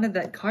really wanted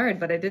that card,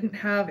 but I didn't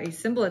have a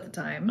symbol at the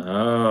time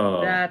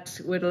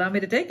that would allow me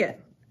to take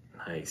it.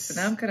 Nice. So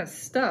now I'm kind of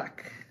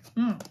stuck.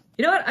 You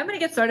know what? I'm going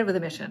to get started with a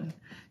mission.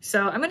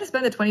 So I'm going to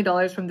spend the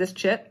 $20 from this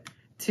chit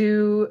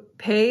to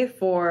pay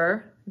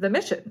for the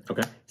mission.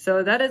 Okay.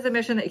 So that is a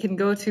mission that can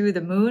go to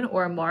the moon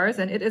or Mars,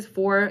 and it is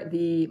for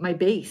my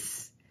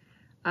base.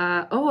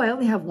 I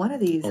only have one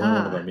of these. Only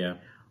one of them, yeah.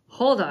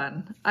 Hold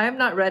on. I'm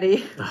not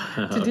ready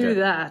to do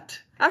that.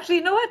 Actually,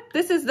 you know what?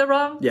 This is the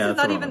wrong. Yeah, this is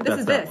not even. This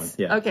is this.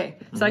 Yeah. Okay,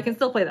 so I can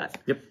still play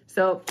that. Yep.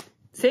 So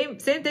same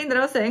thing that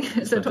I was saying.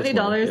 So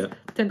 $20,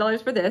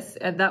 $10 for this,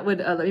 and that would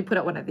let me put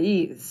out one of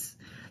these.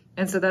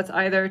 And so that's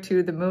either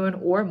to the moon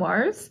or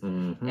Mars.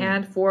 And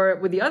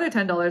with the other $10,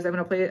 I'm going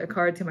to play a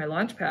card to my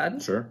launch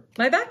pad. Sure.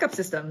 My backup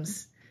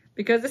systems.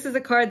 Because this is a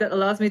card that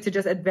allows me to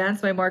just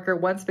advance my marker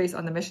one space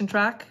on the mission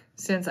track,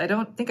 since I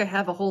don't think I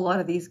have a whole lot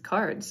of these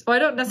cards. Well, I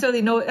don't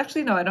necessarily know.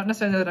 Actually, no, I don't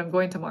necessarily know that I'm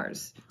going to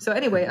Mars. So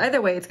anyway,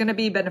 either way, it's going to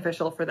be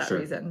beneficial for that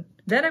reason.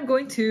 Then I'm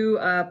going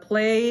to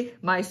play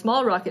my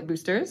small rocket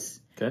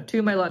boosters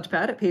to my launch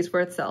pad. It pays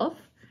for itself.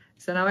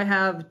 So now I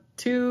have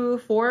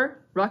 4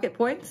 rocket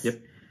points.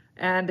 Yep.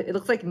 And it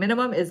looks like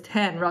minimum is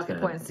 10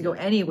 rocket points to go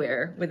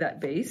anywhere with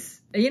that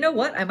base. And you know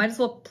what? I might as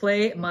well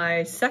play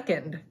my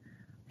second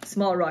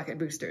small rocket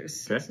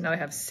boosters. Okay. So now I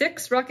have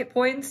 6 rocket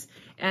points,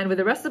 and with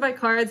the rest of my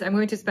cards, I'm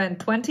going to spend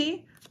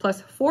 20 plus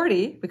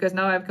 40 because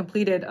now I've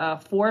completed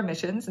 4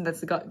 missions, and that's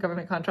the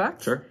government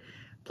contract. Sure.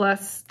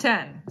 Plus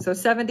 10, so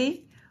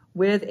 70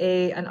 with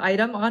an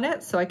item on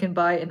it, so I can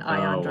buy an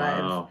ion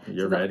drive. Wow,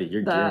 you're ready.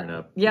 You're gearing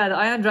up. Yeah, the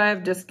ion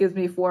drive just gives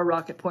me 4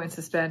 rocket points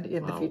to spend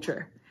in the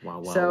future.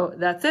 Wow. So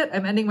that's it.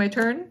 I'm ending my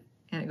turn,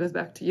 and it goes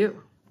back to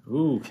you.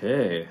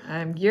 Okay.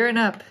 I'm gearing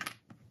up.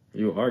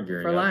 You are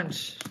gearing for up.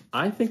 lunch.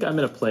 I think I'm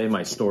going to play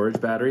my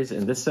storage batteries,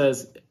 and this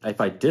says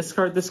if I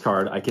discard this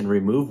card, I can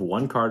remove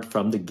one card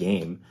from the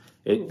game.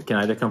 It can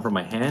either come from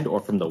my hand or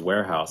from the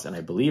warehouse, and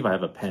I believe I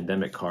have a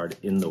pandemic card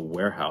in the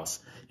warehouse.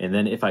 And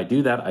then if I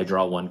do that, I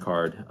draw one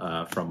card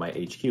from my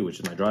HQ, which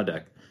is my draw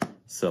deck.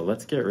 So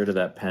let's get rid of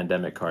that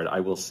pandemic card.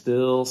 I will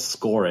still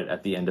score it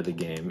at the end of the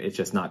game. It's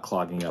just not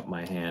clogging up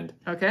my hand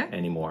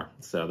anymore.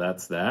 So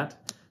that's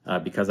that.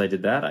 Because I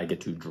did that, I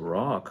get to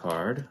draw a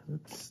card.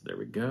 Oops, there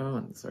we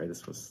go. Sorry,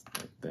 this was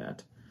like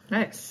that.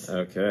 Nice.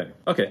 Okay,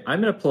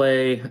 I'm going to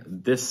play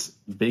this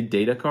big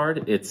data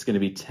card. It's going to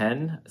be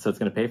 10, so it's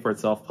going to pay for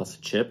itself plus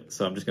a chip.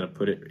 So I'm just going to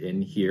put it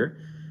in here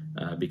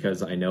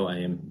because I know I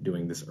am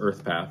doing this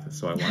Earth Path,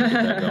 so I want to get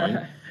that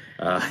going.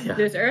 Yeah.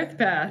 This Earth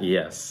Path.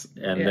 Yes,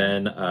 and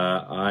then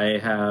I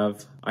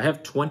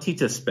have 20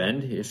 to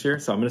spend here,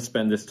 so I'm going to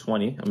spend this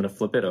 20. I'm going to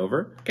flip it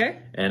over. Okay.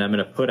 And I'm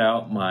going to put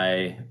out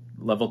my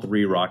level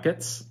 3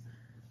 rockets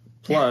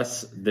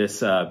plus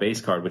this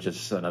base card, which is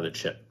just another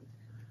chip.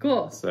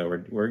 Cool. So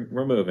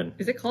we're moving.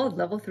 Is it called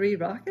level 3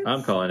 rockets?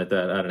 I'm calling it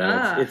that. I don't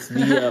know. It's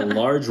the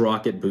large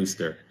rocket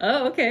booster.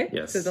 Oh, okay.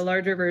 Yes. So the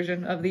larger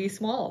version of the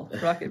small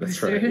rocket That's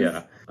boosters. right.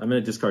 Yeah. I'm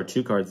going to discard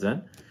 2 cards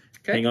then.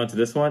 Okay. Hang on to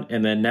this one,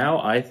 and then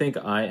now I think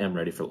I am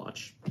ready for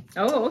launch.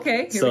 Oh,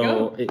 okay. Here we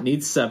go. It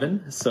needs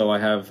 7. So I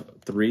have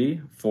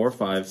 3, 4,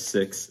 5,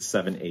 6,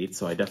 7, 8.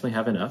 So I definitely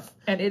have enough.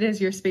 And it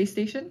is your space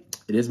station?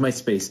 It is my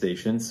space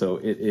station. So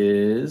it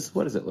is.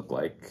 What does it look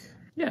like?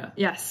 Yeah.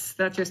 Yes,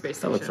 that's your space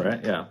station. That looks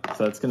right. Yeah.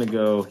 So that's going to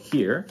go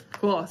here.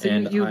 Cool. So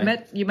you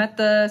met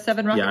the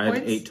 7 rocket points? Yeah, I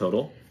have 8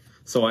 total.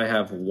 So I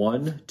have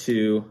 1,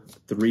 2,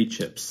 3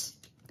 chips.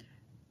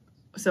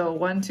 So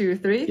 1, 2,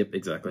 3. Yep,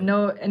 exactly.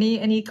 No,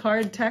 any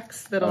card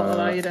text that'll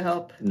allow you to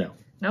help? No.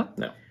 No.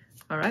 No.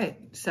 All right.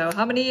 So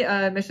how many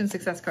mission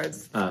success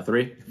cards?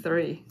 3.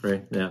 3.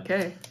 3. Yeah.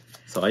 Okay.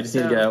 So I just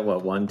need to get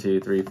 1,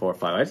 2, 3, 4,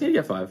 5. I just need to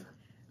get 5.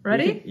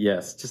 Ready?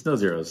 Yes. Just no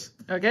zeros.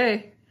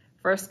 Okay.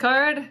 First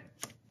card.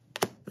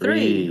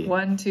 3.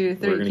 1, 2,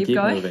 3. We're gonna keep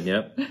going. Moving.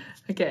 Yep.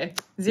 Okay.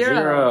 0.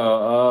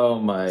 Oh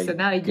my. So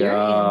now you're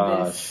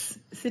in this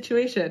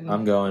situation.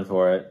 I'm going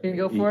for it. You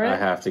gonna go for it? I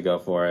have to go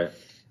for it.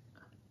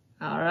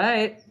 All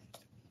right.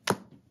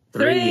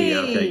 3.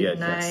 Okay, good.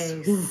 Nice.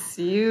 Yes.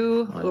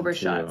 You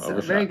overshot.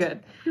 So very good.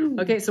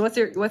 Okay, so what's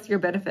your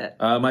benefit?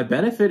 My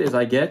benefit is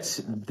I get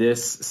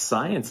this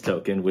science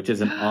token, which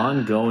is an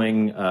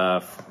ongoing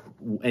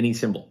any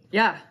symbol.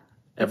 Yeah.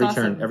 Every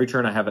awesome. Every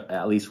turn I have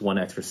at least 1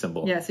 extra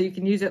symbol. Yeah, so you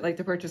can use it like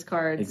to purchase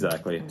cards.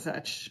 Exactly. And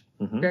such.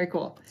 Very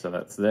cool. So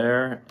that's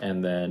there,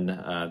 and then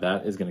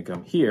that is going to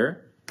come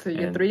here. So you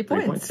get 3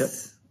 points. Yep.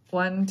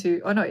 1,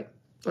 2. Oh no, wait.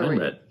 I'm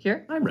red.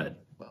 Here? I'm red.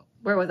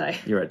 Where was I?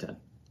 You're at 10.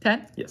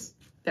 10? Yes.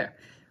 There.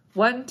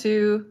 1,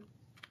 2,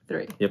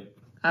 3. Yep.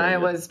 I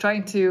was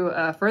trying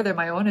to further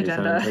my own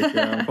agenda. Trying to take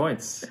your own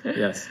points.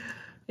 Yes.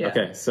 Yeah.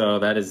 Okay, so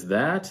that is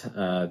that.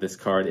 This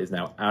card is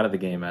now out of the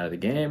game.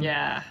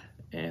 Yeah.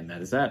 And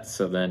that is that.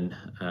 So then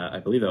I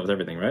believe that was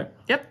everything, right?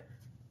 Yep.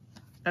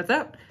 That's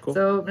that. Cool.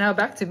 So now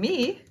back to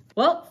me.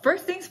 Well,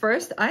 first things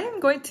first, I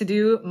am going to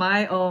do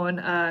my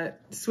own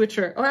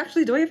switcher. Oh,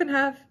 actually, do I even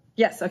have?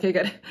 Yes. Okay,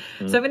 good.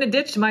 So I'm going to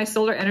ditch my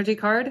solar energy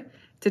card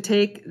to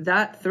take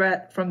that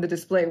threat from the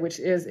display, which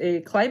is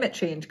a climate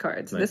change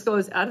card. So this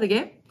goes out of the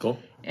game. Cool.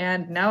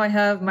 And now I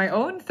have my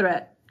own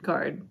threat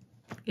card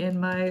in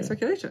my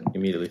circulation.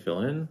 Immediately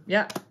fill in.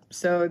 Yeah.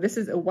 So this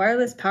is a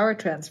wireless power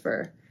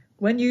transfer.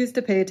 When used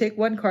to pay, take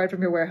 1 card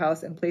from your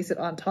warehouse and place it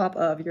on top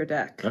of your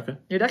deck. Okay.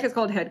 Your deck is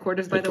called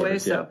Headquarters, by the way,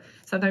 so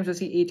sometimes you'll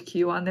see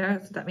HQ on there.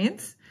 That's what that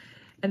means.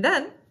 And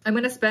then I'm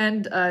going to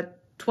spend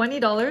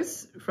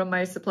 $20 from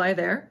my supply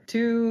there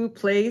to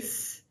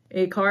place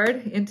a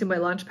card into my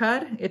launch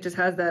pad. It just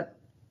has that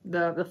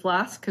the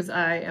flask because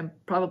I am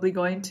probably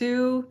going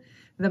to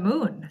the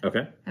moon.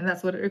 Okay. And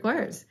that's what it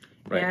requires.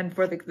 Right. And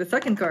for the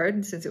second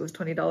card, since it was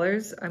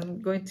 $20,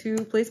 I'm going to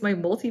place my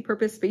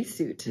multi-purpose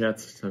spacesuit. Yeah,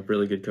 it's a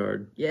really good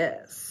card.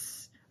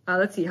 Yes.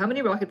 Let's see, how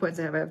many rocket points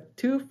I have? I have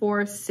 2,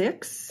 4,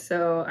 6.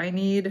 So I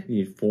need...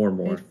 You need 4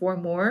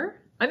 more.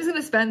 I'm just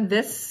going to spend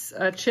this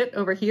chit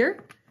over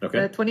here,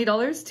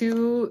 $20,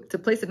 to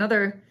place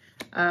another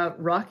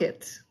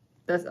rocket.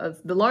 That's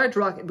the large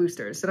rocket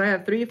boosters. So now I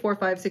have 3, 4,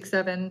 5, 6,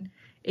 7,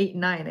 8,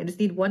 9. I just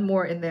need 1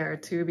 more in there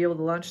to be able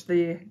to launch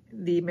the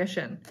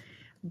mission.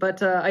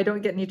 But I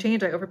don't get any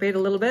change. I overpaid a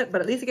little bit,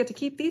 but at least I get to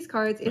keep these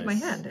cards in my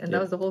hand. And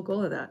that was the whole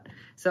goal of that.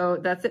 So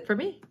that's it for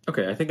me.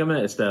 Okay, I think I'm going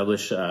to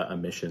establish a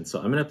mission. So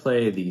I'm going to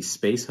play the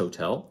Space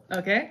Hotel.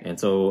 Okay. And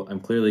so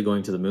I'm clearly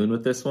going to the moon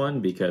with this one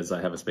because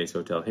I have a Space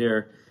Hotel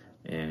here.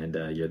 And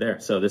you're there.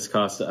 So this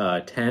costs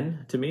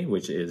 10 to me,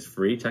 which is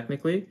free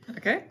technically.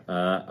 Okay.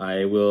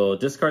 I will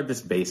discard this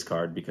base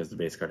card because the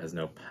base card has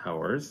no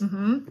powers.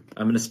 Mm-hmm.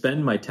 I'm going to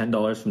spend my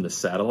 $10 from the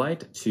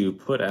satellite to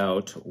put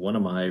out one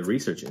of my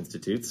research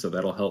institutes. So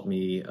that'll help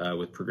me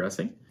with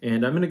progressing.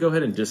 And I'm going to go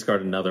ahead and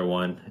discard another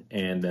one.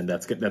 And then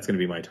that's going to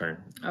be my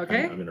turn.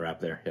 Okay. I'm going to wrap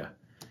there. Yeah.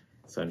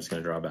 So I'm just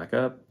going to draw back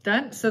up.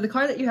 Done. So the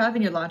card that you have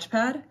in your launch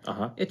pad,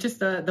 Uh-huh. it's just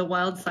the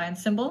wild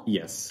science symbol?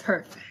 Yes.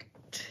 Perfect.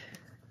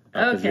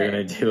 Because you're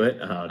going to do it.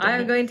 Oh,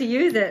 I'm going to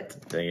use it.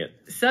 Dang it.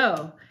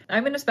 So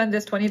I'm going to spend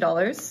this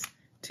 $20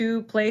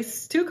 to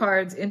place 2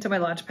 cards into my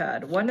launch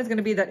pad. One is going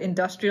to be that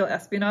industrial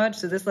espionage.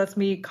 So this lets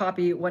me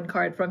copy 1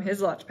 card from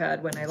his launch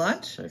pad when I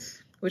launch,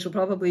 which will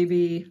probably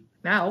be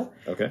now.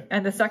 Okay.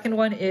 And the second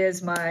one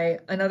is my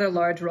another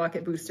large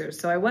rocket booster.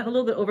 So I went a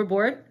little bit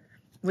overboard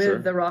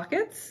with the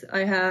rockets.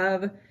 I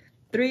have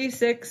 3,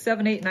 6,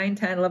 7, 8, 9,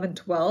 10, 11,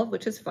 12,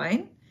 which is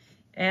fine.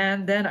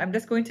 And then I'm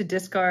just going to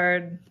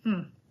discard,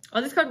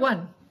 I'll discard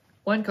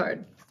one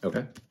card.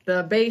 Okay.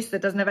 The base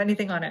that doesn't have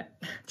anything on it.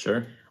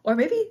 Sure. Or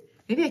maybe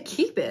I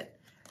keep it.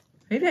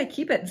 Maybe I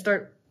keep it and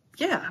start,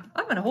 I'm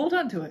going to hold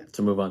on to it.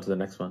 To move on to the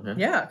next one, yeah?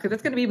 Yeah, because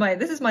it's going to be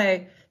this is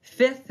my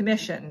 5th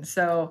mission.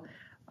 So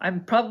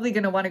I'm probably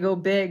going to want to go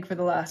big for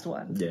the last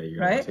one. Yeah, you're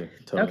going to.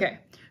 Totally. Okay,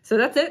 so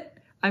that's it.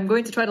 I'm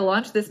going to try to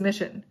launch this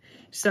mission.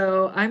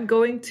 So I'm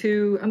going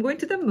to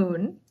the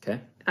moon. Okay.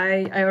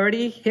 I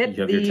already hit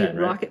the 10,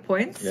 right? rocket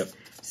points. Yep.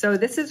 So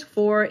this is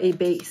for a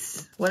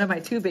base, one of my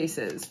 2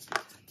 bases.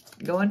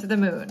 Going to the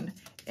moon.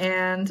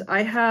 And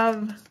I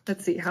have,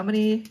 let's see, how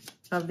many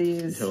of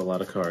these? You have a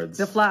lot of cards.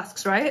 The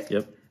flasks, right?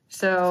 Yep.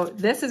 So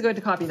this is going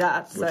to copy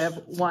that. So I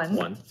have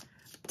 1,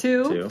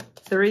 2,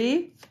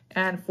 3,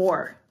 and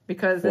 4.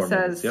 Because this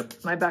says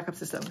my backup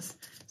systems.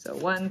 So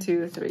 1,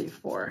 2, 3,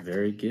 4.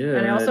 Very good.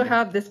 And I also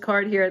have this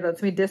card here that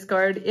lets me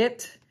discard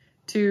it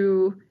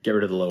to get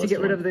rid of the lowest one. To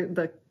get rid of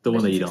the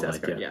one that you don't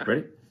like. Card. Yeah.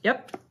 Ready?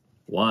 Yep.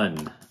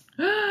 1.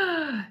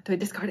 Do I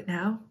discard it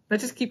now?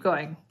 Let's just keep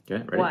going.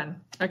 Okay, ready?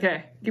 1.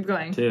 Okay, keep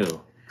going.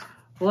 2.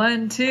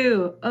 1,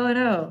 2. Oh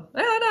no.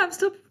 Oh no, I'm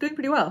still doing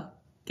pretty well.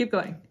 Keep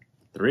going.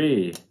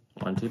 3.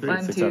 1, 2, 3.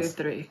 1, 2,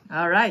 3.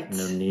 All right.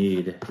 No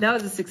need. That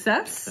was a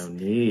success. No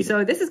need.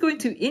 So this is going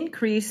to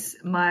increase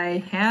my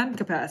hand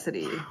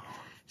capacity.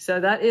 So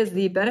that is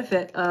the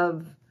benefit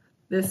of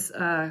this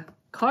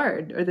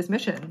card or this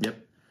mission.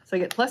 Yep. So I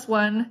get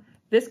 +1.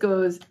 This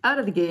goes out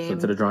of the game. So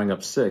instead of drawing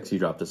up 6, you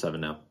drop to 7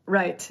 now.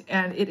 Right.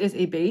 And it is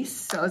a base.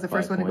 So I was the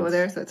first one to go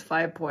there. So it's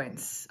 5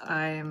 points.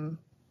 You're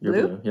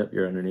blue. Yep,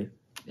 you're underneath.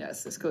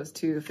 Yes, this goes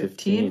to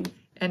 15.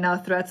 And now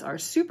threats are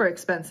super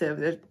expensive.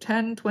 They're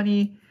 $10,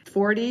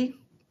 $20,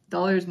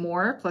 $40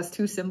 more plus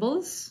 2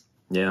 symbols.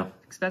 Yeah.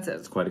 Expensive.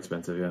 It's quite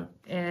expensive, yeah.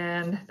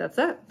 And that's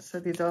it. So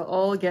these will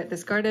all get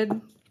discarded.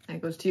 And it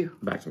goes to you.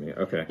 Back to me.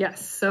 Okay.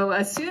 Yes. So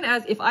as soon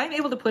as, if I'm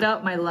able to put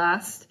out my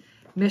last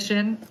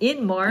mission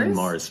in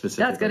Mars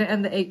specifically, that's going to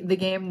end the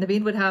game.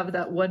 Naveen would have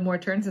that 1 more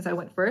turn since I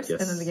went first, and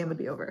then the game would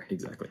be over.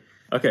 Exactly.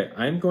 Okay,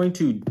 I'm going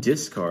to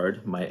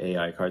discard my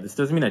AI card. This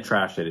doesn't mean I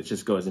trashed it. It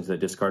just goes into the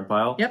discard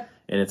pile. Yep.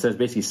 And it says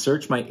basically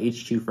search my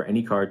HQ for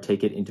any card,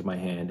 take it into my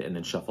hand, and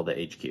then shuffle the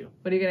HQ.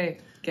 What are you going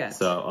to get?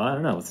 So, I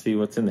don't know. Let's see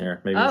what's in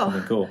there. Maybe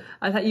something cool.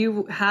 I thought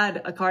you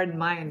had a card in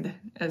mind.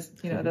 As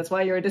you know, that's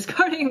why you were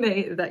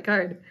discarding that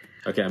card.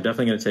 Okay, I'm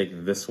definitely going to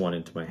take this one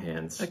into my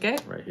hands. Okay.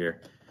 Right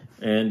here.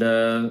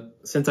 And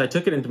since I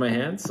took it into my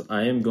hands,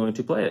 I am going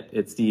to play it.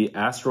 It's the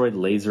Asteroid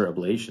Laser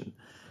Ablation.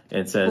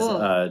 And it says,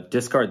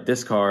 discard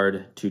this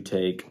card to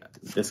take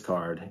this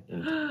card.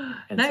 And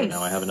nice. So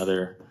now I have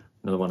another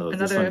one of those.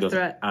 This one goes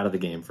out of the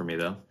game for me,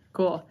 though.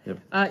 Cool.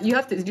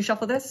 Yep. Did you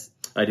shuffle this?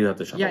 I do have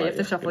to shuffle you have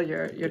to shuffle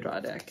your draw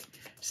deck.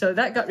 So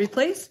that got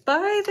replaced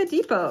by the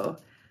depot.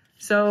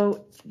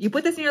 So you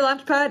put this in your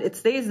launch pad. It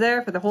stays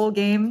there for the whole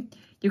game.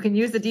 You can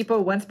use the depot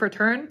once per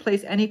turn.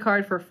 Place any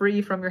card for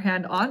free from your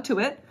hand onto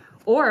it.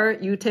 Or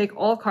you take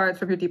all cards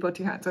from your depot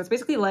to your hand. So it's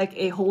basically like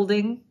a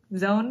holding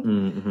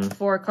zone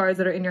for cards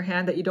that are in your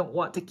hand that you don't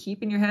want to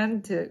keep in your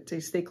hand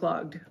to stay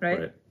clogged,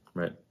 right?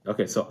 Right.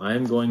 Okay, so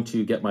I'm going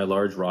to get my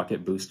large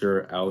rocket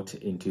booster out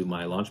into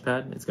my launch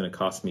pad. It's going to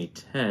cost me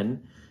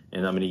 10,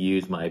 and I'm going to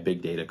use my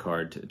big data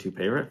card to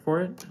pay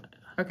for it.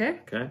 Okay.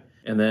 Okay.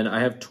 And then I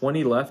have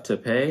 20 left to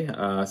pay,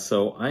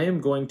 so I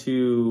am going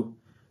to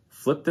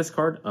flip this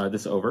card,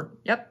 this over.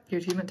 Yep, your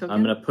achievement token.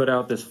 I'm going to put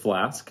out this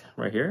flask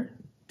right here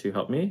to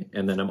help me,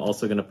 and then I'm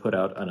also going to put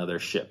out another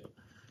ship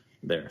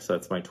there. So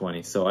that's my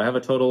 20. So I have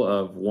a total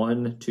of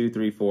 1, 2,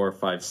 3, 4,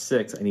 5,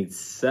 6. I need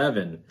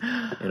 7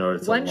 in order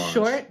to launch.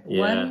 Short?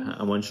 Yeah,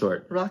 I'm 1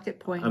 short. Rocket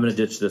point. I'm going to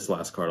ditch this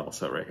last card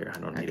also right here. I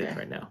don't need it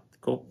right now.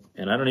 Cool.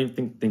 And I don't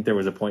even think there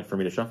was a point for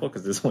me to shuffle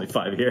because there's only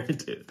 5 here.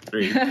 2,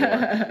 3,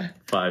 4,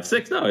 5,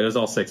 6. No, it was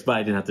all 6, but I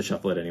didn't have to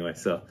shuffle it anyway.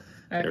 So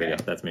there we go.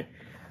 That's me.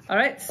 All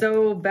right,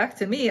 so back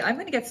to me. I'm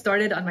going to get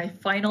started on my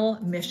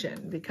final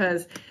mission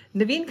because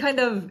Naveen kind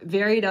of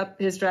varied up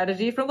his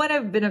strategy from what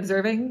I've been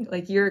observing.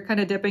 Like you're kind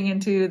of dipping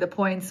into the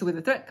points with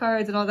the threat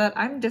cards and all that.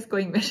 I'm just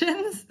going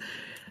missions.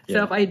 Yeah.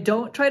 So if I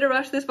don't try to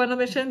rush this final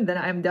mission, then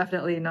I'm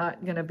definitely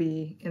not going to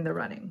be in the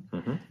running.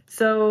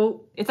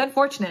 So it's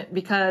unfortunate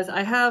because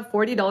I have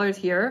 $40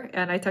 here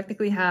and I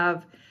technically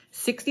have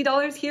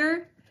 $60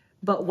 here.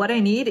 But what I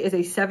need is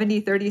a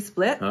 70-30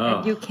 split,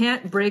 and you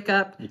can't break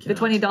up the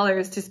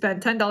 $20 to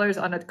spend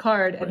 $10 on a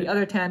card and the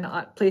other 10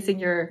 on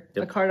placing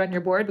a card on your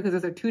board because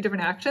those are 2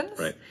 different actions.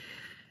 Right.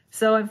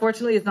 So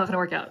unfortunately, it's not going to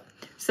work out.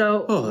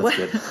 So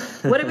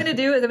what I'm going to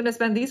do is I'm going to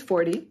spend these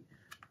 40.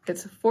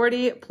 It's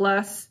 40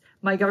 plus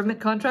my government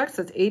contract,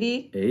 so it's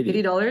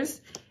 $80.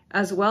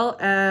 as well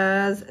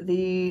as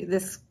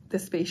this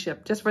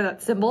spaceship, just for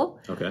that symbol.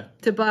 Okay.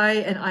 To buy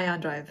an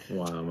ion drive.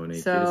 Wow,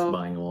 Monique, you're just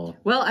buying them all.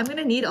 Well, I'm going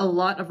to need a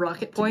lot of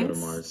rocket points.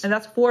 To go to Mars. And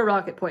that's 4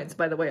 rocket points,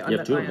 by the way, on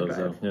that two ion of those,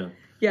 drive. though. Yeah.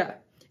 Yeah.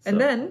 And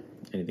then...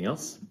 Anything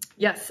else?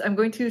 Yes, I'm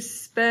going to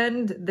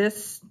spend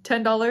this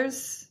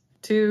 $10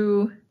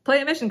 to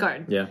play a mission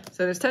card. Yeah.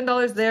 So there's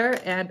 $10 there,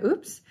 and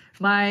oops,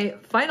 my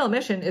final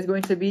mission is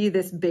going to be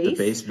this base.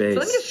 The base. So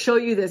let me just show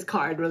you this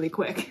card really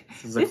quick.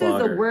 This is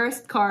the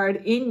worst card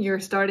in your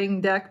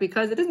starting deck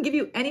because it doesn't give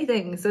you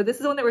anything. So this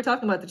is the one that we're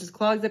talking about that just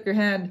clogs up your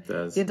hand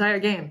the entire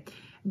game.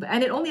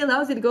 And it only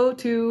allows you to go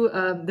to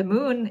the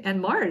moon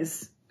and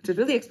Mars, which is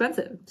really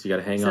expensive. So you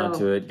got to hang on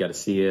to it, got to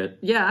see it.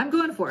 Yeah, I'm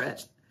going for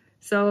it.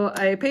 So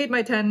I paid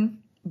my $10.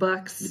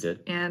 You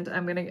did. And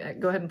I'm going to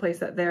go ahead and place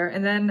that there.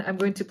 And then I'm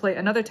going to play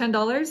another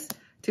 $10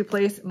 to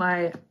place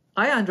my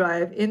ion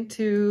drive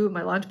into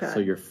my launch pad. So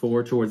you're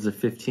 4 towards the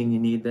 15 you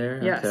need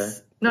there? Yes. Okay.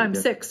 No, I'm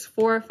 6.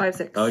 4, 5,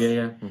 6. Oh, yeah.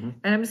 Mm-hmm.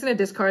 And I'm just going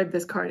to discard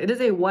this card. It is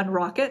a 1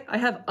 rocket. I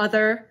have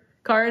other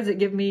cards that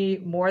give me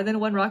more than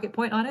 1 rocket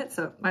point on it,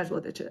 so might as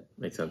well ditch it.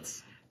 Makes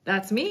sense.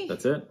 That's me.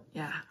 That's it?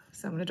 Yeah.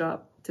 So I'm going to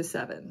drop to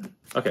 7.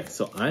 Okay,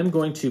 so I'm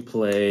going to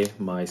play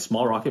my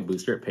small rocket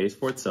booster. It pays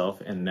for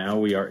itself, and now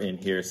we are in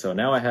here. So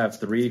now I have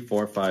 3,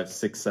 4, 5,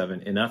 6,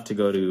 7, enough to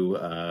go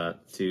to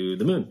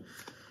the moon.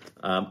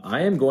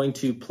 I am going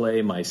to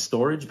play my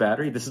storage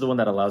battery. This is the one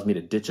that allows me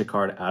to ditch a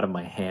card out of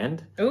my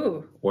hand.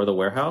 Ooh. Or the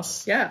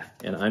warehouse. Yeah.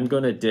 And I'm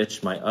going to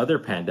ditch my other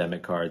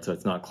pandemic card so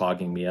it's not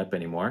clogging me up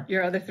anymore.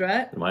 Your other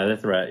threat? My other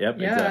threat, yep,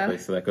 yeah. Exactly.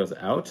 So that goes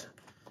out.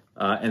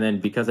 And then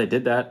because I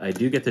did that, I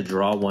do get to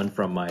draw one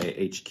from my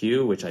HQ,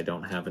 which I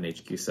don't have an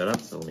HQ set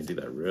up. So let me do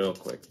that real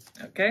quick.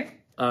 Okay.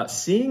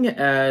 Seeing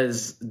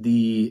as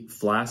the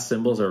flash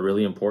symbols are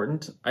really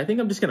important, I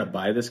think I'm just going to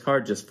buy this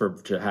card just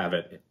to have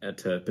it,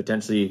 to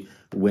potentially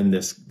win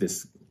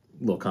this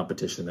little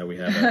competition that we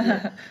have out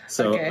here.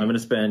 So okay. I'm going to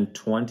spend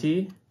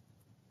 20,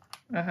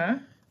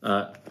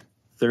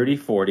 30,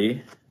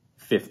 40,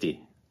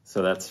 50.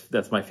 So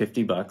that's my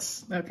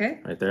 $50. Okay.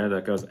 Right there.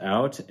 That goes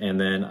out. And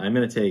then I'm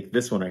going to take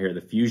this one right here,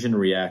 the fusion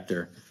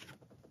reactor.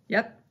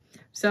 Yep.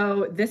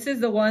 So this is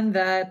the one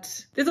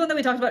that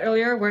we talked about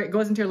earlier, where it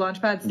goes into your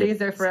launch pad, stays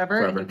there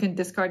forever, and you can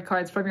discard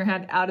cards from your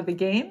hand out of the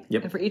game.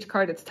 Yep. And for each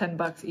card, it's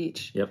 $10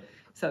 each. Yep.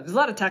 So there's a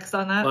lot of text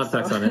on that. A lot of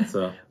text on it,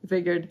 so we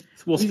figured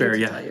we'll spare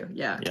you.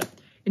 Yeah.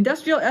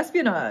 Industrial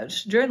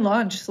espionage. During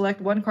launch, select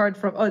one card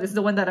from. Oh, this is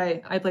the one that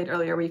I played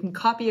earlier, where you can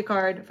copy a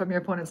card from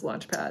your opponent's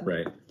launch pad.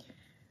 Right.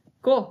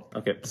 Cool.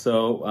 Okay,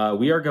 so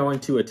we are going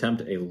to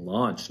attempt a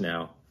launch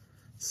now.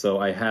 So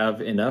I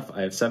have enough.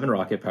 I have 7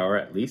 rocket power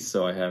at least.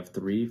 So I have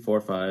 3,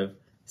 4, 5,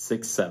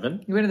 6,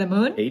 7. You going to the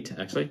moon? 8,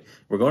 actually.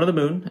 We're going to the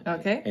moon.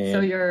 Okay. And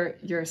so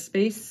your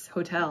space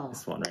hotel.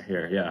 This one right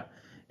here, yeah.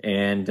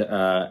 And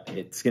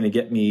it's going to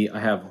get me. I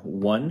have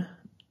 1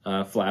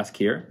 flask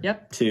here.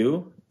 Yep.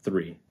 2,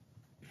 3.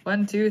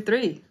 1, 2,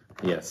 3.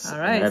 Yes. All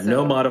right. I have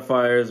no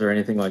modifiers or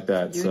anything like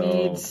that. You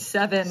need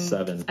 7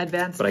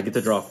 advancements. But I get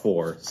to draw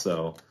 4,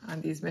 so on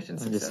these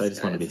missions. I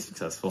just want to be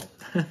successful.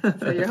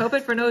 So you're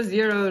hoping for no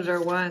 0s or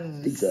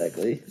 1s.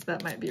 Exactly.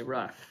 That might be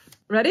rough.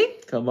 Ready?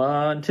 Come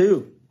on,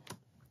 2.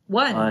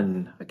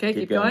 1. Okay,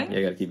 keep going. Yeah,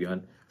 you gotta keep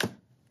going.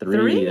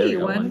 3.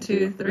 1,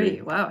 2,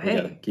 3. Wow.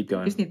 Hey. Keep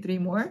going. You just need 3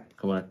 more.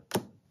 Come on.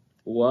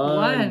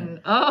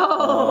 1.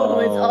 Oh,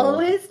 it's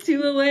always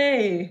 2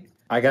 away.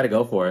 I gotta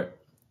go for it.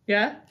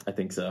 Yeah? I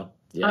think so.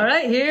 Yeah. All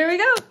right, here we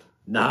go.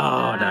 No,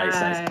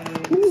 nice.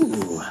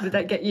 Ooh. Did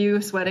that get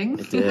you sweating?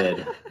 It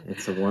did.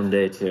 It's a warm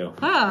day too.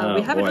 Wow,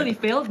 we haven't really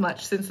failed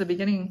much since the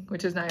beginning,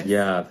 which is nice.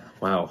 Yeah,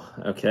 wow.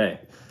 Okay.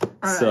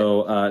 All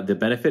so right. The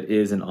benefit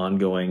is an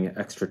ongoing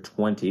extra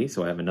 20,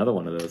 so I have another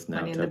one of those now.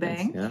 Money in the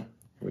bank. Yeah,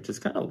 which is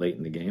kind of late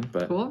in the game,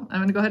 but cool. I'm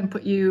gonna go ahead and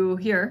put you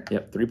here.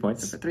 Yep, 3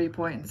 points. So for 3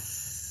 points.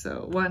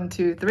 So 1,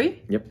 2,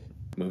 3. Yep,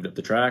 moved up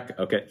the track.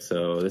 Okay,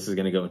 so this is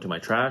gonna go into my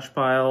trash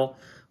pile.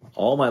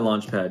 All my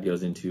launch pad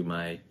goes into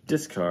my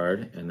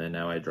discard, and then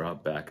now I draw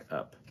back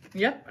up.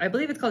 Yep, I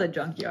believe it's called a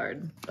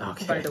junkyard.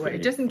 Okay. By the way,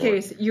 just in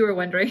case you were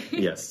wondering.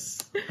 Yes,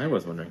 I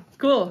was wondering.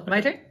 Cool.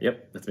 My turn?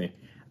 Yep, that's me.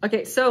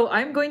 Okay, so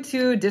I'm going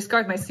to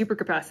discard my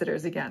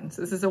supercapacitors again.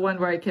 So this is the one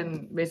where I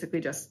can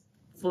basically just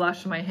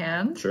flush my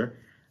hand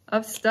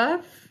of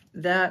stuff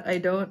that I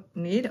don't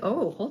need.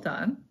 Oh, hold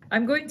on.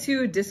 I'm going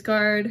to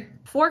discard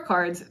 4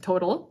 cards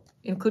total,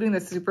 including the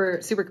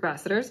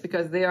supercapacitors,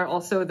 because they are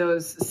also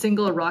those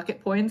single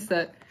rocket points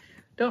that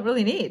don't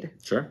really need.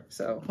 Sure.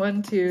 So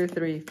 1, 2,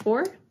 3,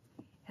 4.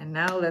 And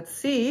now let's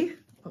see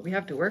what we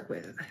have to work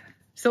with.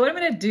 So what I'm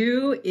going to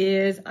do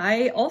is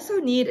I also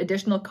need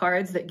additional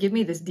cards that give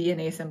me this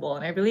DNA symbol,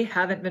 and I really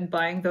haven't been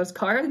buying those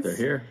cards. They're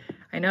here.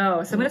 I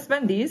know. So I'm going to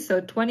spend these. So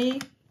 20,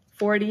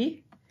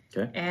 40,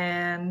 okay,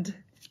 and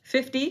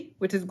 50,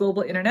 which is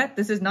global internet.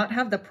 This does not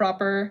have the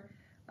proper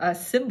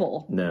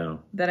symbol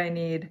that I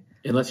need.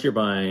 Unless you're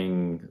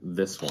buying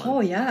this one.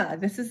 Oh yeah,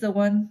 this is the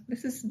one.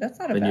 That's not a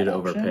bad option. Then you'd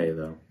overpay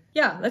though.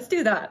 Yeah, let's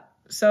do that.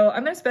 So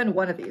I'm going to spend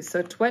one of these.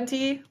 So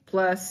 20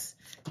 plus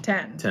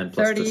 10. 10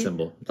 plus 30 the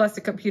symbol. Plus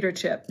the computer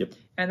chip. Yep.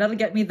 And that'll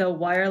get me the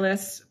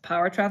wireless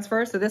power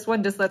transfer. So this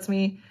one just lets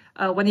me,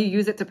 when you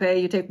use it to pay,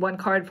 you take one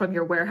card from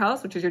your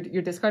warehouse, which is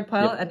your discard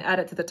pile, Yep. and add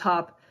it to the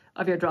top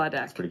of your draw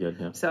deck. That's pretty good,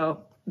 yeah.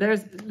 So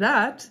there's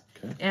that.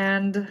 Okay.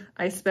 And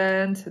I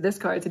spent this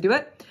card to do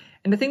it.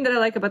 And the thing that I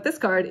like about this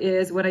card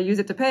is when I use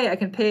it to pay, I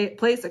can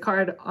place a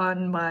card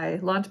on my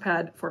launch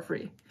pad for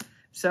free.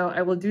 So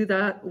I will do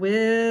that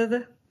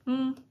with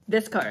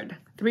this card,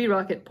 3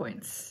 rocket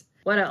points.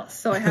 What else?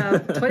 So I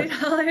have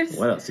 $20.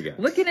 What else you got?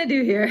 What can I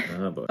do here?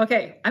 Oh, boy.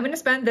 Okay, I'm going to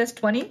spend this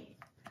 20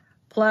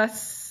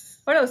 plus...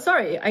 Oh, no,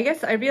 sorry. I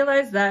guess I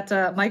realized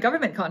that my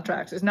government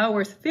contract is now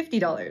worth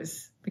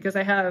 $50 because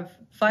I have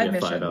 5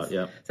 missions. 5 out,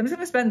 yeah. So I'm just going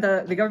to spend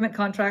the government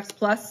contracts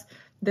plus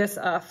this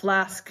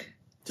flask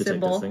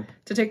symbol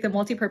to take the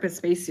multi-purpose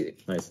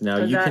spacesuit. Nice. Now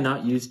you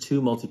cannot use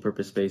 2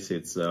 multi-purpose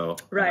spacesuits though.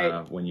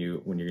 Right. When you're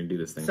gonna do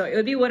this thing. So it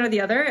would be one or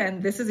the other,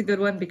 and this is a good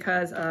one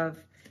because of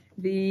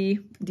the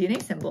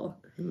DNA symbol.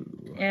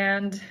 Ooh.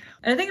 And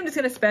I think I'm just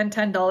gonna spend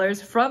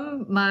 $10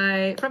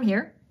 from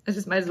here. I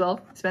just might as well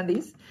spend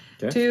these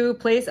to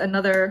place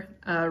another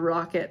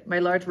rocket, my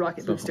large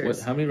rocket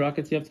boosters. How many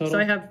rockets do you have total? So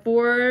I have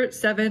 4,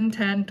 7,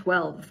 10,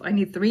 12. I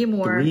need 3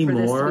 more for this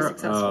to be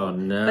successful. Oh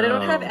no! But I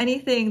don't have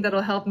anything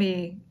that'll help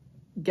me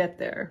get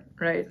there,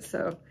 right?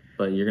 So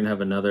but you're gonna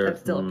have another. That's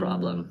still a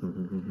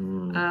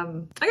problem.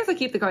 I guess I'll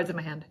keep the cards in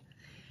my hand,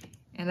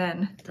 and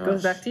then it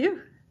goes back to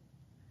you.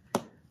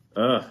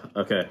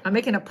 Okay. I'm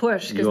making a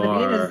push because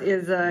Naveen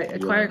is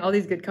acquiring all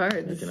these good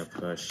cards. Making a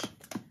push.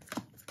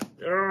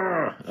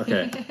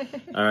 Okay.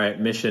 All right.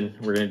 Mission.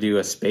 We're gonna do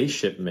a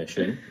spaceship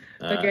mission.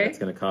 Okay. It's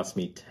gonna cost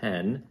me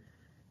 10,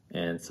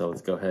 and so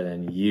let's go ahead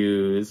and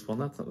use. Well,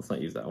 let's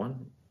not use that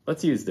one.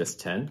 Let's use this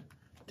 10.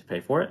 To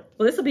pay for it.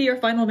 Well, this will be your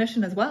final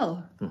mission as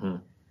well. Mm-hmm.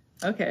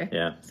 Okay.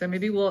 Yeah. So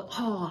maybe we'll...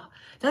 Oh,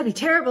 that'd be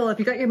terrible if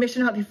you got your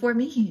mission out before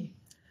me.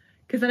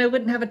 Because then I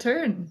wouldn't have a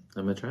turn.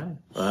 I'm going to try.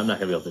 Well, I'm not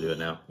going to be able to do it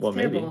now. Well,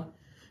 maybe.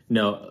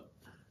 No,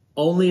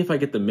 only if I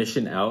get the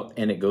mission out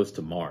and it goes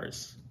to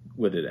Mars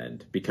would it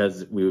end.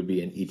 Because we would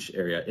be in each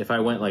area. If I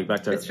went like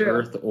back to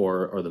Earth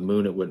or the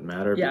moon, it wouldn't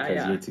matter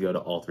because you need to go to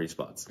all 3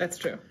 spots. That's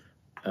true.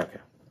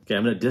 Okay,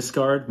 I'm going to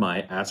discard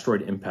my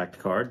asteroid impact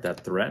card,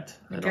 that threat.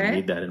 I don't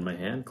need that in my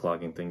hand,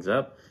 clogging things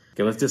up.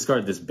 Okay, let's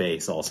discard this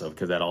base also,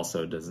 because that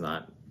also is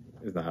not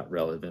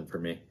relevant for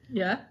me.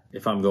 Yeah?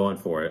 If I'm going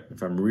for it,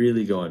 if I'm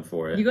really going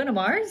for it. You going to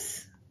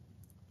Mars?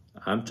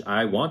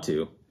 I want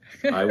to.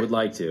 I would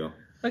like to.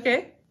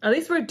 Okay. At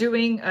least we're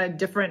doing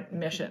different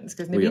missions,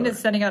 because Naveen is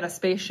sending out a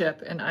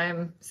spaceship, and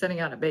I'm sending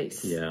out a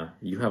base. Yeah,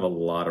 you have a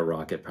lot of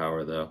rocket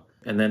power, though.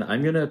 And then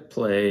I'm going to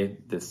play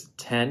this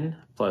 10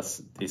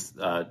 plus these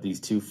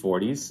 2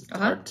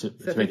 40s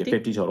to make it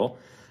 50 total,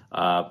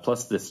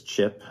 plus this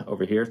chip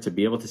over here to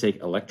be able to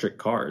take electric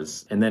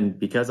cars. And then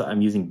because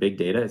I'm using big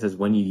data, it says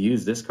when you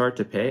use this card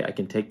to pay, I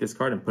can take this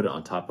card and put it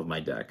on top of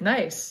my deck.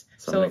 Nice.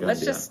 So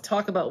let's just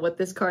talk about what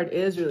this card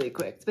is really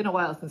quick. It's been a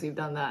while since we've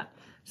done that.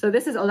 So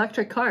this is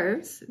electric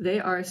cars. They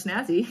are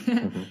snazzy.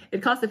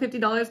 It costs the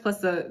 $50 plus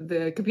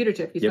the computer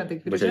chip. You spent the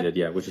computer chip? I did,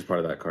 yeah, which is part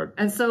of that card.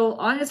 And so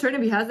on his turn,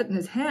 if he has it in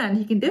his hand,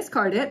 he can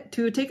discard it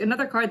to take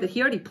another card that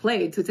he already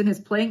played, so it's in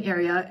his playing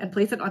area, and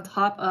place it on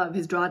top of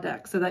his draw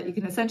deck so that you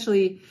can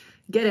essentially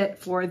get it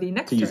for the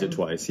next turn. To use it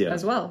twice, yeah.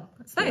 As well.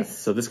 That's nice. Yeah.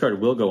 So this card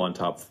will go on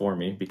top for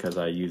me because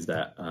I used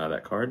that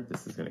card.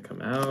 This is going to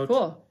come out.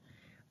 Cool.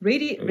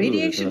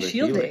 Radiation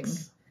shielding.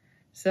 Helix.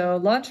 So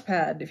launch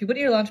pad. If you put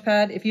in your launch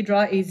pad, if you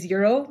draw a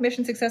 0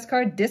 mission success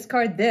card,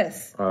 discard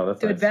this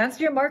to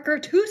advance your marker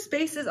 2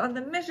 spaces on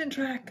the mission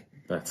track.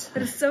 That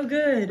is so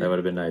good. That would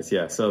have been nice.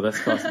 Yeah. So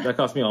that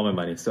cost me all my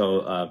money.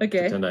 So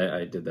pretend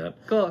I did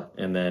that. Cool.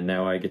 And then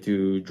now I get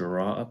to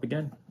draw up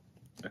again.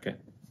 Okay,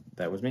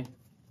 that was me.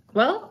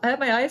 Well, I have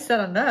my eyes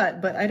set on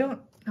that, but I don't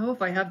know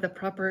if I have the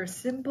proper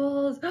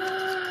symbols.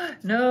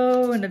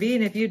 No, Naveen,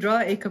 if you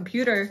draw a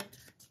computer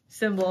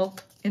symbol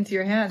into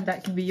your hand,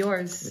 that can be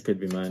yours. It could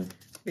be mine.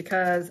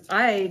 Because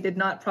I did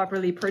not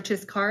properly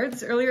purchase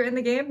cards earlier in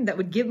the game that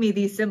would give me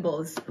these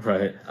symbols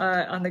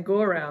on the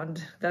go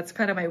around. That's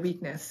kind of my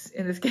weakness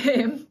in this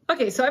game.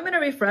 Okay, so I'm going to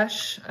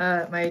refresh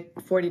my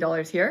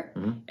 $40 here,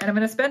 and I'm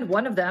going to spend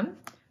one of them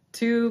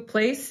to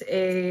place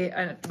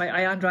my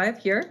ion drive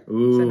here.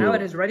 Ooh. So now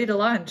it is ready to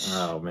launch.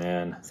 Oh,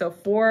 man. So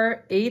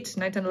 4, 8,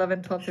 9, 10,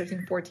 11, 12,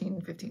 13,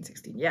 14, 15,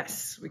 16.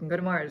 Yes, we can go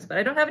to Mars. But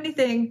I don't have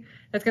anything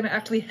that's going to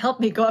actually help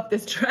me go up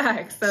this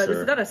track. So this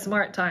is not a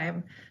smart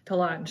time to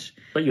launch.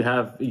 But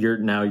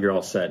you're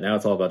all set. Now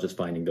it's all about just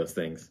finding those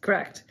things.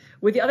 Correct.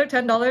 With the other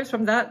 $10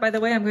 from that, by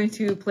the way, I'm going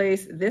to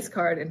place this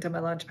card into my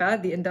launch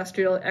pad, the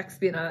Industrial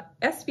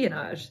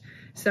Espionage.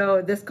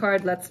 So this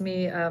card lets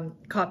me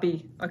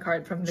copy a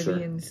card from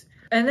Naveen's.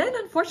 And then,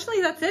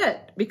 unfortunately, that's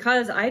it.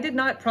 Because I did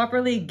not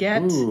properly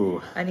get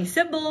any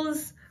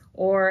symbols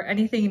or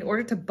anything in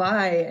order to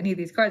buy any of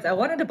these cards. I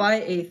wanted to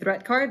buy a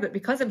threat card, but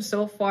because I'm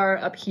so far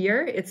up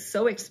here, it's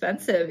so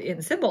expensive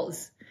in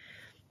symbols.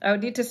 I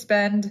would need to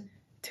spend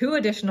 2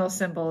 additional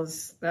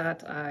symbols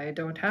that I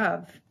don't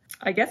have.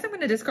 I guess I'm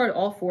going to discard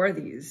all 4 of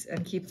these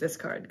and keep this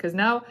card because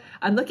now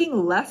I'm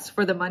looking less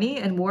for the money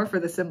and more for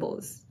the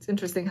symbols. It's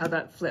interesting how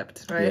that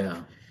flipped, right?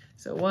 Yeah.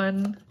 So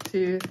 1,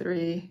 2,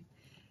 3,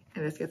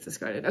 and this gets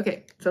discarded.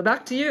 Okay, so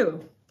back to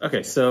you.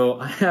 Okay, so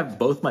I have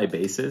both my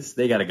bases.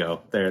 They gotta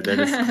go. They're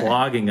just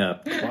clogging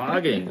up.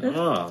 Clogging.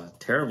 Oh,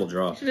 terrible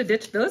draw. Should have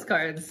ditched those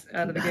cards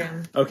out of the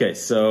game. Okay,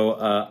 so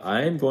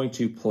I'm going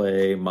to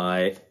play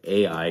my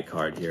AI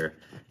card here.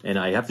 And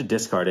I have to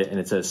discard it, and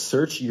it says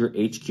search your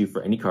HQ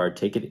for any card,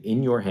 take it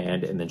in your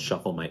hand, and then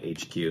shuffle my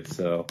HQ.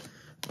 So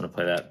I'm gonna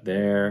play that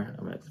there.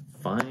 I'm gonna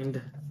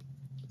find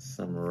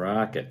some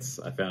rockets.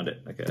 I found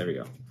it. Okay, there we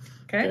go.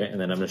 Okay, and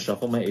then I'm gonna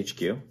shuffle my HQ.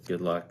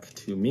 Good luck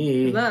to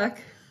me. Good luck.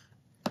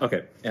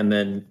 Okay, and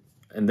then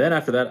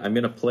after that, I'm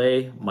gonna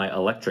play my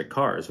electric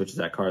cars, which is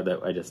that card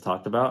that I just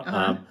talked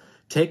about.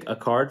 Take a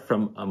card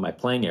from my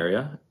playing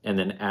area and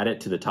then add it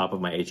to the top of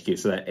my HQ.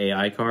 So that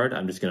AI card,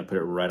 I'm just gonna put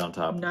it right on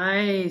top.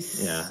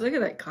 Nice. Yeah. Look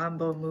at that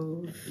combo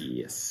move.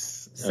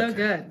 Yes. So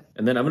good.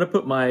 And then I'm gonna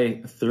put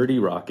my 30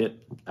 rocket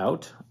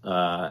out.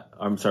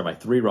 I'm sorry, my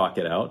 3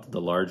 rocket out, the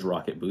large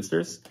rocket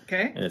boosters.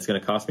 Okay. And it's gonna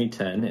cost me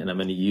 10, and I'm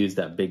gonna use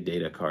that big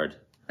data card.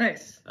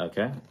 Nice.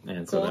 Okay,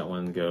 and so that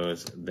one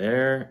goes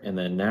there, and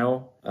then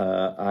now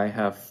I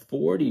have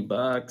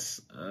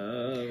 $40.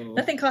 Oh.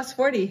 Nothing costs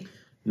 40.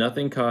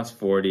 Nothing costs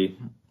 40,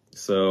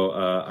 so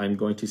I'm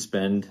going to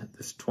spend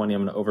this 20.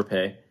 I'm going to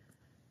overpay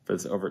for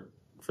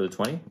the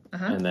 20,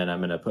 and then I'm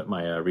going to put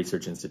my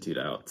research institute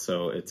out.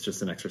 So it's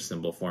just an extra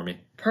symbol for me.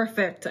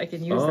 Perfect. I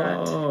can use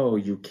that. Oh,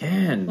 you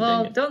can.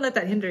 Well, don't let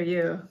that hinder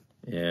you.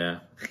 Yeah,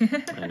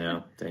 I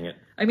know. Dang it.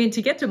 I mean,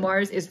 to get to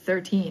Mars is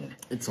 13.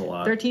 It's a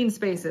lot. 13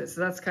 spaces, so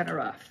that's kind of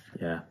rough.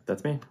 Yeah,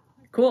 that's me.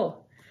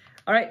 Cool.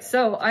 All right,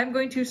 so I'm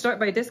going to start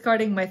by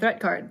discarding my threat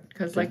card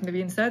because like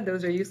Naveen said,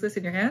 those are useless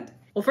in your hand.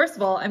 Well, first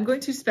of all, I'm going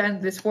to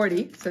spend this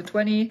 40, so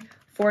 20,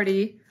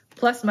 40,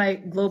 plus my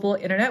global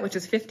internet, which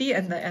is 50,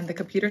 and the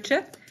computer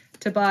chip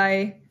to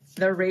buy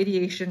the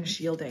radiation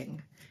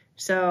shielding.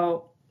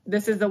 So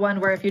this is the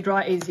one where if you draw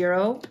a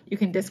 0, you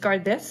can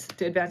discard this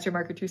to advance your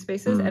marker 2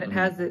 spaces, and it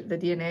has the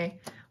DNA,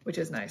 which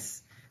is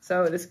nice.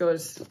 So this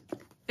goes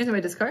into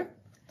my discard.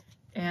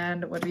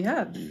 And what do we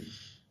have?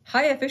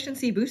 High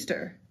efficiency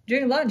booster.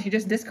 During lunch, you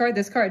just discard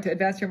this card to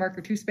advance your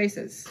marker 2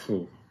 spaces.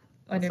 Cool.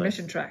 On your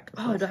mission track.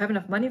 Oh, I don't have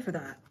enough money for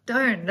that.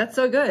 Darn, that's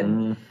so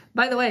good.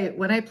 By the way,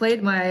 when I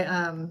played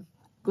my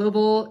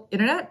global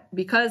internet,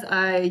 because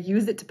I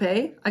used it to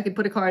pay, I could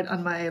put a card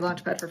on my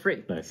launchpad for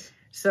free. Nice.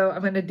 So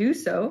I'm going to do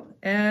so,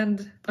 and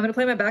I'm going to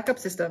play my backup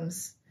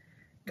systems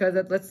because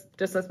it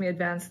just lets me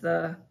advance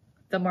the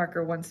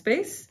marker 1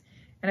 space.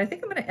 And I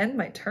think I'm going to end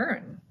my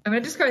turn. I'm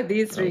going to discard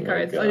these 3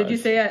 cards. Gosh. Oh, did you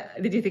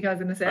think I was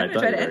going to say? I'm going to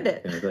try to end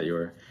it. I thought you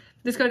were.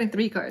 Discarding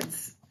 3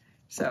 cards.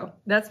 So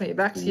that's me.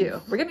 Back to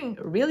you. We're getting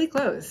really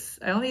close.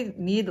 I only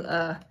need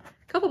a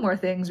couple more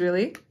things,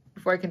 really,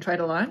 before I can try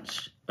to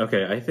launch.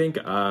 Okay, I think,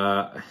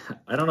 I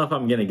don't know if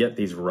I'm going to get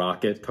these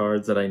rocket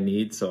cards that I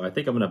need, so I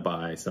think I'm going to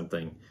buy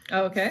something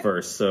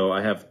first. So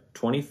I have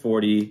 20,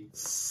 40,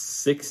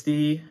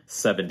 60,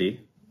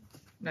 70.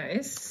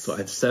 Nice. So I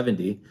have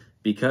 70.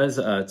 Because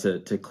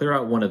to clear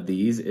out one of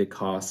these, it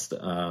cost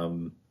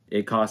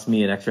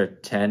me an extra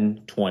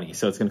 10, 20.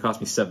 So it's going to cost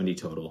me 70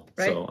 total.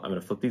 Right. So I'm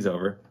going to flip these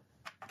over.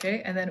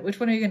 Okay, and then which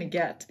one are you going to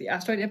get? The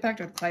asteroid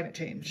impact or the climate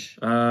change?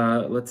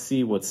 Let's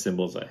see what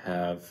symbols I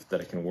have that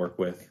I can work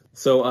with.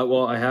 So,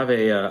 well, I have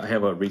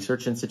a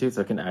research institute,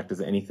 so I can act as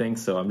anything.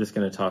 So I'm just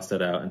going to toss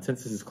that out. And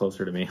since this is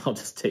closer to me, I'll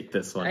just take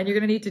this one. And you're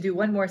going to need to do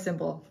one more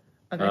symbol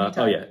of any type.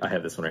 Oh, yeah, I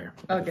have this one right here.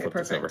 Okay,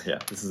 perfect. Yeah,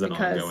 this is an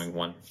ongoing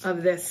one.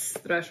 Of this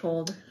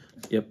threshold.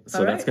 Yep,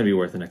 so that's going to be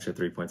worth an extra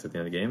 3 points at the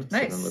end of the game.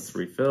 Nice. So then let's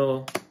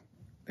refill.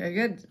 Very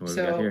good.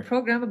 So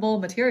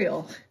programmable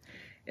material.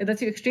 It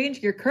lets you exchange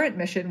your current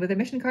mission with a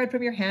mission card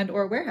from your hand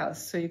or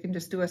warehouse. So you can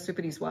just do a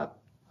sippity swap.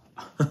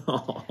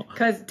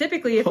 Because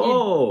typically if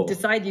you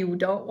decide you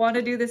don't want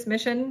to do this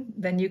mission,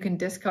 then you can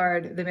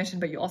discard the mission,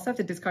 but you also have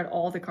to discard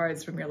all the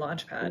cards from your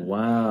launch pad.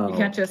 Wow. You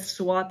can't just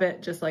swap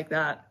it just like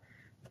that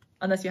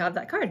unless you have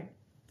that card.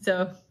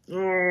 So,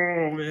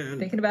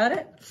 thinking about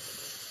it?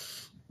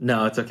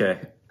 No, it's okay.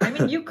 I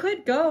mean, you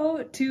could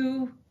go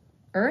to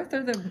Earth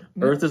or the moon.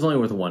 Earth is only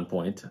worth 1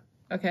 point.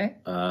 Okay.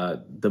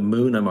 The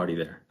moon, I'm already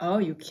there. Oh,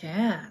 you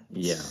can't.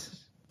 Yeah.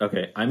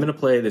 Okay, I'm going to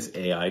play this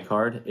AI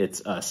card.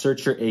 It's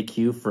search your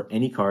AQ for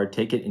any card,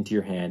 take it into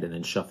your hand, and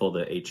then shuffle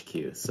the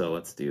HQ. So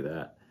let's do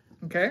that.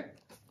 Okay.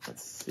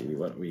 Let's see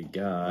what we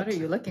got. What are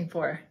you looking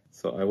for?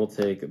 So I will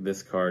take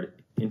this card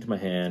into my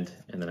hand,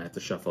 and then I have to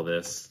shuffle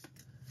this.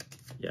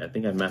 Yeah, I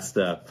think I messed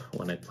up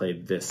when I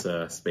played this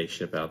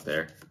spaceship out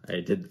there.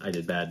 I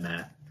did bad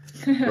math.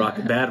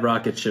 Bad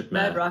rocket ship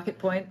math. Bad rocket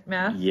point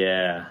math?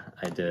 Yeah,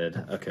 I did.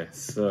 Okay,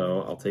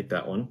 so I'll take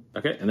that one.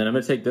 Okay, and then I'm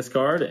going to take this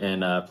card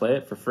and play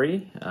it for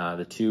free.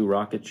 The 2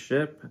 rocket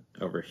ship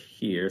over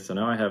here. So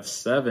now I have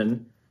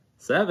 7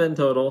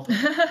 total. And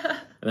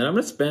then I'm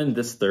going to spend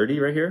this 30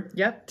 right here.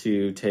 Yep.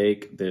 To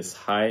take this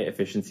high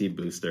efficiency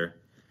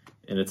booster.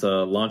 And it's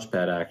a launch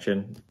pad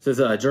action. It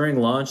says, during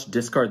launch,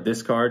 discard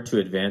this card to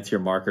advance your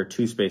marker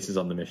 2 spaces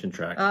on the mission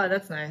track. Oh,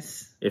 that's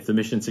nice. If the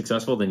mission's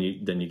successful, then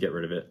you get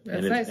rid of it. That's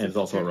and nice. And it's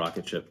also a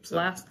rocket ship. So.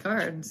 Last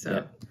card. So,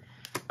 yeah.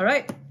 All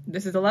right.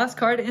 This is the last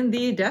card in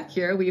the deck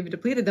here. We've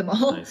depleted them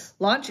all. Nice.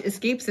 Launch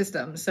escape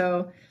system.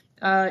 So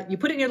you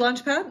put it in your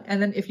launch pad,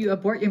 and then if you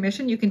abort your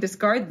mission, you can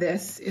discard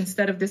this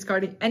instead of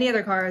discarding any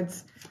other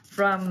cards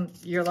from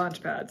your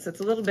launch pad. So it's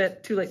a little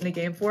bit too late in the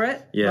game for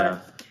it. Yeah.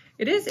 But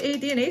it is a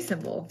DNA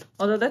symbol.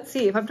 Although, let's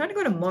see. If I'm trying to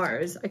go to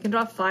Mars, I can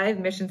draw 5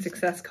 mission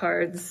success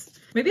cards.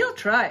 Maybe I'll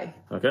try.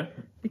 Okay.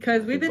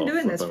 Because we've been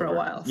doing this for a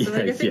while. So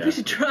I think we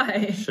should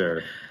try.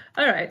 Sure.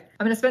 All right.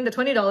 I'm going to spend the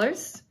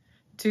 $20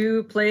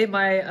 to play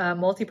my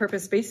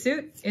multi-purpose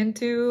spacesuit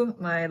into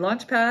my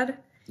launch pad.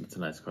 That's a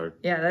nice card.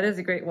 Yeah, that is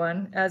a great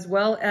one. As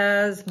well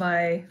as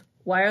my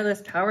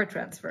wireless power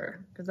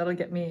transfer, because that'll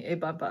get me a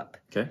bump up.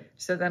 Okay.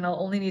 So then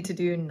I'll only need to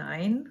do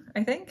 9,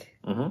 I think.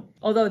 Mm-hmm.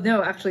 Although,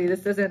 no, actually,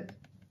 this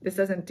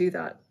doesn't do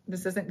that.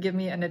 This doesn't give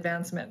me an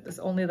advancement. This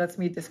only lets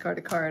me discard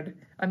a card,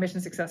 a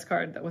mission success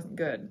card that wasn't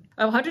good.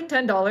 I have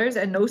 $110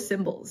 and no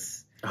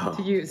symbols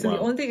to use. So the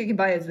only thing I can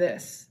buy is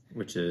this.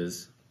 Which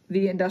is?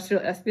 The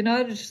industrial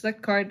espionage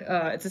select card.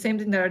 It's the same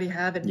thing that I already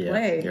have in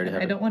play.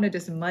 I don't want to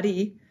just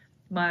muddy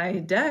my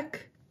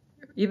deck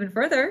even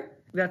further.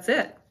 That's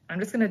it. I'm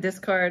just going to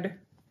discard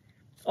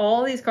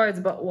all these cards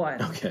but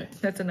one. Okay.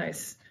 That's a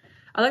nice.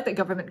 I like that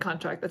government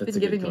contract. That's been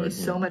giving me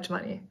so much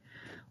money.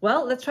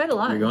 Well, let's try to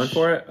launch. You're going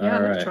for it? Yeah,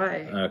 I'm going to try.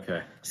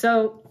 Okay.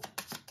 So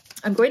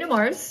I'm going to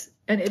Mars,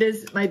 and it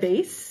is my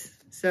base.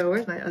 So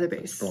where's my other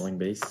base? Rolling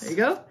base. There you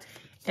go.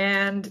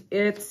 And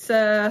it's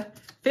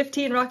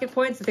 15 rocket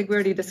points. I think we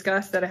already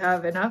discussed that I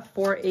have enough.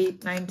 4,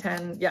 8, 9,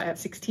 10. Yeah, I have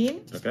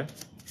 16. Okay.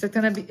 So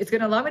it's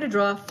gonna allow me to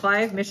draw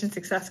 5 mission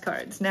success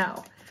cards.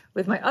 Now,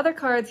 with my other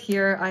cards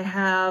here, I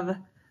have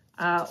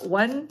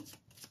 1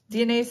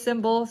 DNA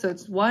symbol. So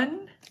it's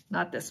 1,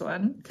 not this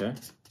one. Okay.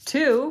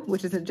 2,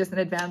 which is just an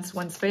advanced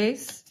 1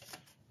 space,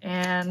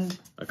 and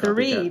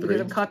 3 because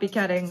I'm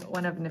copycatting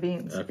one of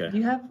Naveen's. Okay. Do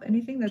you have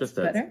anything that's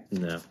better?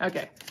 No.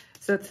 Okay.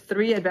 So it's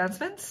 3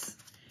 advancements,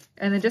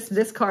 and then just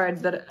this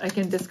card that I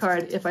can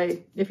discard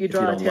if you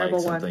draw a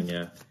terrible one.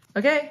 Yeah.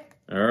 Okay.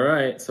 All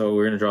right. So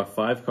we're gonna draw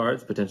 5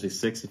 cards, potentially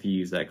 6 if you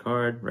use that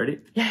card. Ready?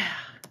 Yeah.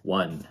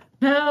 1.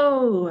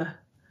 No.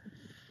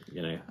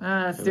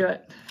 Let's do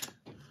it.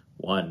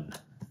 1.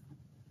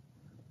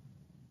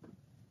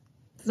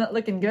 It's not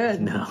looking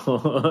good. No.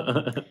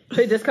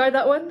 Should I discard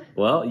that one?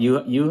 Well,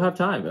 you have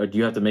time, or do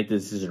you have to make the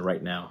decision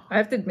right now? I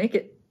have to make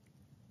it.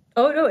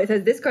 Oh no, it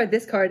says this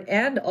card,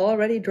 and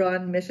already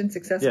drawn mission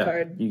success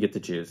card. You get to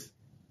choose.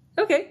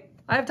 Okay,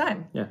 I have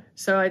time. Yeah.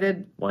 So I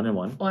did 1 and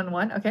 1. 1,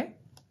 1. Okay.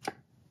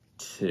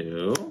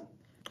 2.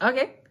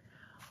 Okay.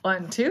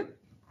 1, 2.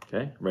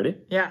 Okay. Ready?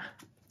 Yeah.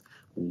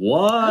 1.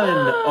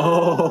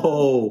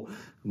 Oh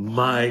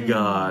my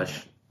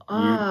gosh.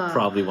 You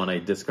probably want to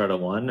discard a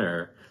 1,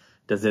 or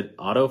does it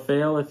auto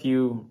fail if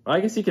you? I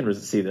guess you can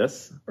see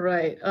this.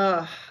 Right.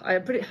 I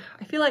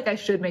feel like I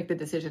should make the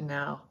decision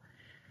now.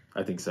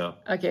 I think so.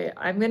 Okay,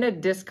 I'm gonna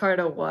discard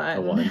a 1.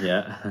 A 1,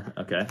 yeah.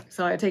 Okay.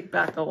 So I take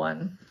back a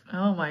 1.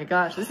 Oh my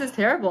gosh, this is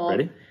terrible.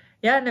 Ready?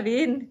 Yeah,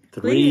 Naveen.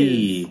 3.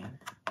 Please.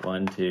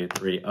 1, 2,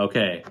 3.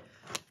 Okay.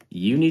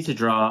 You need to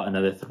draw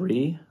another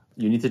 3.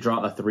 You need to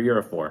draw a 3 or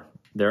a 4.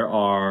 There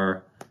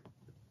are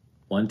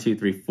 1, 2,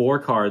 3, 4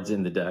 cards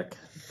in the deck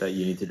that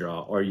you need to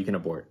draw, or you can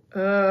abort.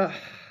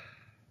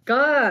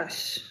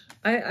 Gosh.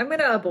 I'm going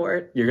to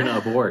abort. You're going to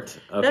abort.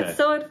 Okay. That's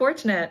so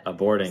unfortunate.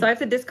 Aborting. So I have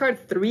to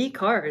discard 3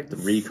 cards.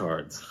 3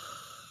 cards.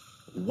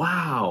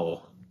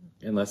 Wow.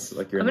 Unless,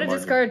 like, you're I'm going to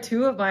discard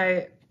 2 of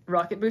my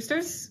rocket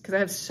boosters, because I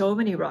have so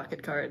many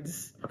rocket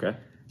cards. Okay.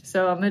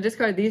 So I'm going to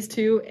discard these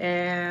 2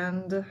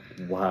 and...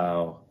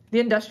 Wow. The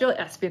industrial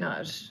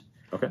espionage.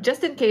 Okay.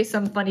 Just in case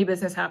some funny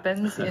business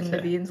happens in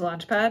Naveen's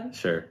launchpad.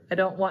 Sure. I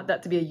don't want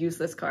that to be a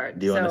useless card.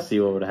 Do you want to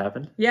see what would have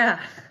happened? Yeah.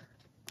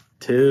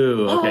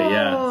 2. Okay,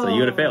 yeah. So you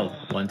would have failed.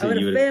 1, 2. I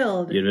would have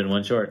failed. You'd have been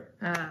 1 short.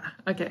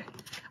 Okay.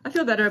 I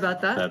feel better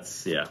about that.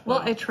 That's, yeah. Well,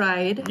 I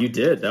tried. You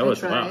did. That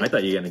was, wow. I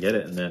thought you were going to get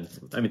it. And then,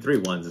 I mean, 3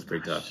 1s is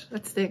pretty tough.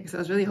 That stinks. I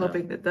was really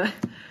hoping that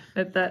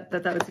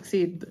would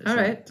succeed. All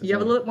right. You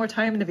have a little bit more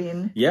time,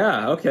 Naveen.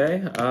 Yeah,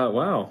 okay.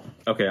 Wow.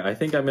 Okay, I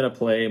think I'm going to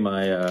play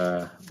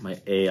my my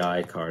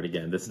AI card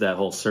again. This is that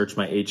whole search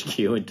my HQ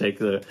and take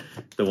the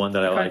one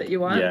that I like. That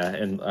you want? Yeah,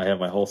 and I have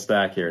my whole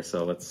stack here,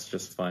 so let's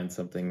just find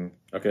something.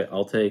 Okay,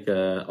 I'll take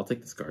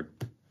this card.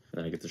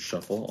 And I get to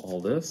shuffle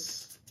all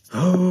this.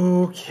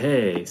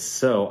 Okay,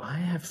 so I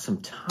have some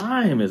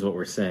time is what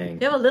we're saying.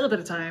 You have a little bit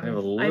of time.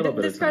 I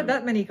didn't discard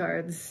that many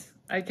cards.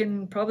 I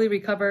can probably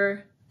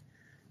recover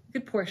a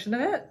good portion of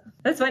it.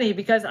 That's funny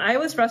because I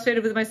was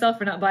frustrated with myself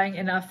for not buying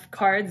enough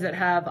cards that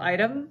have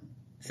item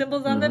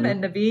symbols on them,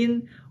 and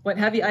Naveen went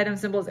heavy item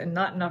symbols and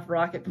not enough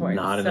rocket points.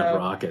 Not enough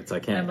rockets. I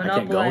can't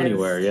go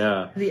anywhere.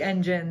 Yeah. The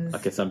engines.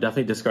 Okay, so I'm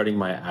definitely discarding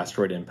my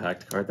asteroid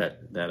impact card,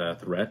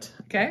 that threat.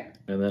 Okay.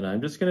 And then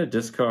I'm just gonna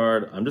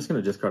discard. I'm just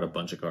gonna discard a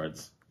bunch of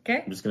cards.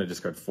 Okay. I'm just gonna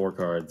discard 4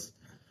 cards.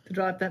 To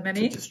draw up that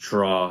many? To just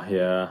draw,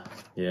 yeah.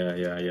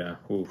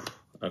 Oof.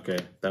 Okay,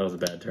 that was a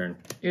bad turn.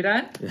 You're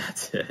done?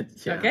 That's it,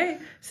 yeah. Okay,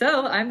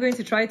 so I'm going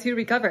to try to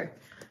recover.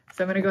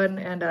 So I'm going to go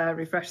ahead and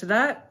refresh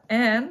that.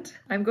 And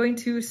I'm going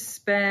to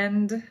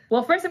spend...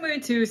 Well, first I'm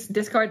going to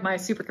discard my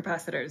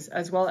supercapacitors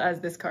as well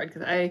as this card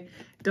because I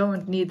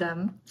don't need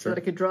them. So that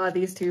I could draw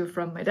these two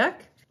from my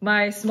deck.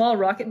 My small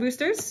rocket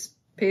boosters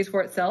pays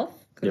for itself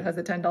because it has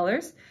the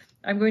 $10.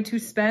 I'm going to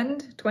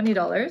spend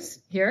 $20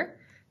 here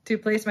to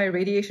place my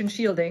radiation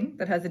shielding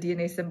that has a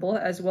DNA symbol,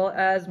 as well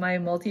as my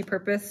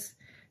multi-purpose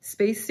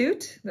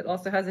spacesuit that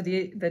also has the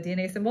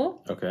DNA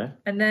symbol. Okay.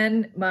 And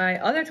then my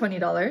other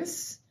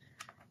 $20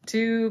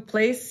 to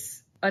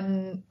place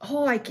an...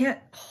 Oh, I can't...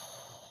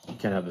 You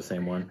can't have the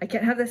same one. I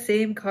can't have the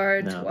same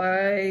card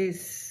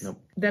twice. Nope.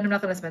 Then I'm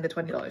not going to spend the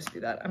 $20 to do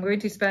that. I'm going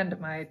to spend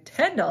my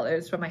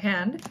 $10 from my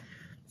hand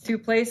to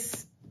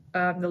place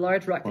the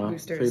large rocket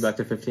boosters. So you're back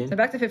to 15? So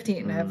back to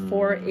 15. I have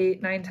 4,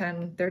 8, 9,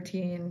 10,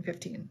 13,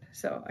 15.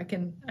 So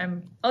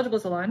I'm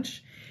eligible to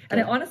launch. And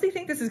I honestly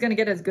think this is going to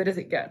get as good as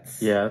it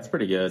gets. Yeah, that's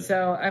pretty good.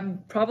 So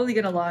I'm probably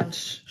going to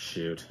launch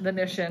the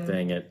mission.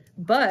 Dang it.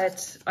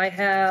 But I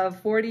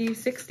have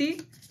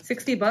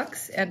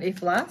 $60 and a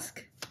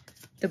flask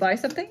to buy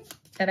something.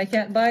 And I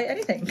can't buy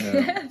anything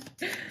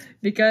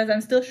because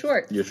I'm still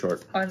short. You're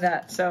short. On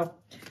that. So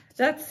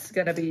that's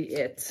going to be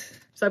it.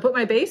 So I put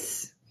my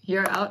base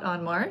here out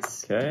on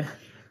Mars. Okay.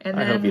 And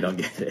I then hope you don't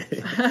get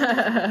it.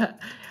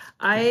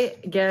 I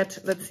get,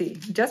 let's see,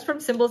 just from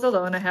symbols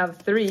alone, I have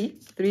three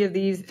of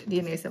these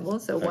DNA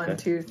symbols. So 1,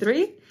 2,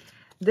 3.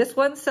 This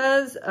one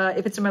says,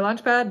 if it's in my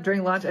launch pad,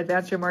 during launch,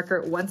 advance your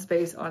marker 1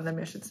 space on the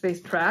mission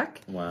space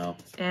track. Wow.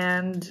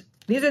 And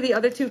these are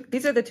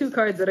the two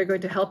cards that are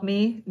going to help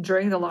me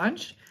during the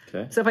launch.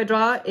 Okay. So if I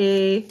draw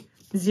a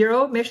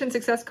 0 mission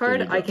success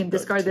card, I can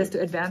discard this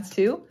to advance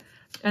 2.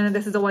 And then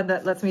this is the one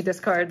that lets me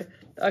discard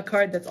a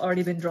card that's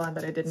already been drawn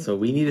that I didn't. So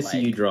we need to see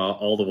you draw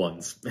all the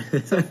ones.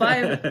 So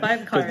five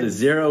cards. Because the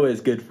 0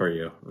 is good for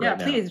you right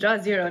now. Please draw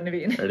 0,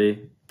 Naveen.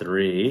 Ready?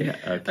 3.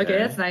 Okay,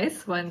 that's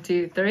nice. 1,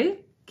 2, 3.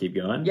 Keep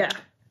going. Yeah.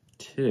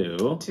 2.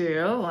 1,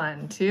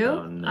 2.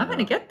 Oh, no. I'm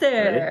gonna get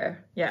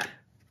there. Ready? Yeah.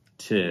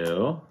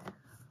 2.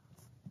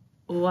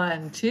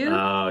 1, 2.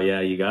 Oh yeah,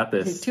 you got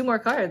this. Okay, 2 more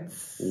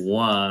cards.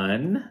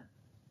 1.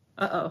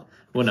 Uh-oh.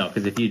 Well, no,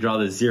 because if you draw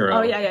the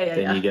 0,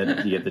 then you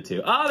get the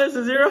 2. Oh, there's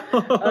a 0.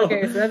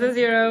 Okay, so that's a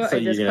 0. So I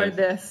discard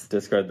this.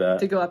 Discard that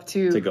to go up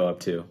 2. To go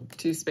up 2.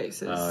 2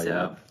 spaces. Oh,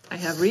 so I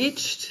have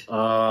reached.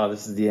 Oh,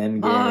 this is the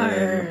end game.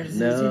 Mars.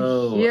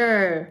 No.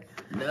 Here.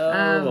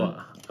 No.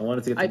 I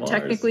wanted to get to Mars. I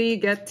technically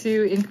get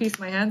to increase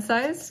my hand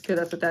size because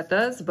that's what that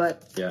does.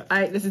 But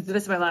this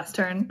is my last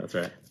turn. That's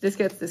right. This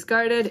gets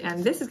discarded,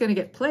 and this is going to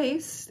get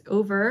placed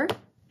over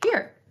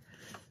here.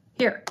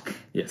 Here.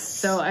 Yes.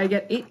 So I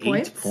get 8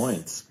 points. 8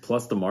 points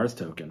plus the Mars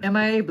token. Am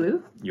I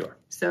blue? You are.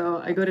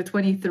 So I go to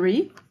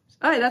 23.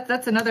 Oh,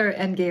 that's another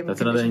end game. That's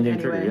another end game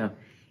trigger, yeah.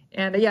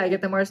 And I get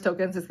the Mars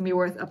tokens. It's going to be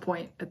worth a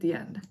point at the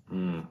end.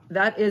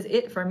 That is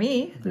it for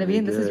me.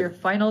 Naveen, this is your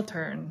final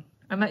turn.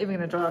 I'm not even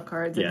going to draw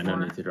cards anymore.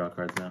 No need to draw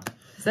cards now.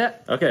 Is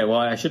that? Okay, well,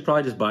 I should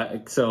probably just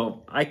buy...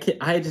 So, I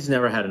just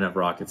never had enough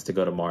rockets to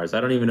go to Mars.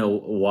 I don't even know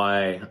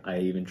why I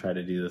even try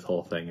to do this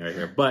whole thing right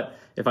here. But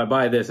if I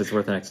buy this, it's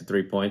worth an extra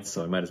 3 points,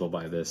 so I might as well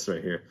buy this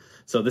right here.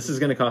 So this is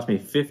going to cost me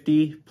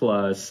 50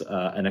 plus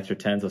an extra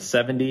 10, so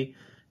 70,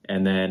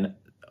 and then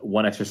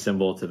 1 extra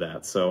symbol to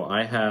that. So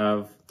I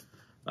have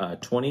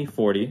 20,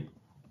 40.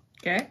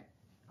 Okay.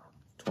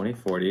 20,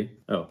 40.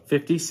 Oh,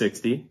 50,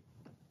 60.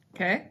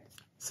 Okay.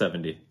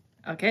 70.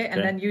 Okay,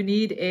 and then you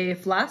need a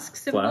flask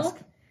symbol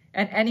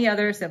and any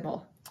other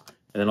symbol.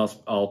 And then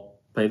I'll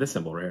play this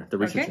symbol right here, the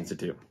Research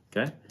Institute.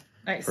 Okay?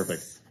 Nice.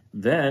 Perfect.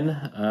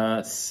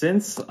 Then,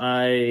 since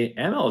I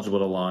am eligible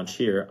to launch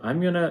here, I'm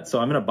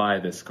gonna buy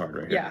this card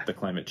right here, the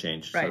climate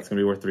change. Right. So it's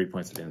gonna be worth 3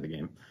 points at the end of the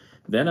game.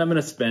 Then I'm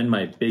gonna spend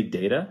my big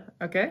data.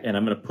 Okay. And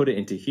I'm gonna put it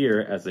into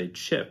here as a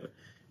chip.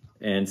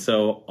 And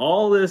so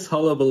all this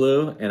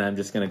hullabaloo, and I'm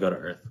just gonna go to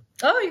Earth.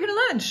 Oh, you're gonna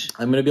launch.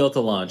 I'm gonna be able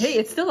to launch. Hey,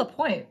 it's still a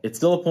point. It's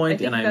still a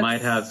point, and I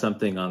might have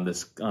something on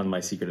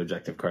my secret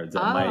objective cards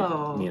that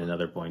might mean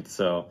another point.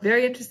 So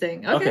very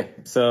interesting. Okay,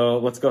 so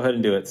let's go ahead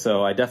and do it.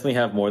 So I definitely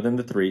have more than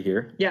the 3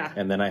 here. Yeah.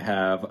 And then I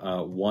have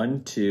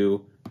 1,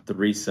 2,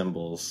 3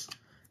 symbols.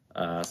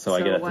 So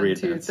I get a 3 1,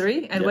 2,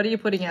 3. And what are you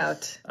putting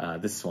out?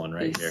 This one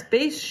right here.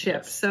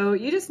 Spaceship. Yes. So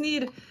you just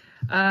need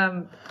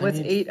 8?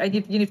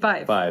 You need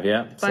 5. 5,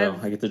 yeah. 5. So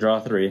I get to draw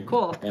 3.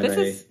 Cool. And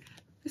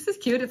this is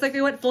cute. It's like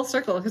we went full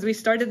circle because we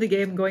started the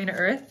game going to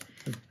Earth.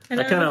 And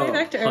I kind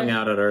of hung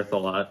out at Earth a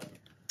lot.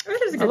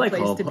 Earth is a good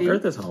place to be.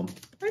 Earth is home.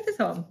 Earth is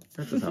home.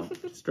 Earth is home.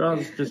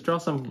 just draw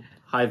some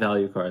high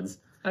value cards.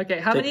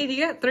 Okay, how many do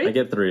you get? 3? I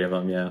get 3 of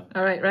them, yeah.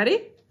 All right,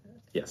 ready?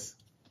 Yes.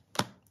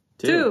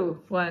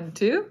 2. 1,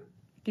 2.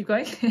 Keep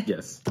going.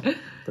 Yes.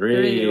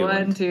 3.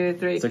 1, 2,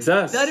 3.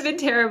 Success. That would have been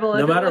terrible.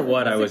 No matter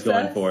what, I was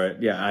going for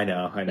it. Yeah, I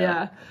know.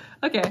 Yeah.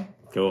 Okay.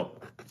 Cool.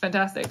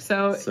 Fantastic.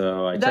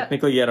 So I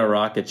technically get a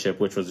rocket ship,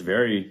 which was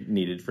very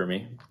needed for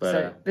me. But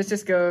so this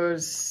just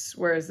goes,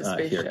 where is the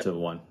spaceship? Here to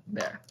 1.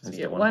 There. So you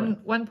get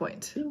 1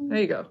 point. There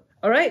you go.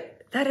 All right.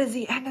 That is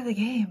the end of the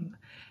game.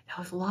 That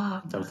was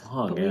long.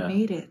 But we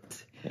made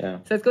it. Yeah.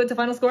 So let's go into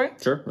final scoring?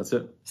 Sure, that's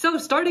it. So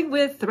starting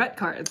with threat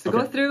cards. So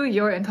go through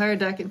your entire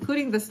deck,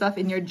 including the stuff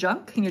in your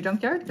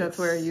junkyard. That's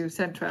where you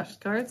send trash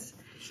cards.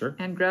 Sure.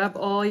 And grab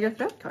all your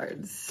threat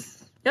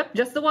cards. Yep,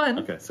 just the 1.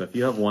 Okay, so if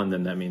you have 1,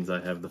 then that means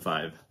I have the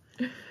 5.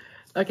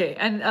 Okay,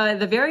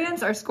 and the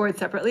variants are scored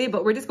separately,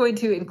 but we're just going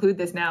to include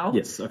this now.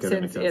 Yes, okay,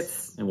 that makes sense.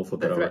 It's and we'll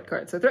flip the it over. threat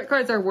cards. So threat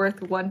cards are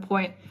worth 1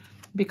 point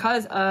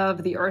because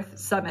of the Earth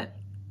Summit.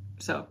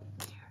 So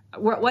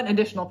we're at 1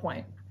 additional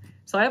point.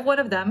 So I have 1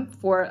 of them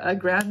for a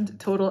grand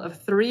total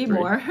of 3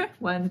 more.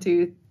 1,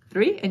 2,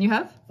 3. And you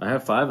have? I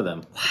have 5 of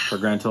them for a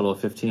grand total of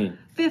 15.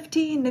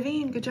 15,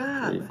 Naveen, good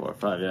job. 3, 4,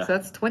 5, yeah. So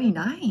that's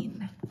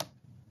 29.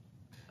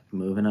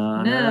 Moving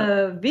on.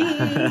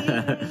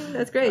 Naveen.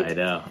 That's great. I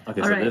know.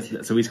 Okay,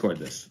 All so we scored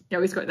this. Yeah,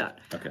 we scored that.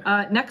 Okay.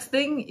 Next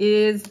thing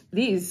is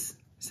these.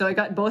 So I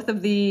got both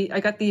of I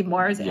got the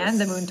Mars and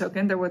the Moon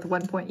token. They're worth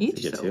 1 point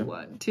each. So 2.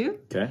 1, 2.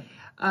 Okay.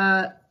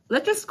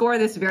 Let's just score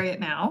this variant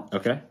now.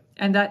 Okay.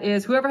 And that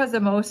is whoever has the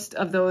most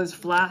of those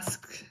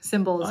flask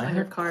symbols on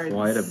your cards.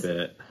 Quite a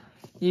bit.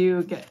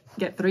 You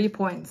get 3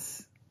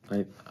 points.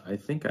 I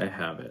think I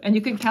have it. And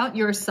you can count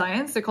your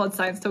science. They're called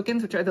science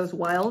tokens, which are those the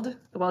wild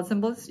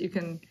symbols. You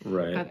can.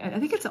 Right. And I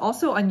think it's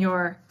also on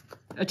your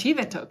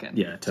achievement token.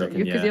 Yeah,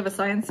 token. Because you have a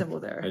science symbol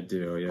there. I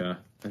do. Yeah.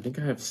 I think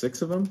I have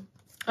 6 of them.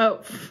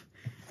 Oh,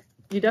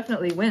 you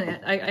definitely win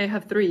it. I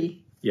have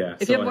 3. Yeah.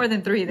 If you have more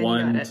than 3, then you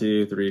got it. 1,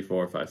 2, 3,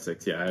 4, 5,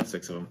 6. Yeah, I have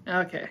 6 of them.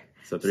 Okay.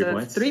 So 3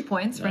 points. 3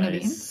 points for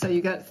Nice. Naveen. So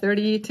you got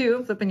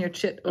 32. Flipping your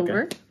chit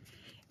over.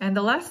 And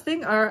the last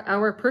thing are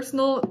our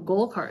personal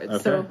goal cards.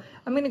 Okay. So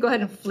I'm going to go ahead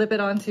and flip it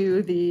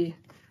onto the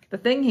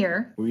thing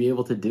here. Were you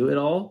able to do it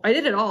all? I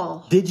did it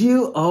all. Did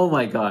you? Oh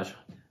my gosh.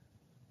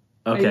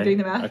 Okay. Are you doing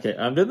the math? Okay,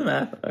 I'm doing the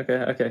math.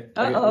 Okay.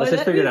 Uh-oh, Let's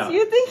just figure it out.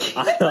 You think?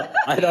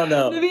 I don't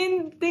know.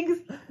 Naveen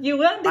thinks you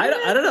won.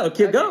 I don't know.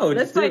 Go.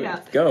 Let's find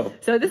out. Go.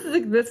 So this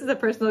is a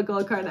personal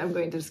goal card I'm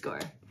going to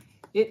score.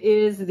 It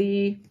is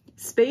the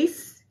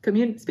space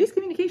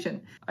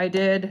communication. I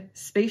did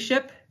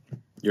spaceship.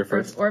 You're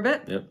first. Earth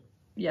orbit.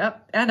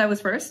 Yep. And I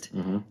was first.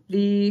 Mm-hmm.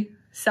 The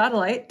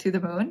satellite to the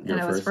moon, and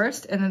I was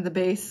first. And then the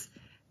base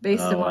to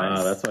Mars.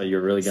 Wow, that's why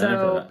you're really gunning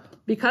for that.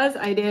 Because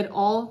I did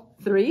all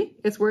 3,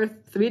 it's worth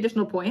 3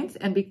 additional points.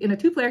 And in a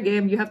 2-player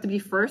game, you have to be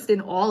first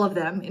in all of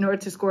them in order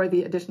to score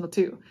the additional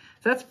 2.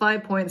 So that's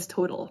 5 points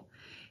total.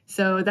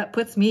 So that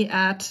puts me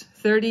at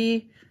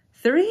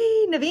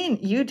 33. Naveen,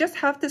 you just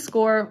have to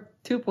score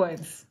 2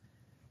 points.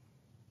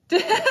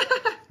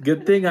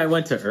 Good thing I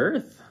went to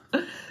Earth.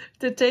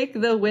 To take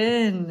the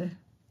win.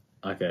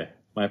 Okay.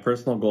 My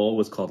personal goal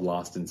was called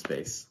Lost in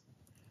Space.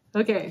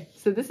 Okay,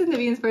 so this is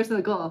Naveen's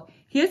personal goal.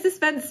 He has to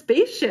send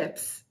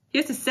spaceships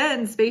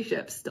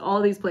to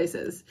all these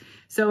places.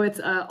 So it's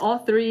all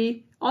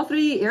three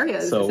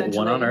areas. So essentially.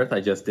 1 on Earth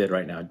I just did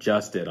right now.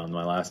 Just did on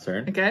my last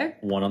turn. Okay.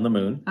 1 on the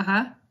moon.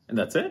 Uh-huh. And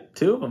that's it.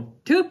 2 of them.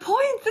 2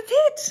 points. That's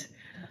it.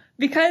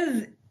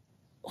 Because,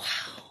 wow.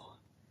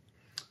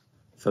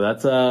 So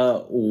that's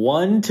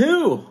 1,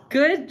 2.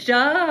 Good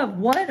job.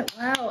 1.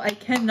 Wow. I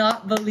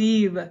cannot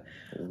believe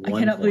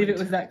believe it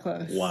was that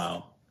close.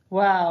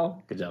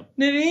 Wow. Good job.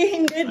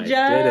 Naveen, good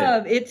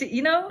job. It's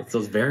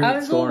those variant I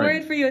was a little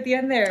worried for you at the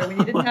end there when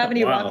you didn't have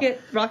any rocket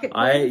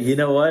points. You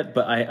know what?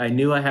 But I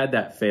knew I had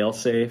that fail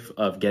safe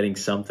of getting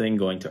something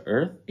going to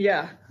Earth.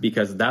 Yeah.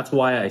 Because that's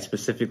why I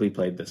specifically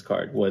played this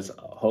card, was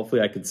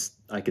hopefully I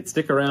could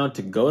stick around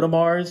to go to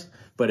Mars,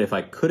 but if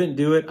I couldn't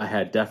do it, I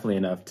had definitely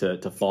enough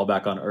to fall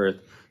back on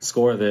Earth,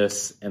 score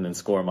this, and then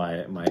score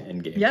my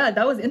end game. Yeah,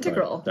 that was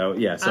integral. So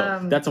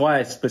that's why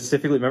I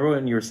specifically, remember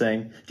when you were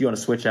saying, do you want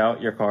to switch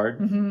out your card?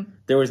 Mm-hmm.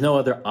 There was no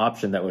other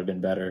option that would have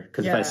been better,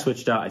 because if I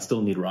switched out, I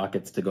still need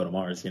rockets to go to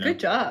Mars. Good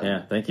job.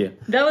 Yeah, thank you.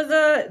 That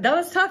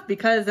was tough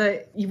because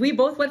we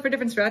both went for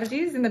different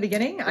strategies in the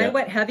beginning. Yeah. I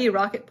went heavy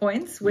rocket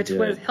points, which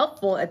was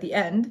helpful at the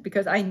end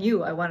because I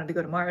knew I wanted to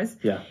go to Mars.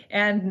 Yeah.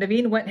 And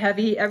Naveen went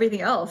heavy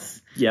everything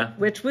else. Yeah.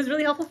 Which was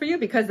really helpful for you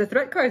because the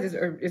threat cards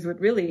is what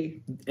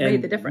really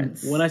made the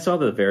difference. When I saw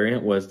the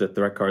variant was the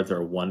threat cards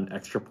are 1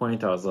 extra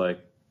point, I was like,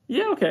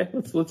 yeah, okay,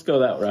 let's go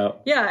that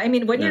route. Yeah, I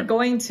mean, when you're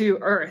going to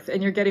Earth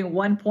and you're getting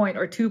 1 point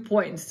or 2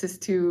 points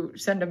just to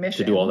send a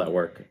mission. To do all that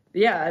work.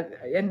 Yeah,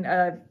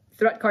 and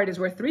threat card is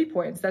worth 3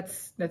 points.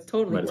 That's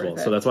totally worth it.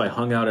 So that's why I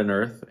hung out in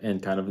Earth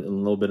and kind of a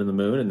little bit in the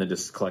moon and then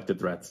just collected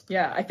threats.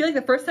 Yeah, I feel like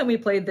the first time we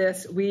played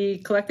this, we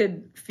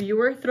collected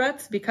fewer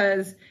threats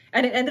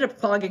and it ended up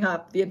clogging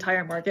up the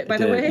entire market, by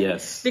the way.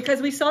 Yes.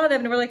 Because we saw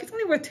them and we're like, it's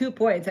only worth 2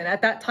 points. And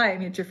at that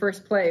time, it's your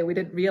first play, we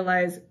didn't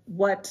realize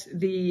what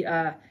the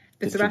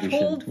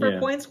threshold for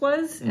points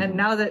was. And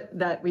now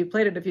that we've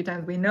played it a few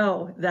times, we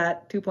know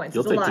that 2 points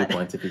is a lot. You'll take 2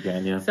 points if you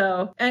can, yeah.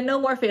 So, and no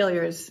more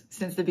failures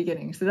since the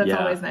beginning. So that's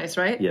always nice,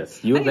 right?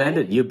 Yes. You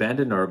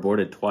abandoned or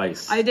aborted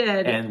twice. I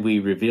did. And we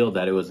revealed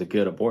that it was a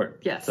good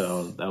abort. Yes.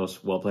 So that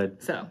was well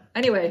played. So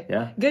anyway,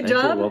 good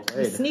job. Well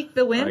played. You sneaked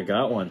the win. I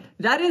got one.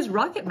 That is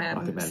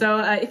Rocketmen. So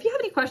if you have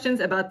any questions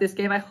about this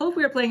game, I hope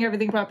we are playing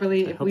everything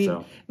properly. If we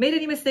made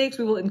any mistakes,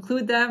 we will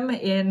include them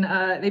in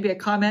maybe a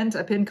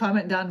pinned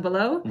comment down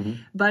below.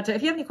 But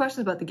if you have any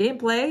questions about the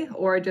gameplay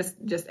or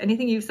just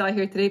anything you saw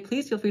here today,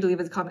 please feel free to leave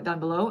us a comment down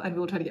below and we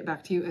will try to get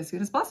back to you as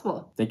soon as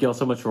possible. Thank you all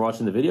so much for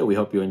watching the video. We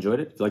hope you enjoyed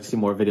it. If you'd like to see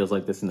more videos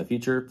like this in the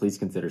future, please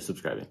consider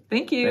subscribing.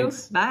 Thank you.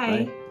 Thanks.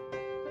 Bye.